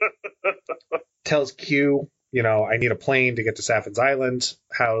 Tells Q, I need a plane to get to Saffin's Island.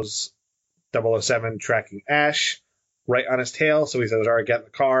 How's 007 tracking Ash? Right on his tail, so he says, all right, get in the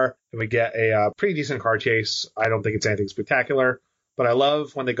car, and we get a pretty decent car chase. I don't think it's anything spectacular, but I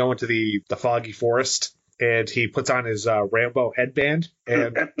love when they go into the foggy forest, and he puts on his Rambo headband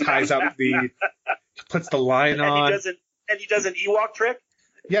and ties up puts the line on. He does an Ewok trick?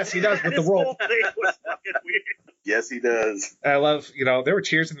 Yes, he does, with the rope. Yes, he does. I love, there were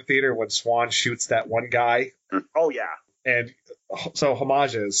cheers in the theater when Swan shoots that one guy. Oh, yeah. And so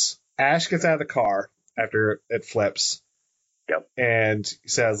homages. Ash gets out of the car after it flips. Yep. And he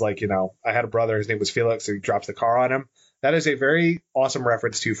says, I had a brother, his name was Felix, and he drops the car on him. That is a very awesome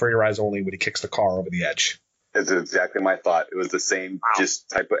reference to For Your Eyes Only when he kicks the car over the edge. It's exactly my thought. It was the same just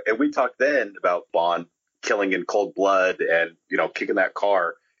type of, and we talked then about Bond killing in cold blood and, kicking that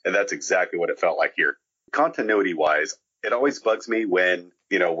car. And that's exactly what it felt like here. Continuity wise, it always bugs me when,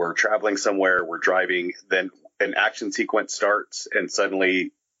 we're traveling somewhere, we're driving, then an action sequence starts and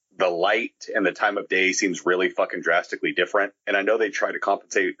suddenly the light and the time of day seems really fucking drastically different. And I know they try to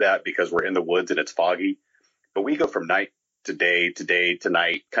compensate that because we're in the woods and it's foggy, but we go from night to day to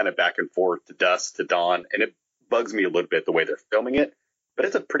night, kind of back and forth to dusk to dawn. And it bugs me a little bit the way they're filming it, but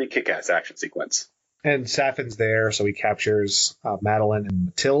it's a pretty kick-ass action sequence. And Saffin's there, so he captures Madeline and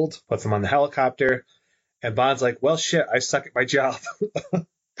Mathilde, puts them on the helicopter, and Bond's like, well, shit, I suck at my job.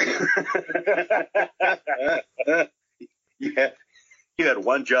 Yeah. He had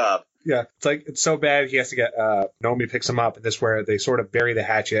one job. Yeah, it's so bad he has to get Nomi picks him up, and this is where they sort of bury the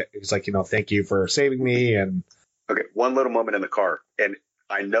hatchet. It's like, thank you for saving me. And okay, one little moment in the car, and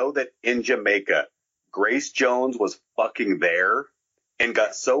I know that in Jamaica, Grace Jones was fucking there and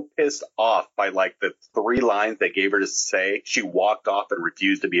got so pissed off by the 3 lines they gave her to say, she walked off and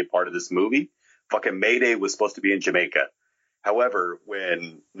refused to be a part of this movie. Fucking Mayday was supposed to be in Jamaica. However,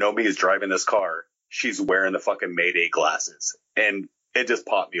 when Nomi is driving this car, she's wearing the fucking Mayday glasses, and it just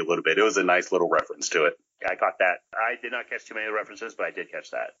popped me a little bit. It was a nice little reference to it. Yeah, I caught that. I did not catch too many references, but I did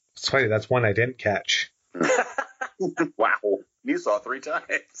catch that. It's funny. That's one I didn't catch. Wow. You saw 3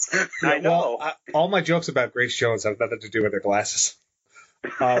 times. I know. Well, all my jokes about Grace Jones have nothing to do with their glasses.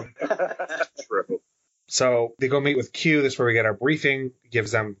 True. So they go meet with Q. This is where we get our briefing.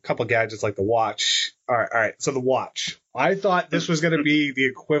 Gives them a couple gadgets like the watch. All right. So the watch. I thought this was going to be the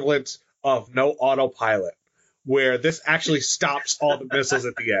equivalent of no autopilot, where this actually stops all the missiles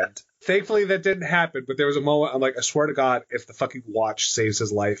at the end. Thankfully, that didn't happen, but there was a moment I'm like, I swear to God, if the fucking watch saves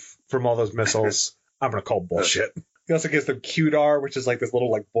his life from all those missiles, I'm going to call bullshit. He also gives them QDAR, which is this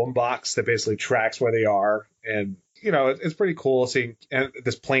little boom box that basically tracks where they are. And, it's pretty cool seeing, and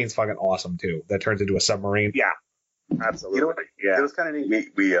this plane's fucking awesome, too, that turns into a submarine. Yeah, absolutely. Yeah. It was kind of neat.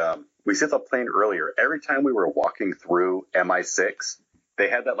 We set the plane earlier. Every time we were walking through MI6, they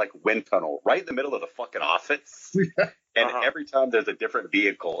had that wind tunnel right in the middle of the fucking office. And every time there's a different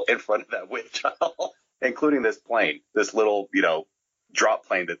vehicle in front of that wind tunnel, including this plane, this little, drop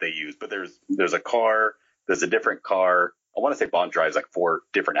plane that they use. But there's a car, there's a different car. I want to say Bond drives 4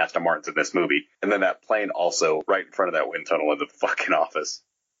 different Aston Martins in this movie. And then that plane also right in front of that wind tunnel in the fucking office.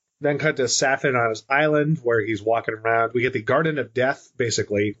 Then cut to Safin on his island where he's walking around. We get the Garden of Death,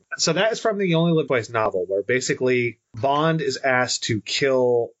 basically. So that is from the Only Live Twice novel, where basically Bond is asked to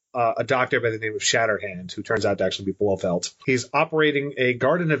kill a doctor by the name of Shatterhand, who turns out to actually be Blofeld. He's operating a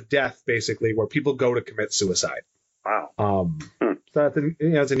Garden of Death, basically, where people go to commit suicide. Wow. So that's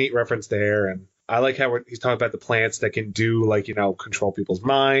it's a neat reference there. And I like how he's talking about the plants that can do, control people's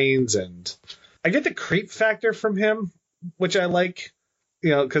minds. And I get the creep factor from him, which I like.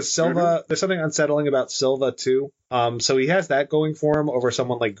 Because Silva, there's something unsettling about Silva, too. So he has that going for him over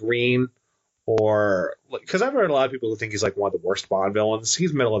someone like Green, because I've heard a lot of people who think he's like one of the worst Bond villains.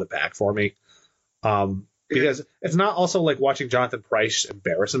 He's middle of the pack for me. Because it's not also like watching Jonathan Pryce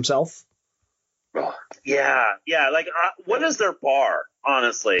embarrass himself. Yeah. Like, what is their bar,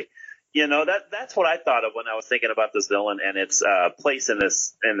 honestly? That's what I thought of when I was thinking about this villain and its place in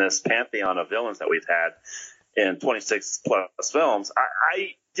this pantheon of villains that we've had in 26 plus films.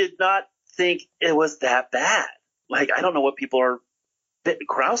 I did not think it was that bad. Like, I don't know what people are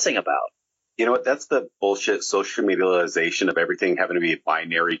grousing about. You know what? That's the bullshit social medialization of everything having to be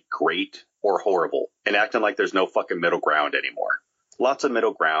binary, great or horrible, and acting like there's no fucking middle ground anymore. Lots of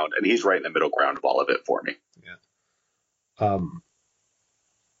middle ground, and he's right in the middle ground of all of it for me. Yeah.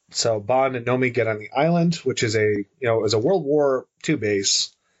 So Bond and Nomi get on the island, which is a World War II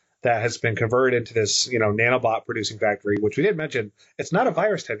base that has been converted into this, nanobot producing factory, which we did mention. It's not a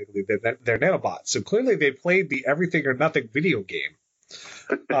virus technically. They're nanobots. So clearly they played the Everything or Nothing video game,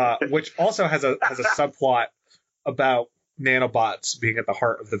 which also has a subplot about nanobots being at the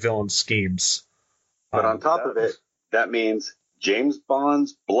heart of the villain's schemes. But on top of it, that means James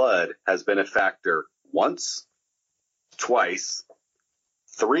Bond's blood has been a factor once, twice,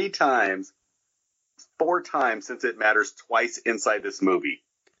 3 times, 4 times since it matters twice inside this movie.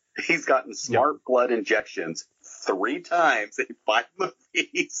 He's gotten smart blood injections 3 times in 5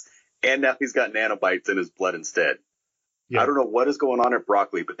 movies, and now he's got nanobites in his blood instead. I don't know what is going on at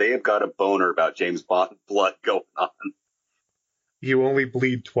Broccoli, but they have got a boner about James Bond blood going on. You only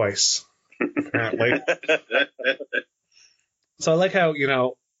bleed twice, apparently. So I like how,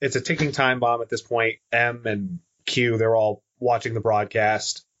 it's a ticking time bomb at this point. M and Q, they're all watching the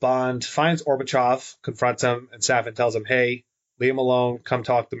broadcast. Bond finds Gorbachev, confronts him, and Safin tells him, hey, leave him alone, come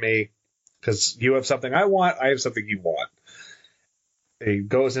talk to me, because you have something I want, I have something you want. He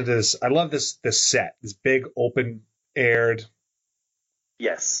goes into this, I love this set, this big open-aired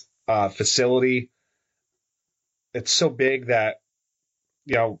facility. It's so big that,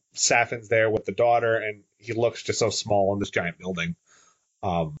 Safin's there with the daughter, and he looks just so small in this giant building.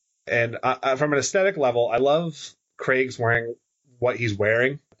 And from an aesthetic level, I love Craig's wearing what he's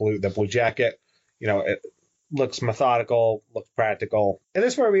wearing, the blue jacket. It looks methodical, looks practical. And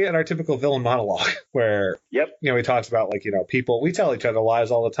this is where we get our typical villain monologue, where he talks about people. We tell each other lies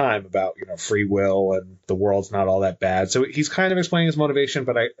all the time about free will and the world's not all that bad. So he's kind of explaining his motivation,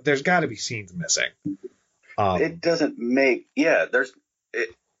 but there's got to be scenes missing. It doesn't make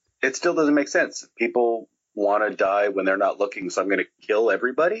it still doesn't make sense. People want to die when they're not looking, so I'm going to kill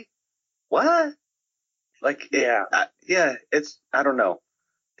everybody. What? It's I don't know.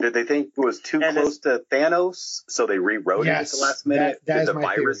 Did they think it was too close to Thanos, so they rewrote it at the last minute? Did the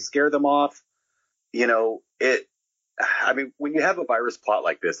virus scare them off? I mean, when you have a virus plot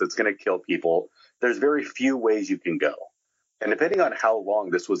like this that's going to kill people, there's very few ways you can go. And depending on how long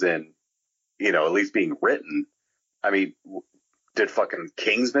this was in, at least being written, I mean, did fucking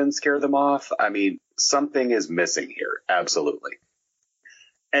Kingsman scare them off? I mean, something is missing here. Absolutely.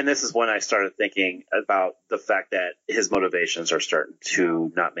 And this is when I started thinking about the fact that his motivations are starting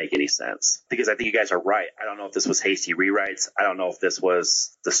to not make any sense. Because I think you guys are right. I don't know if this was hasty rewrites. I don't know if this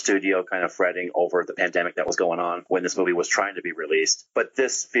was the studio kind of fretting over the pandemic that was going on when this movie was trying to be released. But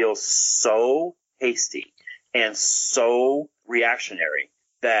this feels so hasty and so reactionary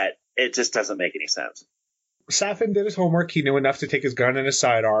that it just doesn't make any sense. Safin did his homework. He knew enough to take his gun and his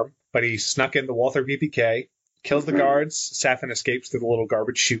sidearm, but he snuck in the Walther PPK. Kills the guards. Safin escapes through the little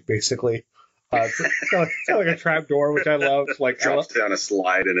garbage chute, basically. It's like a trap door, which I love. Drops down a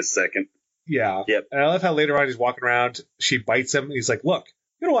slide in a second. Yeah. Yep. And I love how later on he's walking around. She bites him. And he's like, look,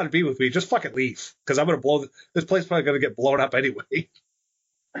 you don't want to be with me. Just fucking leave. Because I'm going to blow this place. Probably going to get blown up anyway. She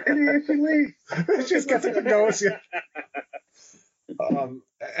just gets up and goes. Yeah.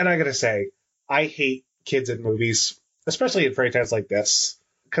 And I got to say, I hate kids in movies, especially in franchises like this,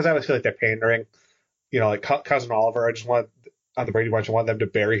 because I always feel like they're pandering. Like Cousin Oliver, I just want, on the Brady Bunch, I want them to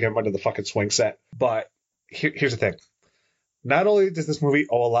bury him under the fucking swing set. But here's the thing. Not only does this movie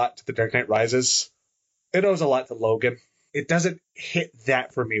owe a lot to The Dark Knight Rises, it owes a lot to Logan. It doesn't hit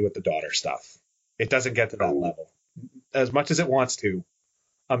that for me with the daughter stuff. It doesn't get to that level. As much as it wants to,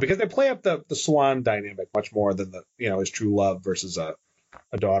 because they play up the Swan dynamic much more than his true love versus a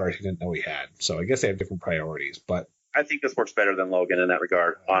daughter he didn't know he had. So I guess they have different priorities, but I think this works better than Logan in that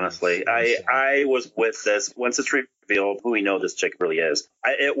regard, honestly. I was with this. Once it's revealed who we know this chick really is,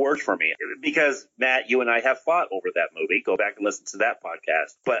 it worked for me. Because, Matt, you and I have fought over that movie. Go back and listen to that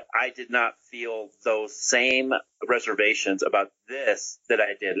podcast. But I did not feel those same reservations about this that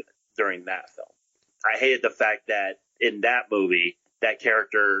I did during that film. I hated the fact that in that movie, that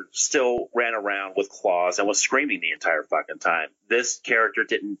character still ran around with claws and was screaming the entire fucking time. This character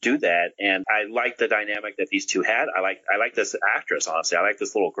didn't do that, and I like the dynamic that these two had. I like this actress, honestly. I like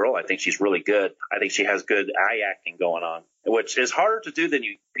this little girl. I think she's really good. I think she has good eye acting going on, which is harder to do than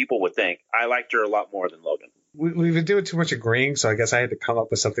people would think. I liked her a lot more than Logan. We've been doing too much agreeing, so I guess I had to come up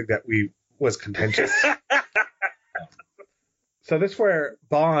with something that was contentious. So this where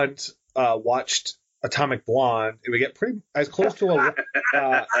Bond watched Atomic Blonde, and we get pretty as close to a one.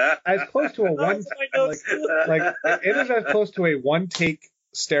 It is as close to a one take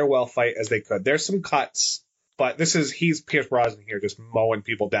stairwell fight as they could. There's some cuts, but he's Pierce Brosnan here, just mowing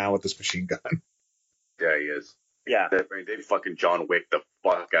people down with this machine gun. Yeah, he is. Yeah, they fucking John Wick the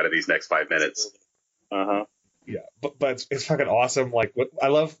fuck out of these next 5 minutes. Yeah, but it's fucking awesome. Like, I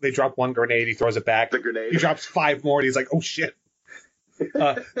love they drop one grenade, he throws it back. The grenade. He drops 5 more, and he's like, oh shit.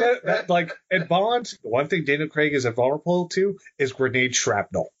 And Bond, the one thing Daniel Craig is invulnerable to is grenade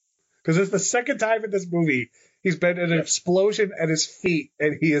shrapnel. Because it's the second time in this movie he's been in an explosion at his feet,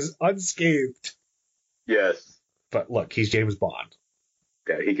 and he is unscathed. Yes. But look, he's James Bond.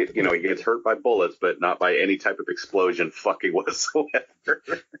 Yeah, he gets hurt by bullets, but not by any type of explosion fucking whatsoever.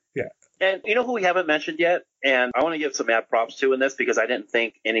 Yeah. And you know who we haven't mentioned yet? And I want to give some mad props to in this because I didn't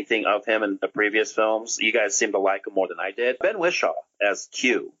think anything of him in the previous films. You guys seem to like him more than I did. Ben Whishaw as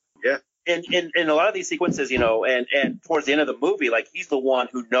Q. Yeah. In a lot of these sequences, and towards the end of the movie, like he's the one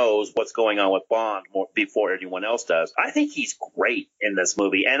who knows what's going on with Bond before anyone else does. I think he's great in this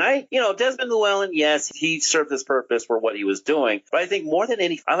movie. And Desmond Llewellyn, yes, he served his purpose for what he was doing. But I think more than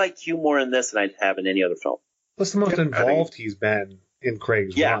I like Q more in this than I have in any other film. What's the most involved he's been in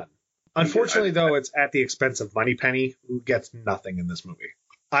Craig's run? Unfortunately, though, it's at the expense of Moneypenny, who gets nothing in this movie.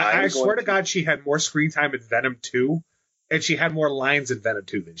 I swear to God, she had more screen time in Venom 2, and she had more lines in Venom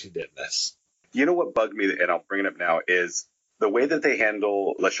 2 than she did in this. You know what bugged me, and I'll bring it up now, is the way that they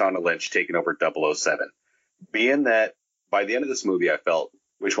handle Lashana Lynch taking over 007. Being that by the end of this movie, I felt,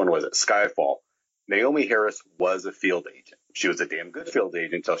 which one was it? Skyfall. Naomi Harris was a field agent. She was a damn good field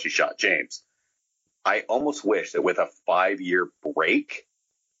agent until she shot James. I almost wish that with a 5-year break,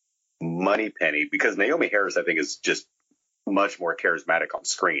 Moneypenny, because Naomi Harris, I think, is just much more charismatic on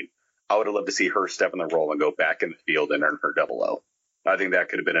screen. I would have loved to see her step in the role and go back in the field and earn her 00. I think that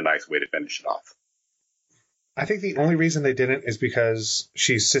could have been a nice way to finish it off. I think the only reason they didn't is because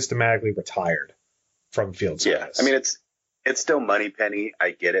she's systematically retired from field service. Yeah, I mean, it's still Moneypenny. I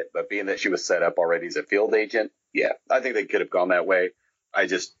get it. But being that she was set up already as a field agent, yeah, I think they could have gone that way. I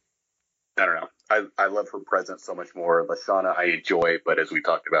don't know. I love her presence so much more. Lashana, I enjoy, but as we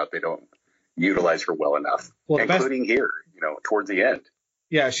talked about, they don't utilize her well enough, including here, towards the end.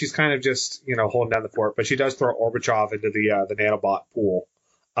 Yeah, she's kind of just, holding down the fort, but she does throw Gorbachev into the nanobot pool.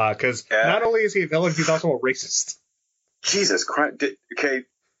 Because not only is he a villain, he's also a racist. Jesus Christ.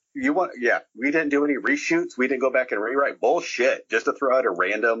 We didn't do any reshoots. We didn't go back and rewrite bullshit just to throw out a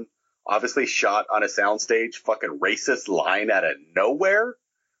random, obviously shot on a soundstage, fucking racist line out of nowhere.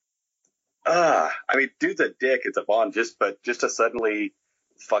 I mean, dude's a dick. It's a Bond, just to suddenly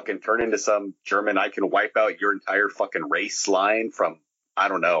fucking turn into some German, I can wipe out your entire fucking race line from, I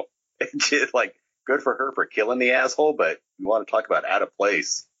don't know. Just like, good for her for killing the asshole, but you want to talk about out of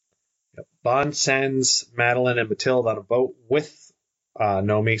place. Yep. Bond sends Madeline and Matilda on a boat with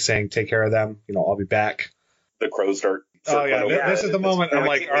Nomi, saying, take care of them. I'll be back. The crows start. Oh, yeah. This is the moment. I'm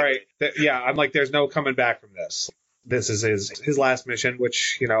like, all right. I'm like, there's no coming back from this. This is his last mission,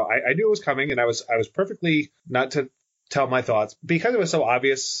 which, I knew it was coming, and I was perfectly not to tell my thoughts. Because it was so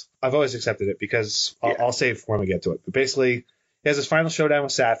obvious, I've always accepted it, because I'll save when we get to it. But basically, he has his final showdown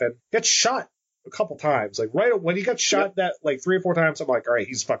with Safin. Gets shot a couple times. Like, right when he got shot that, like, 3 or 4 times, I'm like, all right,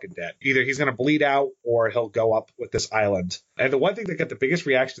 he's fucking dead. Either he's going to bleed out, or he'll go up with this island. And the one thing that got the biggest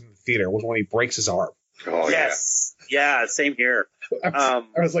reaction in the theater was when he breaks his arm. Oh, yes. Yeah, same here. I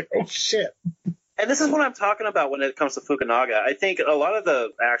was like, oh, shit. And this is what I'm talking about when it comes to Fukunaga. I think a lot of the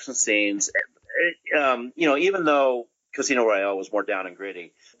action scenes, even though Casino Royale was more down and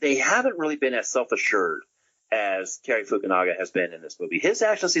gritty, they haven't really been as self-assured as Cary Fukunaga has been in this movie. His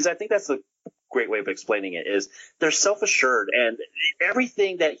action scenes, I think that's a great way of explaining it, is they're self-assured, and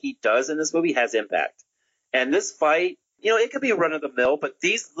everything that he does in this movie has impact. And this fight, it could be run of the mill, but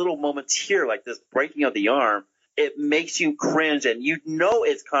these little moments here, like this breaking of the arm, it makes you cringe and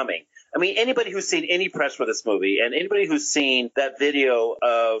it's coming. I mean, anybody who's seen any press for this movie and anybody who's seen that video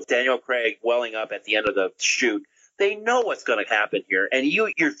of Daniel Craig welling up at the end of the shoot, they know what's going to happen here. And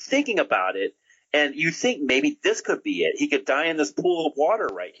you're thinking about it, and you think maybe this could be it. He could die in this pool of water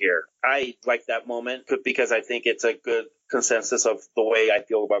right here. I like that moment because I think it's a good consensus of the way I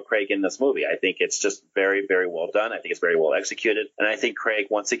feel about Craig in this movie. I think it's just very, very well done. I think it's very well executed. And I think Craig,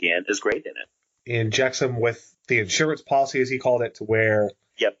 once again, is great in it. He injects him with the insurance policy, as he called it, to where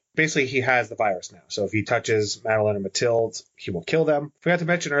basically he has the virus now. So if he touches Madeline and Mathilde, he will kill them. Forgot to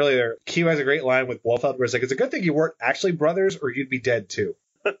mention earlier, Q has a great line with Blofeld where it's like, it's a good thing you weren't actually brothers or you'd be dead too.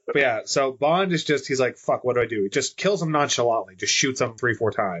 But yeah, so Bond is he's like, fuck, what do I do? He just kills him nonchalantly, just shoots him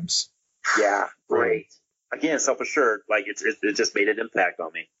 3-4 times. Yeah, great. Again, self-assured, like it just made an impact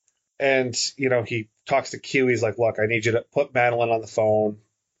on me. And, he talks to Q. He's like, look, I need you to put Madeline on the phone.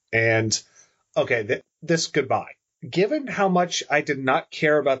 And, okay, this goodbye. Given how much I did not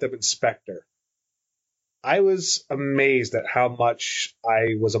care about the Inspector, I was amazed at how much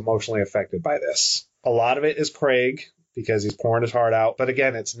I was emotionally affected by this. A lot of it is Craig, because he's pouring his heart out. But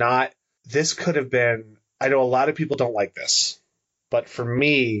again, it's not, this could have been, I know a lot of people don't like this, but for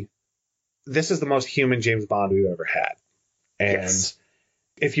me, this is the most human James Bond we've ever had. And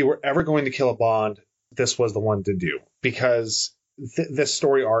if you were ever going to kill a Bond, this was the one to do, because this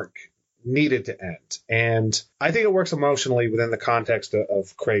story arc needed to end. And I think it works emotionally within the context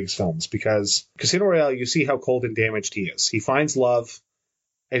of Craig's films, because Casino Royale, you see how cold and damaged he is. He finds love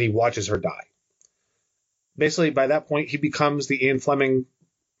and he watches her die. Basically, by that point, he becomes the Ian Fleming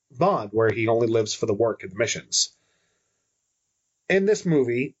Bond, where he only lives for the work and the missions. In this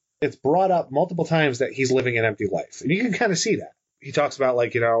movie, it's brought up multiple times that he's living an empty life. And you can kind of see that. He talks about,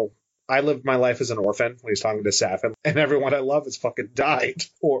 like, I lived my life as an orphan when he's talking to Safin, and everyone I love has fucking died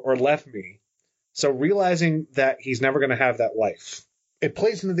or left me. So realizing that he's never going to have that life, it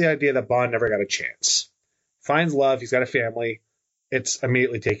plays into the idea that Bond never got a chance. Finds love, he's got a family, it's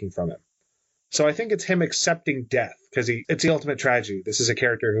immediately taken from him. So I think it's him accepting death, because it's the ultimate tragedy. This is a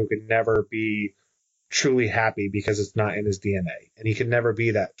character who can never be truly happy because it's not in his DNA. And he can never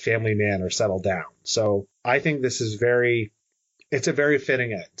be that family man or settle down. So I think this is it's a very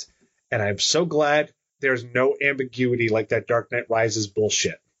fitting end. And I'm so glad there's no ambiguity like that Dark Knight Rises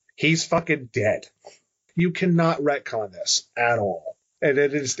bullshit. He's fucking dead. You cannot retcon this at all. And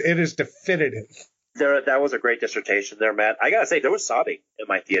it is definitive. That was a great dissertation there, Matt. I gotta say, there was sobbing in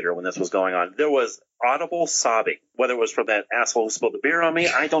my theater when this was going on. There was audible sobbing. Whether it was from that asshole who spilled the beer on me,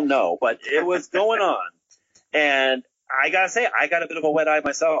 I don't know. But it was going on. And I gotta say, I got a bit of a wet eye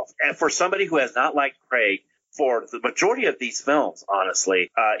myself. And for somebody who has not liked Craig for the majority of these films,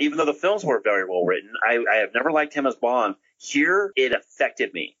 honestly, even though the films were very well written, I have never liked him as Bond. Here, it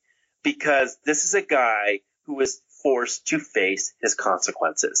affected me. Because this is a guy who was forced to face his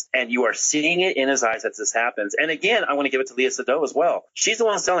consequences. And you are seeing it in his eyes as this happens. And again, I want to give it to Lea Seydoux as well. She's the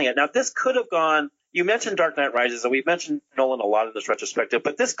one selling it. Now, this could have gone, you mentioned Dark Knight Rises, and we've mentioned Nolan a lot in this retrospective,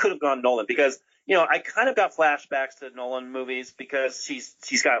 but this could have gone Nolan because, I kind of got flashbacks to Nolan movies because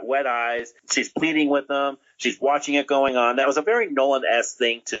she's got wet eyes. She's pleading with them. She's watching it going on. That was a very Nolan-esque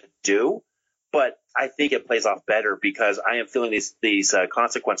thing to do. But I think it plays off better because I am feeling these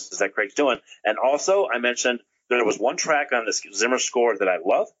consequences that Craig's doing. And also, I mentioned there was one track on this Zimmer score that I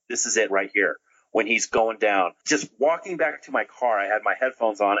love. This is it right here. When he's going down, just walking back to my car, I had my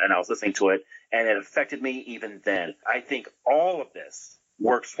headphones on and I was listening to it, and it affected me even then. I think all of this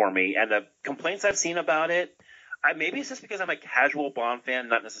works for me. And the complaints I've seen about it, maybe it's just because I'm a casual Bond fan,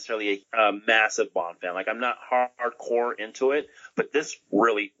 not necessarily a massive Bond fan. Like, I'm not hardcore into it, but this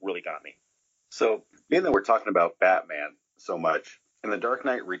really, really got me. So, being that we're talking about Batman so much, in The Dark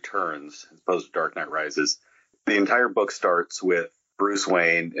Knight Returns, as opposed to Dark Knight Rises, the entire book starts with Bruce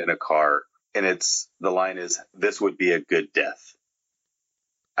Wayne in a car, and the line is, "This would be a good death."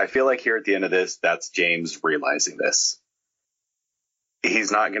 I feel like here at the end of this, that's James realizing this.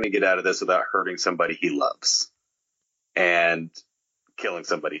 He's not going to get out of this without hurting somebody he loves and killing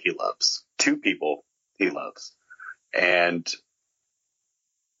somebody he loves. 2 people he loves. And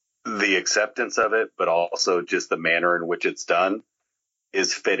the acceptance of it, but also just the manner in which it's done,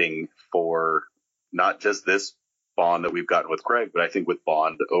 is fitting for not just this Bond that we've gotten with Craig, but I think with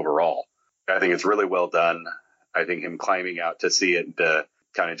Bond overall. I think it's really well done. I think him climbing out to see it and to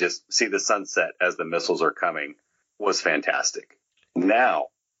kind of just see the sunset as the missiles are coming was fantastic. Now,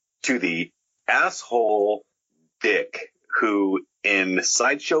 to the asshole dick who in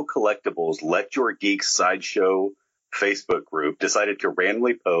Sideshow Collectibles Let Your Geek Sideshow Facebook group decided to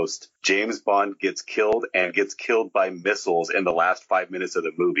randomly post James Bond gets killed and gets killed by missiles in the last 5 minutes of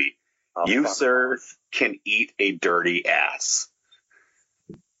the movie. You, sir, can eat a dirty ass.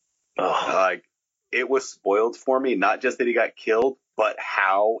 Like, it was spoiled for me, not just that he got killed, but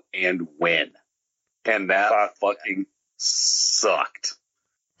how and when. And that fucking sucked.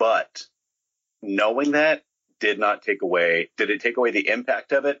 But knowing that did it take away the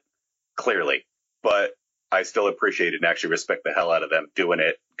impact of it? Clearly. But I still appreciate it and actually respect the hell out of them doing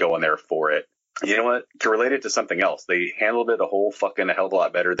it, going there for it. You know what? To relate it to something else, they handled it a whole fucking hell of a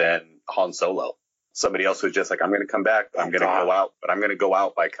lot better than Han Solo. Somebody else was just like, I'm going to come back, I'm going to go out, but I'm going to go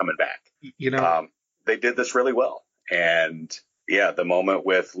out by coming back. You know, they did this really well. And yeah, the moment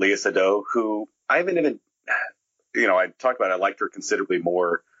with Lea Seydoux, who I haven't even, I talked about, I liked her considerably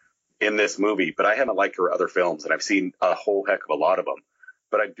more in this movie, but I haven't liked her other films, and I've seen a whole heck of a lot of them.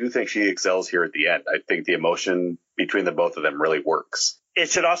 But I do think she excels here at the end. I think the emotion between the both of them really works. It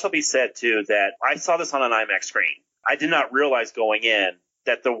should also be said, too, that I saw this on an IMAX screen. I did not realize going in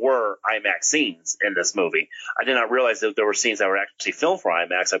that there were IMAX scenes in this movie. I did not realize that there were scenes that were actually filmed for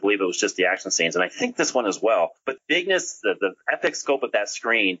IMAX. I believe it was just the action scenes, and I think this one as well. But bigness, the epic scope of that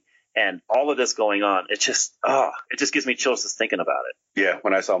screen, and all of this going on, it just gives me chills just thinking about it. Yeah,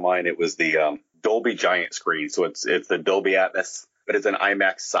 when I saw mine, it was the Dolby Giant screen. So it's the Dolby Atmos, but it's an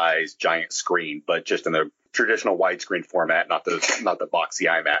IMAX-sized giant screen, but just in the traditional widescreen format, not the boxy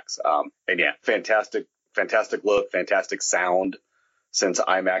IMAX. And yeah, fantastic look, fantastic sound. Since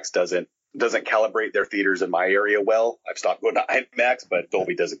IMAX doesn't calibrate their theaters in my area well, I've stopped going to IMAX, but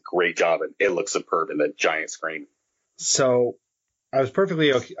Dolby does a great job, and it looks superb in the giant screen. So I was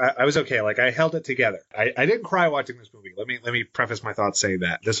perfectly okay. I was okay. Like, I held it together. I didn't cry watching this movie. Let me preface my thoughts saying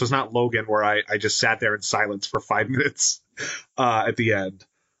that. This was not Logan, where I just sat there in silence for 5 minutes at the end.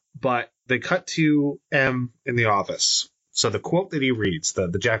 But they cut to M in the office. So the quote that he reads, the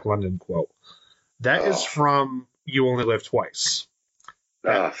Jack London quote, that is from You Only Live Twice.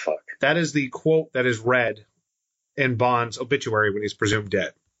 Fuck. That is the quote that is read in Bond's obituary when he's presumed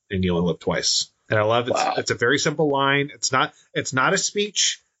dead in You Only Live Twice. And I love it. Wow. It's a very simple line. It's not a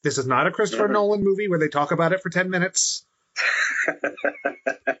speech. This is not a Christopher Nolan movie where they talk about it for 10 minutes.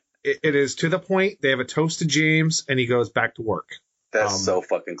 It is to the point. They have a toast to James, and he goes back to work. That's so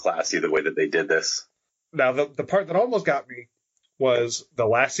fucking classy, the way that they did this. Now, the part that almost got me was the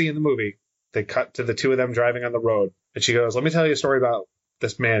last scene in the movie. They cut to the two of them driving on the road. And she goes, let me tell you a story about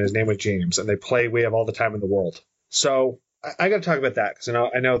this man. His name was James. And they play We Have All the Time in the World. So I got to talk about that, because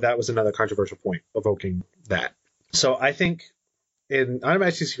I know that was another controversial point, evoking that. So I think in On Her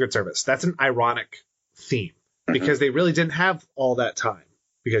Majesty's Secret Service, that's an ironic theme, because they really didn't have all that time,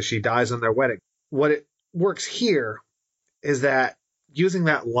 because she dies on their wedding. What it works here is that using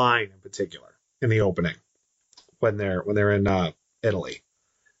that line in particular in the opening, when they're in Italy,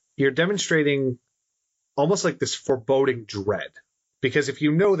 you're demonstrating almost like this foreboding dread. Because if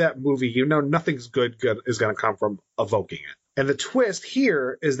you know that movie, you know nothing's good is going to come from evoking it. And the twist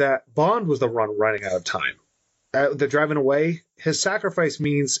here is that Bond was the one running out of time. The driving away, his sacrifice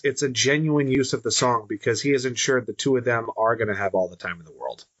means it's a genuine use of the song, because he has ensured the two of them are going to have all the time in the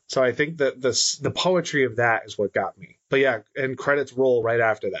world. So I think that the poetry of that is what got me. But yeah, and credits roll right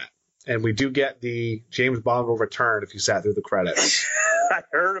after that. And we do get the James Bond will return if you sat through the credits. I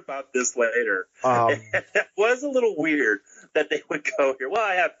heard about this later. It was a little weird that they would go here. Well,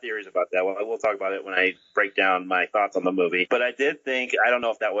 I have theories about that. We'll talk about it when I break down my thoughts on the movie. But I did think, I don't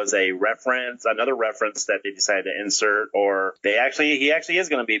know if that was another reference that they decided to insert, or he actually is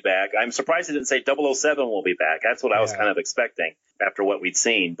going to be back. I'm surprised he didn't say 007 will be back. That's what I was kind of expecting after what we'd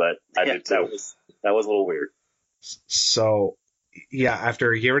seen. But that was a little weird. So, yeah,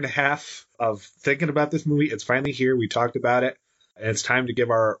 after a year and a half of thinking about this movie, it's finally here. We talked about it, and it's time to give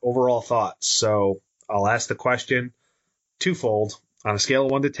our overall thoughts. So I'll ask the question twofold on a scale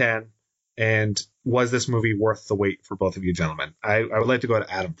of 1 to 10. And was this movie worth the wait for both of you gentlemen? I would like to go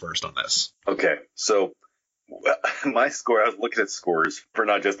to Adam first on this. Okay. So my score, I was looking at scores for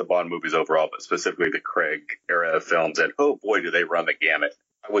not just the Bond movies overall, but specifically the Craig era of films. And oh boy, do they run the gamut.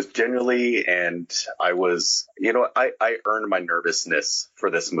 I was genuinely, and I was, I earned my nervousness for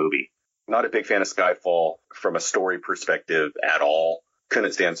this movie. Not a big fan of Skyfall from a story perspective at all.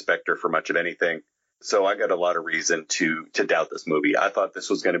 Couldn't stand Spectre for much of anything. So I got a lot of reason to doubt this movie. I thought this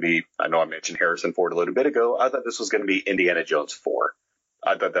was going to be, I know I mentioned Harrison Ford a little bit ago. I thought this was going to be Indiana Jones 4.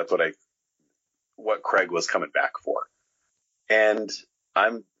 I thought that's what Craig was coming back for. And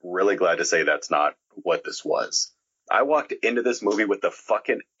I'm really glad to say that's not what this was. I walked into this movie with the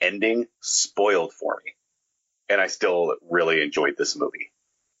fucking ending spoiled for me. And I still really enjoyed this movie.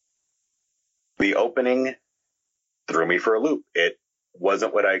 The opening, threw me for a loop. It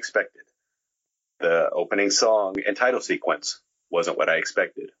wasn't what I expected. The opening song and title sequence wasn't what I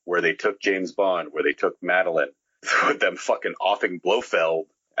expected. Where they took James Bond, where they took Madeline, with them fucking offing Blofeld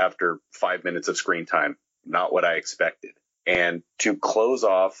after 5 minutes of screen time. Not what I expected. And to close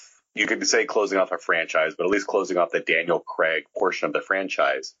off, you could say closing off a franchise, but at least closing off the Daniel Craig portion of the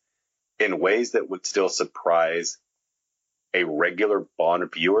franchise in ways that would still surprise a regular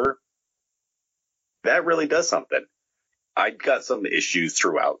Bond viewer, that really does something. I got some issues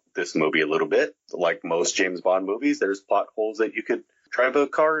throughout this movie a little bit. Like most James Bond movies, there's plot holes that you could drive a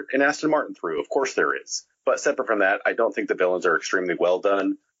car in Aston Martin through. Of course there is. But separate from that, I don't think the villains are extremely well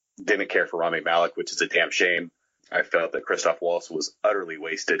done. Didn't care for Rami Malek, which is a damn shame. I felt that Christoph Waltz was utterly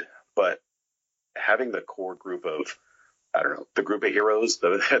wasted. But having the core group of, I don't know, the group of heroes,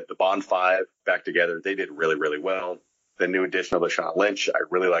 the Bond Five back together, they did really, really well. The new addition of Lashana Lynch, I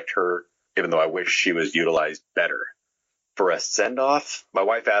really liked her, even though I wish she was utilized better. For a send-off, my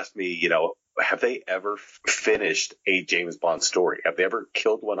wife asked me, have they ever finished a James Bond story? Have they ever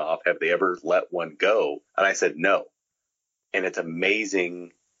killed one off? Have they ever let one go? And I said no. And it's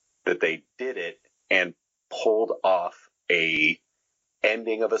amazing that they did it and pulled off a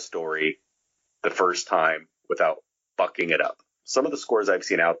ending of a story the first time without fucking it up. Some of the scores I've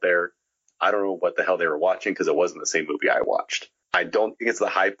seen out there, I don't know what the hell they were watching because it wasn't the same movie I watched. I don't think it's the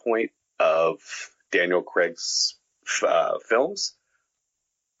high point of Daniel Craig's films,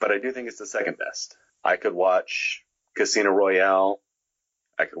 but I do think it's the second best. I could watch Casino Royale.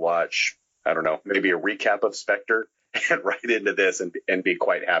 I could watch, I don't know, maybe a recap of Spectre and right into this and be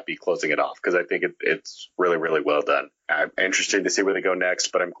quite happy closing it off because I think it's really, really well done. I'm interested to see where they go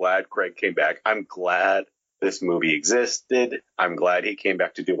next, but I'm glad Craig came back. I'm glad this movie existed. I'm glad he came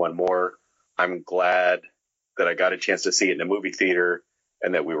back to do one more. I'm glad that I got a chance to see it in a movie theater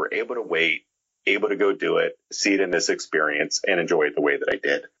and that we were able to wait, able to go do it, see it in this experience, and enjoy it the way that I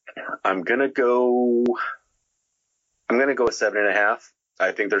did. I'm gonna go a 7.5.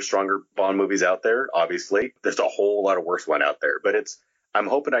 I think there's stronger Bond movies out there. Obviously, there's a whole lot of worse one out there, but I'm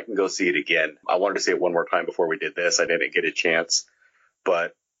hoping I can go see it again. I wanted to see it one more time before we did this. I didn't get a chance,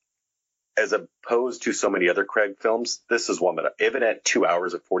 but as opposed to so many other Craig films, this is one that even at 2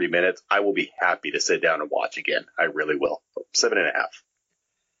 hours and 40 minutes, I will be happy to sit down and watch again. I really will.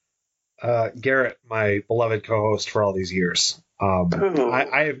 7.5. Garrett, my beloved co-host for all these years,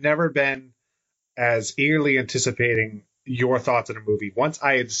 I have never been as eagerly anticipating your thoughts on a movie once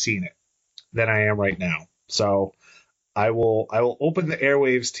I had seen it than I am right now. So I will open the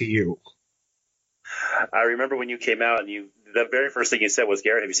airwaves to you. I remember when you came out and the very first thing you said was,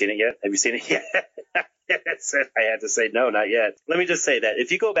 Garrett, have you seen it yet? Have you seen it yet? I had to say, no, not yet. Let me just say that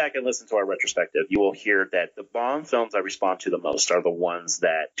if you go back and listen to our retrospective, you will hear that the Bond films I respond to the most are the ones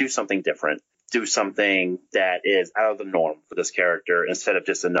that do something different, do something that is out of the norm for this character instead of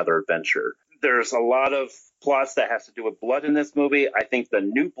just another adventure. There's a lot of plots that has to do with blood in this movie. I think the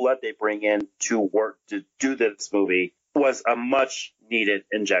new blood they bring in to work to do this movie was a much needed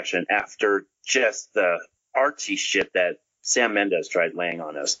injection after just the artsy shit that Sam Mendes tried laying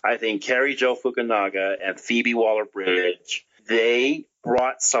on us. I think Carrie Jo Fukunaga and Phoebe Waller-Bridge, they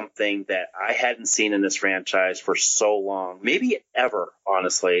brought something that I hadn't seen in this franchise for so long, maybe ever,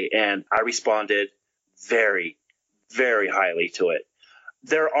 honestly, and I responded very, very highly to it.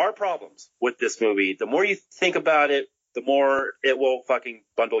 There are problems with this movie. The more you think about it, the more it will fucking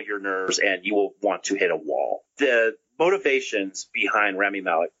bundle your nerves and you will want to hit a wall. The motivations behind Rami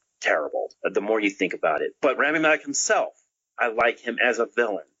Malek, terrible, the more you think about it. But Rami Malek himself, I like him as a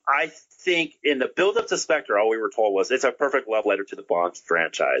villain. I think in the build-up to Spectre, all we were told was it's a perfect love letter to the Bond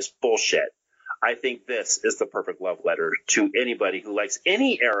franchise. Bullshit. I think this is the perfect love letter to anybody who likes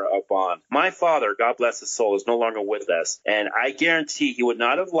any era of Bond. My father, God bless his soul, is no longer with us, and I guarantee he would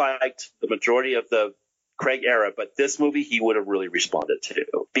not have liked the majority of the Craig era, but this movie he would have really responded to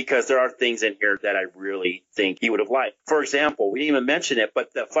because there are things in here that I really think he would have liked. For example, we didn't even mention it,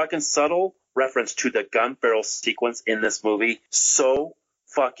 but the fucking subtle reference to the gun barrel sequence in this movie, so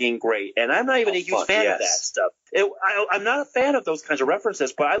fucking great. And I'm not even a huge fan of that stuff. I'm not a fan of those kinds of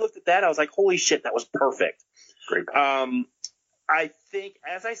references, but I looked at that, I was like, holy shit, that was perfect. Great. I think,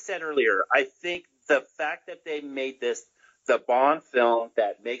 as I said earlier, I think the fact that they made this the Bond film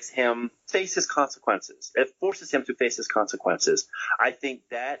that makes him face his consequences, it forces him to face his consequences. I think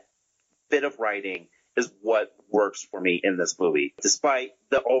that bit of writing is what works for me in this movie. Despite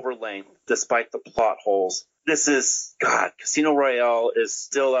the overlength, despite the plot holes, this is, God, Casino Royale is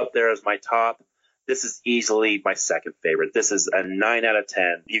still up there as my top. This is easily my second favorite. This is a 9 out of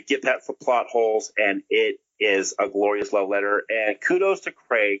 10. You get that for plot holes, and it is a glorious love letter. And kudos to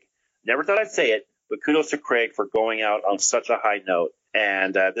Craig. Never thought I'd say it, but kudos to Craig for going out on such a high note.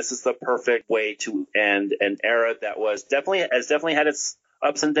 And this is the perfect way to end an era that was definitely had its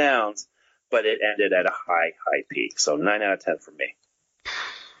ups and downs, but it ended at a high peak. So 9 out of 10 for me.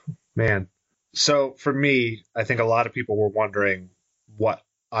 Man. So for me, I think a lot of people were wondering what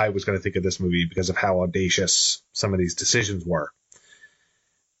I was going to think of this movie because of how audacious some of these decisions were.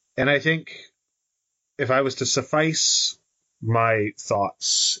 And I think if I was to suffice my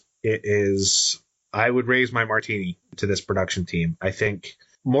thoughts, it is I would raise my martini to this production team. I think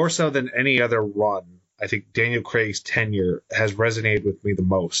more so than any other run, I think Daniel Craig's tenure has resonated with me the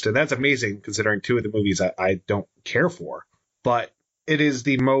most. And that's amazing considering two of the movies I don't care for. But it is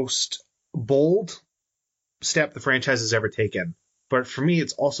the most bold step the franchise has ever taken. But for me,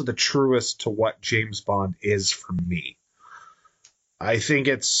 it's also the truest to what James Bond is for me. I think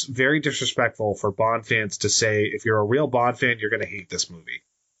it's very disrespectful for Bond fans to say, if you're a real Bond fan, you're going to hate this movie.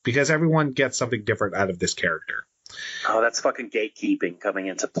 Because everyone gets something different out of this character. Oh, that's fucking gatekeeping coming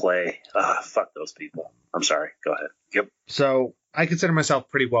into play. Fuck those people. I'm sorry. Go ahead. Yep. So I consider myself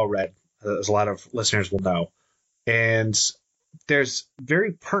pretty well read, as a lot of listeners will know. And there's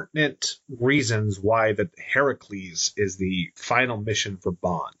very pertinent reasons why the Heracles is the final mission for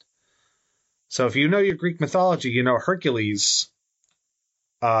Bond. So if you know your Greek mythology, you know Hercules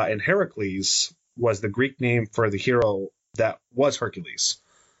and Heracles was the Greek name for the hero that was Hercules.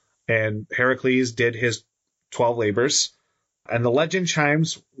 And Heracles did his 12 labors, and the legend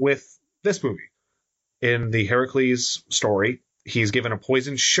chimes with this movie. In the Heracles story, he's given a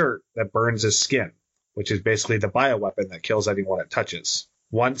poisoned shirt that burns his skin, which is basically the bioweapon that kills anyone it touches.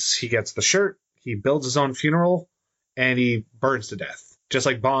 Once he gets the shirt, he builds his own funeral, and he burns to death, just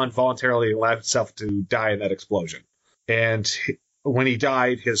like Bond voluntarily allowed himself to die in that explosion. And when he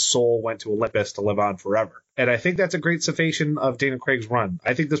died, his soul went to Olympus to live on forever. And I think that's a great summation of Daniel Craig's run.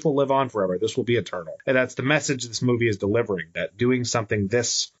 I think this will live on forever. This will be eternal. And that's the message this movie is delivering, that doing something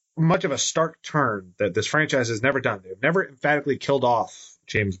this much of a stark turn that this franchise has never done. They've never emphatically killed off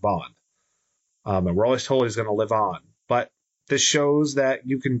James Bond. And we're always told he's going to live on. But this shows that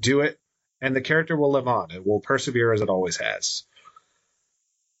you can do it, and the character will live on. It will persevere as it always has.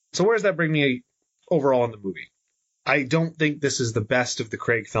 So where does that bring me overall in the movie? I don't think this is the best of the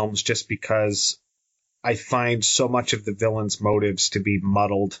Craig films just because I find so much of the villain's motives to be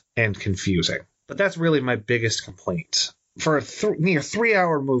muddled and confusing. But that's really my biggest complaint. For a near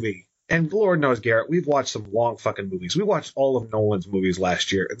 3-hour movie, and Lord knows, Garrett, we've watched some long fucking movies. We watched all of Nolan's movies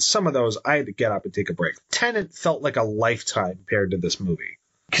last year, and some of those I had to get up and take a break. Tenet felt like a lifetime compared to this movie.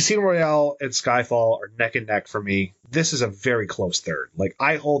 Casino Royale and Skyfall are neck and neck for me. This is a very close third. Like,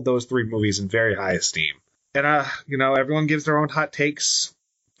 I hold those three movies in very high esteem. And, everyone gives their own hot takes.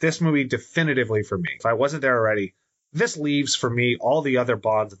 This movie definitively for me, if I wasn't there already, this leaves for me all the other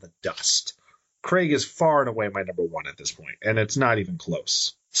Bonds in the dust. Craig is far and away my number one at this point, and it's not even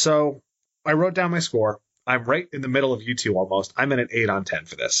close. So I wrote down my score. I'm right in the middle of you two almost. I'm at an 8 on 10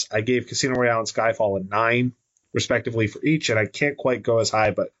 for this. I gave Casino Royale and Skyfall a 9, respectively, for each, and I can't quite go as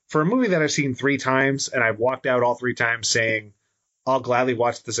high. But for a movie that I've seen 3 times, and I've walked out all 3 times saying, I'll gladly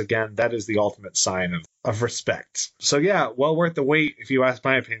watch this again, that is the ultimate sign of respect. So yeah, well worth the wait if you ask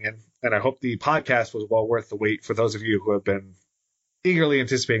my opinion. And I hope the podcast was well worth the wait for those of you who have been eagerly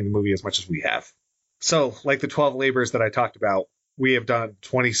anticipating the movie as much as we have. So, like the 12 labors that I talked about, we have done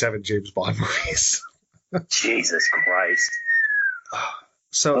 27 James Bond movies. Jesus Christ.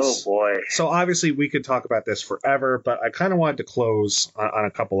 Oh boy. So obviously we could talk about this forever, but I kind of wanted to close on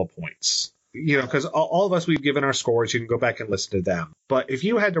a couple of points. Because all of us, we've given our scores. You can go back and listen to them. But if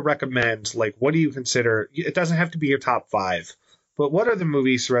you had to recommend, like, what do you consider, it doesn't have to be your top 5, but what are the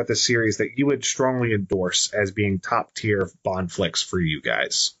movies throughout the series that you would strongly endorse as being top tier Bond flicks for you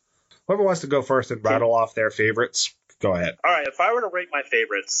guys? Whoever wants to go first and rattle off their favorites, go ahead. All right, if I were to rate my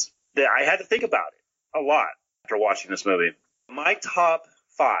favorites, I had to think about it a lot after watching this movie. My top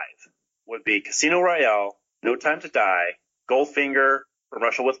 5 would be Casino Royale, No Time to Die, Goldfinger, From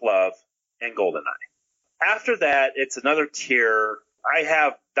Russia with Love, and GoldenEye. After that, it's another tier. I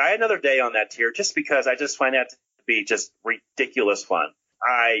have Die Another Day on that tier just because I just find that to be just ridiculous fun.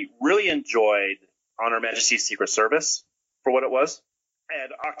 I really enjoyed On Her Majesty's Secret Service for what it was,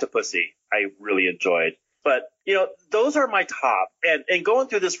 and Octopussy I really enjoyed. But, those are my top. And going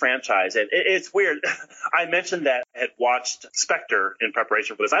through this franchise, and it's weird. I mentioned that I had watched Spectre in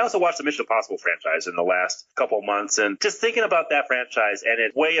preparation for this. I also watched the Mission Impossible franchise in the last couple of months. And just thinking about that franchise and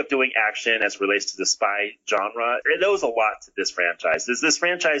its way of doing action as it relates to the spy genre, it owes a lot to this franchise. This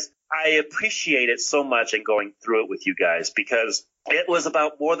franchise, I appreciate it so much in going through it with you guys because it was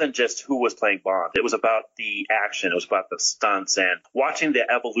about more than just who was playing Bond. It was about the action. It was about the stunts and watching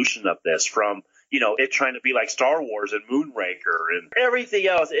the evolution of this from it trying to be like Star Wars and Moonraker and everything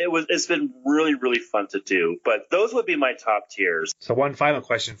else. It's been really, really fun to do. But those would be my top tiers. So one final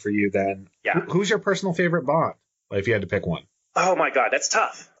question for you then. Yeah. Who's your personal favorite Bond? If you had to pick one. Oh my God, that's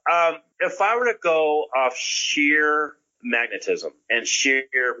tough. If I were to go off sheer magnetism and sheer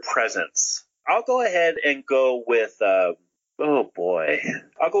presence, I'll go ahead and go with, I'll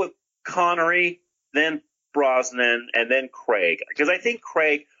go with Connery, then Brosnan, and then Craig. Because I think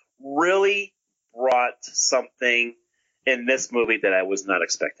Craig really brought something in this movie that I was not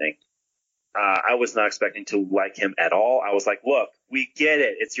expecting. I was not expecting to like him at all. I was like, look, we get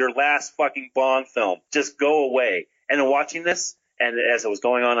it. It's your last fucking Bond film. Just go away. And then watching this, and as it was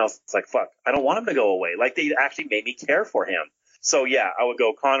going on, I was like, fuck, I don't want him to go away. Like, they actually made me care for him. So, yeah, I would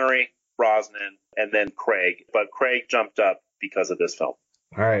go Connery, Brosnan, and then Craig. But Craig jumped up because of this film.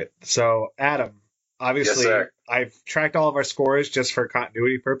 All right. So, Adam, obviously, Yes, sir. I've tracked all of our scores just for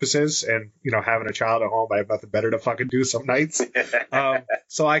continuity purposes. And, having a child at home, I have nothing better to fucking do some nights.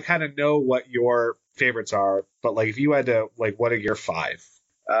 So I kind of know what your favorites are. But, if you had to, what are your 5?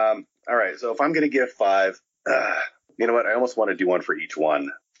 All right. So if I'm going to give 5, you know what? I almost want to do one for each one.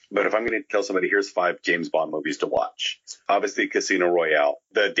 But if I'm going to tell somebody, here's 5 James Bond movies to watch. Obviously, Casino Royale,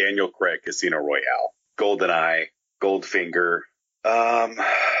 the Daniel Craig Casino Royale, GoldenEye, Goldfinger. I'm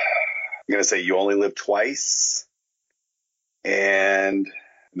going to say You Only Live Twice. And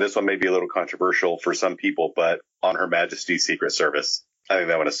this one may be a little controversial for some people, but On Her Majesty's Secret Service. I think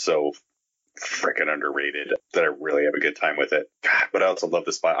that one is so freaking underrated that I really have a good time with it. God, but I also love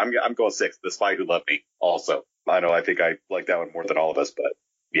The Spy. I'm going 6, The Spy Who Loved Me also. I think I like that one more than all of us, but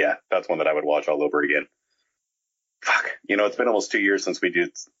yeah, that's one that I would watch all over again. Fuck. It's been almost 2 years since we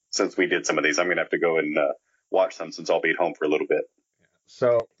did some of these. I'm going to have to go and watch some since I'll be at home for a little bit.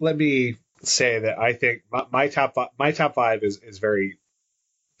 So let me say that I think my top 5 is very,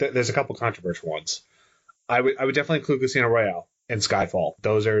 there's a couple controversial ones. I would definitely include Casino Royale and Skyfall.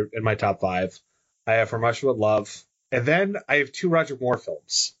 Those are in my top 5. I have From Russia with Love. And then I have 2 Roger Moore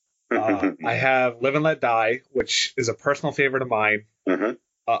films. I have Live and Let Die, which is a personal favorite of mine. Mm-hmm.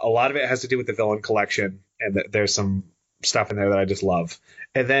 A lot of it has to do with the villain collection, and there's some stuff in there that I just love.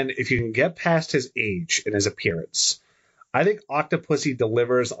 And then if you can get past his age and his appearance, I think Octopussy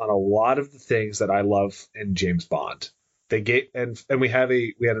delivers on a lot of the things that I love in James Bond. And we had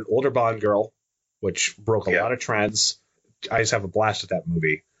an older Bond girl, which broke a lot of trends. I just have a blast with that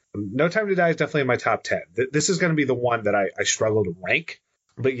movie. No Time to Die is definitely in my top 10. This is going to be the one that I struggle to rank.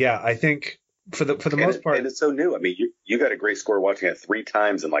 But yeah, I think for the most part, and it's so new. I mean, you got a great score watching it 3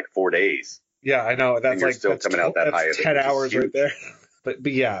 times in 4 days. Yeah, I know. That's still coming out that high. 10 hours right there. But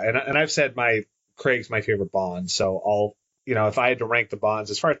yeah, and I've said Craig's my favorite Bond. So I'll, if I had to rank the Bonds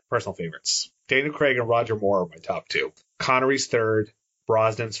as far as personal favorites, Daniel Craig and Roger Moore are my top 2. Connery's 3rd,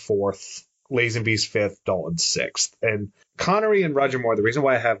 Brosnan's 4th, Lazenby's 5th, Dalton's 6th. And Connery and Roger Moore, the reason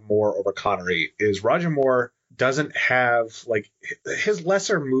why I have Moore over Connery is Roger Moore doesn't have, his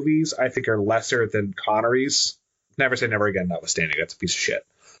lesser movies, I think, are lesser than Connery's. Never Say Never Again, notwithstanding. That's a piece of shit.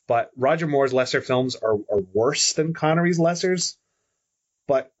 But Roger Moore's lesser films are worse than Connery's lessers.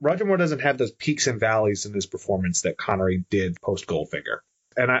 But Roger Moore doesn't have those peaks and valleys in his performance that Connery did post Goldfinger.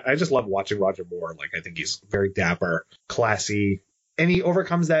 And I just love watching Roger Moore. I think he's very dapper, classy. And he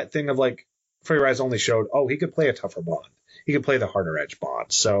overcomes that thing of, For Your Eyes Only showed, he could play a tougher Bond. He could play the harder edge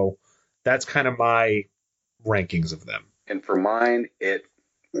Bond. So that's kind of my rankings of them. And for mine, this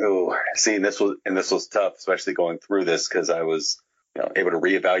was tough, especially going through this because I was able to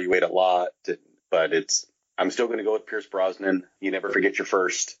reevaluate a lot. But I'm still going to go with Pierce Brosnan. You never forget your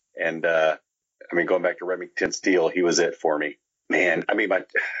first. And going back to Remington Steele, he was it for me. Man,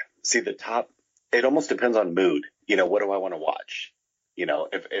 the top. It almost depends on mood. What do I want to watch?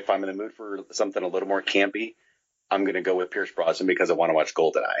 If I'm in the mood for something a little more campy, I'm going to go with Pierce Brosnan because I want to watch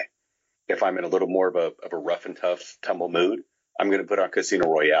GoldenEye. If I'm in a little more of a rough and tough tumble mood, I'm going to put on Casino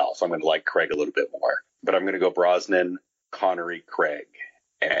Royale. So I'm going to like Craig a little bit more. But I'm going to go Brosnan, Connery, Craig.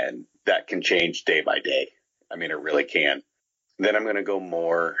 And that can change day by day. It really can. Then I'm going to go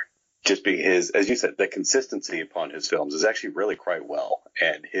more just because, as you said, the consistency upon his films is actually really quite well.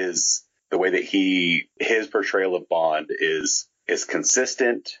 And the way that his portrayal of Bond is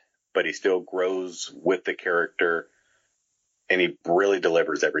consistent, but he still grows with the character. And he really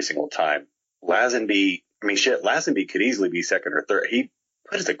delivers every single time. Lazenby could easily be second or third. He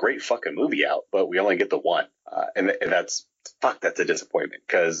puts a great fucking movie out, but we only get the one. And that's a disappointment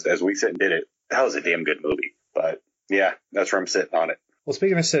because as we sit and did it, that was a damn good movie. But yeah, that's where I'm sitting on it. Well,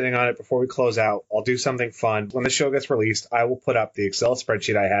 speaking of sitting on it, before we close out, I'll do something fun. When the show gets released, I will put up the Excel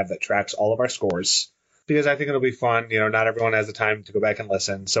spreadsheet I have that tracks all of our scores. because I think it'll be fun. Not everyone has the time to go back and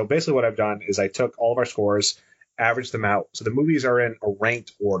listen. So basically what I've done is I took all of our scores, averaged them out. So the movies are in a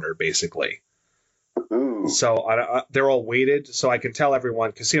ranked order, basically. Ooh. So they're all weighted, so I can tell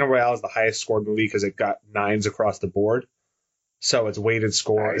everyone Casino Royale is the highest scored movie because it got 9s across the board. So its weighted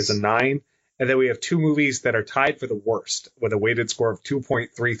score is a 9. And then we have 2 movies that are tied for the worst with a weighted score of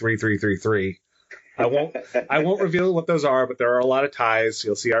 2.33333. I won't reveal what those are, but there are a lot of ties.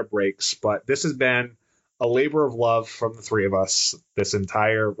 You'll see our breaks. But this has been a labor of love from the 3 of us, this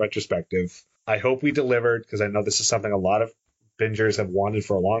entire retrospective. I hope we delivered, because I know this is something a lot of bingers have wanted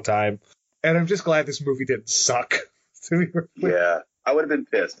for a long time. And I'm just glad this movie didn't suck. Yeah, I would have been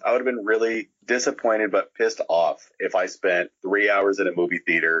pissed. I would have been really disappointed but pissed off if I spent 3 hours in a movie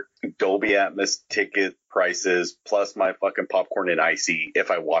theater, Dolby Atmos ticket prices, plus my fucking popcorn and icy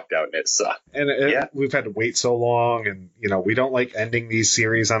if I walked out and it sucked. And we've had to wait so long, and, we don't like ending these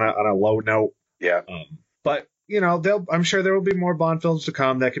series on a low note. Yeah. But, I'm sure there will be more Bond films to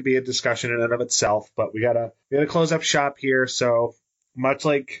come. That could be a discussion in and of itself, but we gotta close up shop here. So much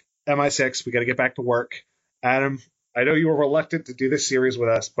like MI6, we got to get back to work. Adam, I know you were reluctant to do this series with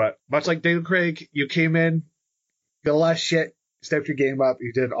us, but much like Daniel Craig, you came in, got a lot of shit, stepped your game up.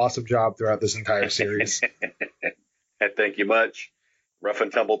 You did an awesome job throughout this entire series. Thank you much. Rough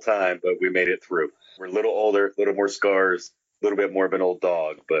and tumble time, but we made it through. We're a little older, a little more scars, a little bit more of an old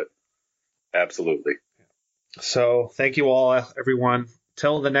dog, but absolutely. So thank you all, everyone.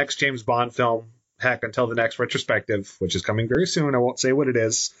 Till the next James Bond film, heck, until the next retrospective, which is coming very soon. I won't say what it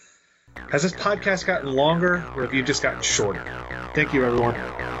is. Has this podcast gotten longer, or have you just gotten shorter? Thank you, everyone.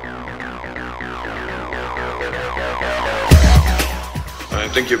 I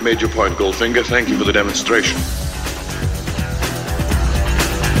think you've made your point, Goldfinger. Thank you for the demonstration.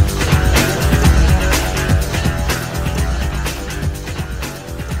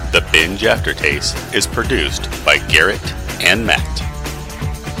 The Binge Aftertaste is produced by Garrett and Matt.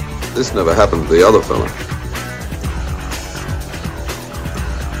 This never happened to the other fella.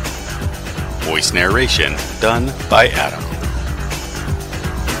 Voice narration done by Adam.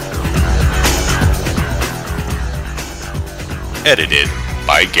 Edited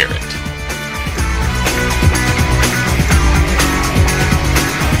by Garrett.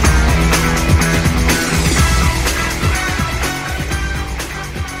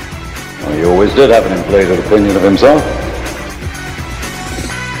 Well, he always did have an inflated opinion of himself.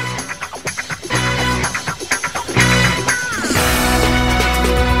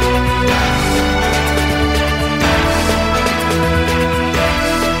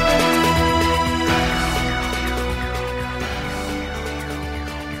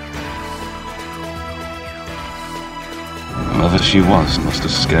 Whoever she was must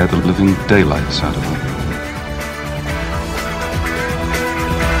have scared the living daylights out of her.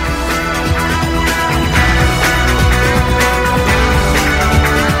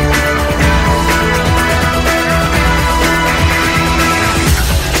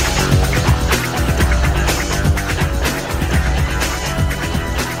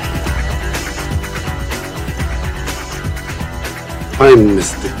 I'm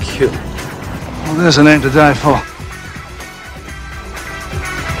Mr. Kill. Well, there's a name to die for.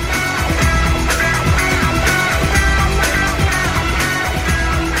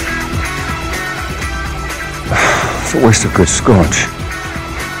 It's a waste of good scotch.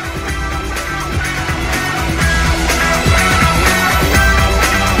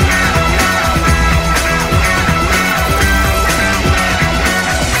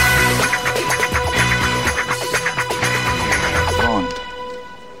 Bond.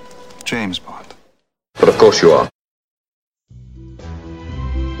 James Bond. But of course you are.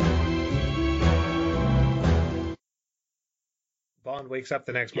 Bond wakes up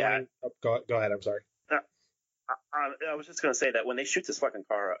the next morning. Oh, go ahead. I'm sorry. I was just going to say that when they shoot this fucking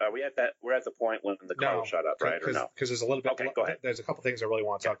car, we're at the point when the car was shot up, right? Or no? Because there's a little bit. Okay, go ahead. There's a couple things I really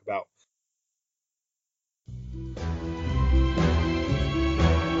want to talk about.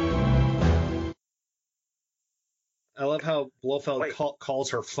 I love how Blofeld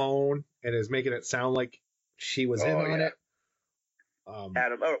calls her phone and is making it sound like she was in on it.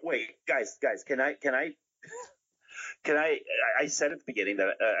 Adam, wait, guys, can I said at the beginning that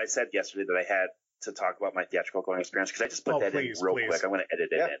I said yesterday that I had to talk about my theatrical going experience because I just put that in real quick. I'm going to edit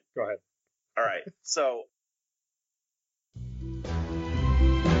it in. Go ahead. All right. So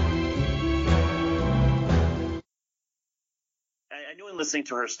I knew in listening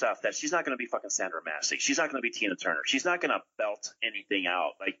to her stuff that she's not going to be fucking Sandra Massey. She's not going to be Tina Turner. She's not going to belt anything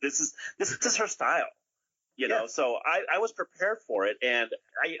out. Like this is her style. You know, so I was prepared for it, and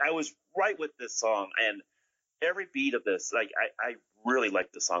I was right with this song, every beat of this, like, I really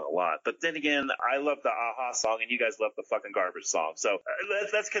like the song a lot. But then again, I love the Aha song, and you guys love the fucking garbage song. So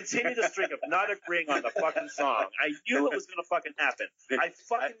let's continue the streak of not agreeing on the fucking song. I knew it was going to fucking happen. I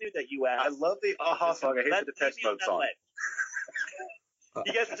fucking knew that you asked. I love the Aha song. I hate the Depeche Mode song.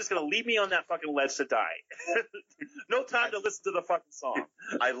 You guys are just going to leave me on that fucking ledge to die. No time to listen to the fucking song.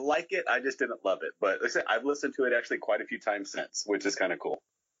 I like it. I just didn't love it. But like I said, I've listened to it actually quite a few times since, which is kind of cool.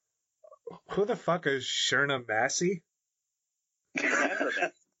 Who the fuck is Shirna Massey?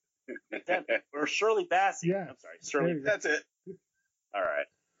 Or Shirley Bassey. Yeah. I'm sorry. Shirley. That's it. All right.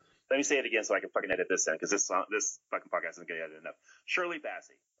 Let me say it again so I can fucking edit this in, because this fucking podcast isn't getting edited enough. Shirley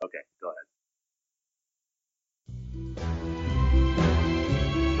Bassey. Okay, go ahead.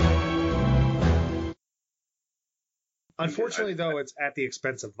 Unfortunately, though, it's at the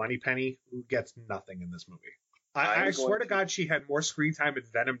expense of Moneypenny, who gets nothing in this movie. I swear to God, she had more screen time in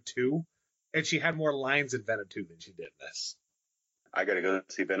Venom 2, and she had more lines in Venom 2 than she did in this. I gotta go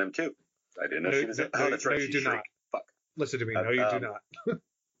see Venom 2. I didn't know she was in it. Oh, that's right. No, you do not. Fuck. Listen to me. No, you do not.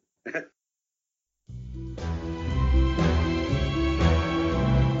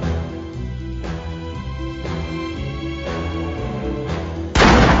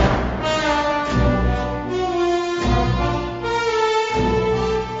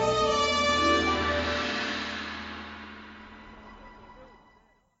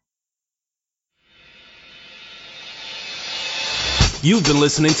 You've been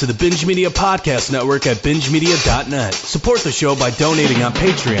listening to the Binge Media Podcast Network at BingeMedia.net. Support the show by donating on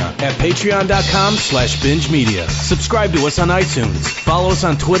Patreon at Patreon.com/Binge Media. Subscribe to us on iTunes. Follow us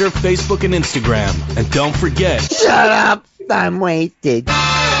on Twitter, Facebook, and Instagram. And don't forget... Shut up! I'm wasted.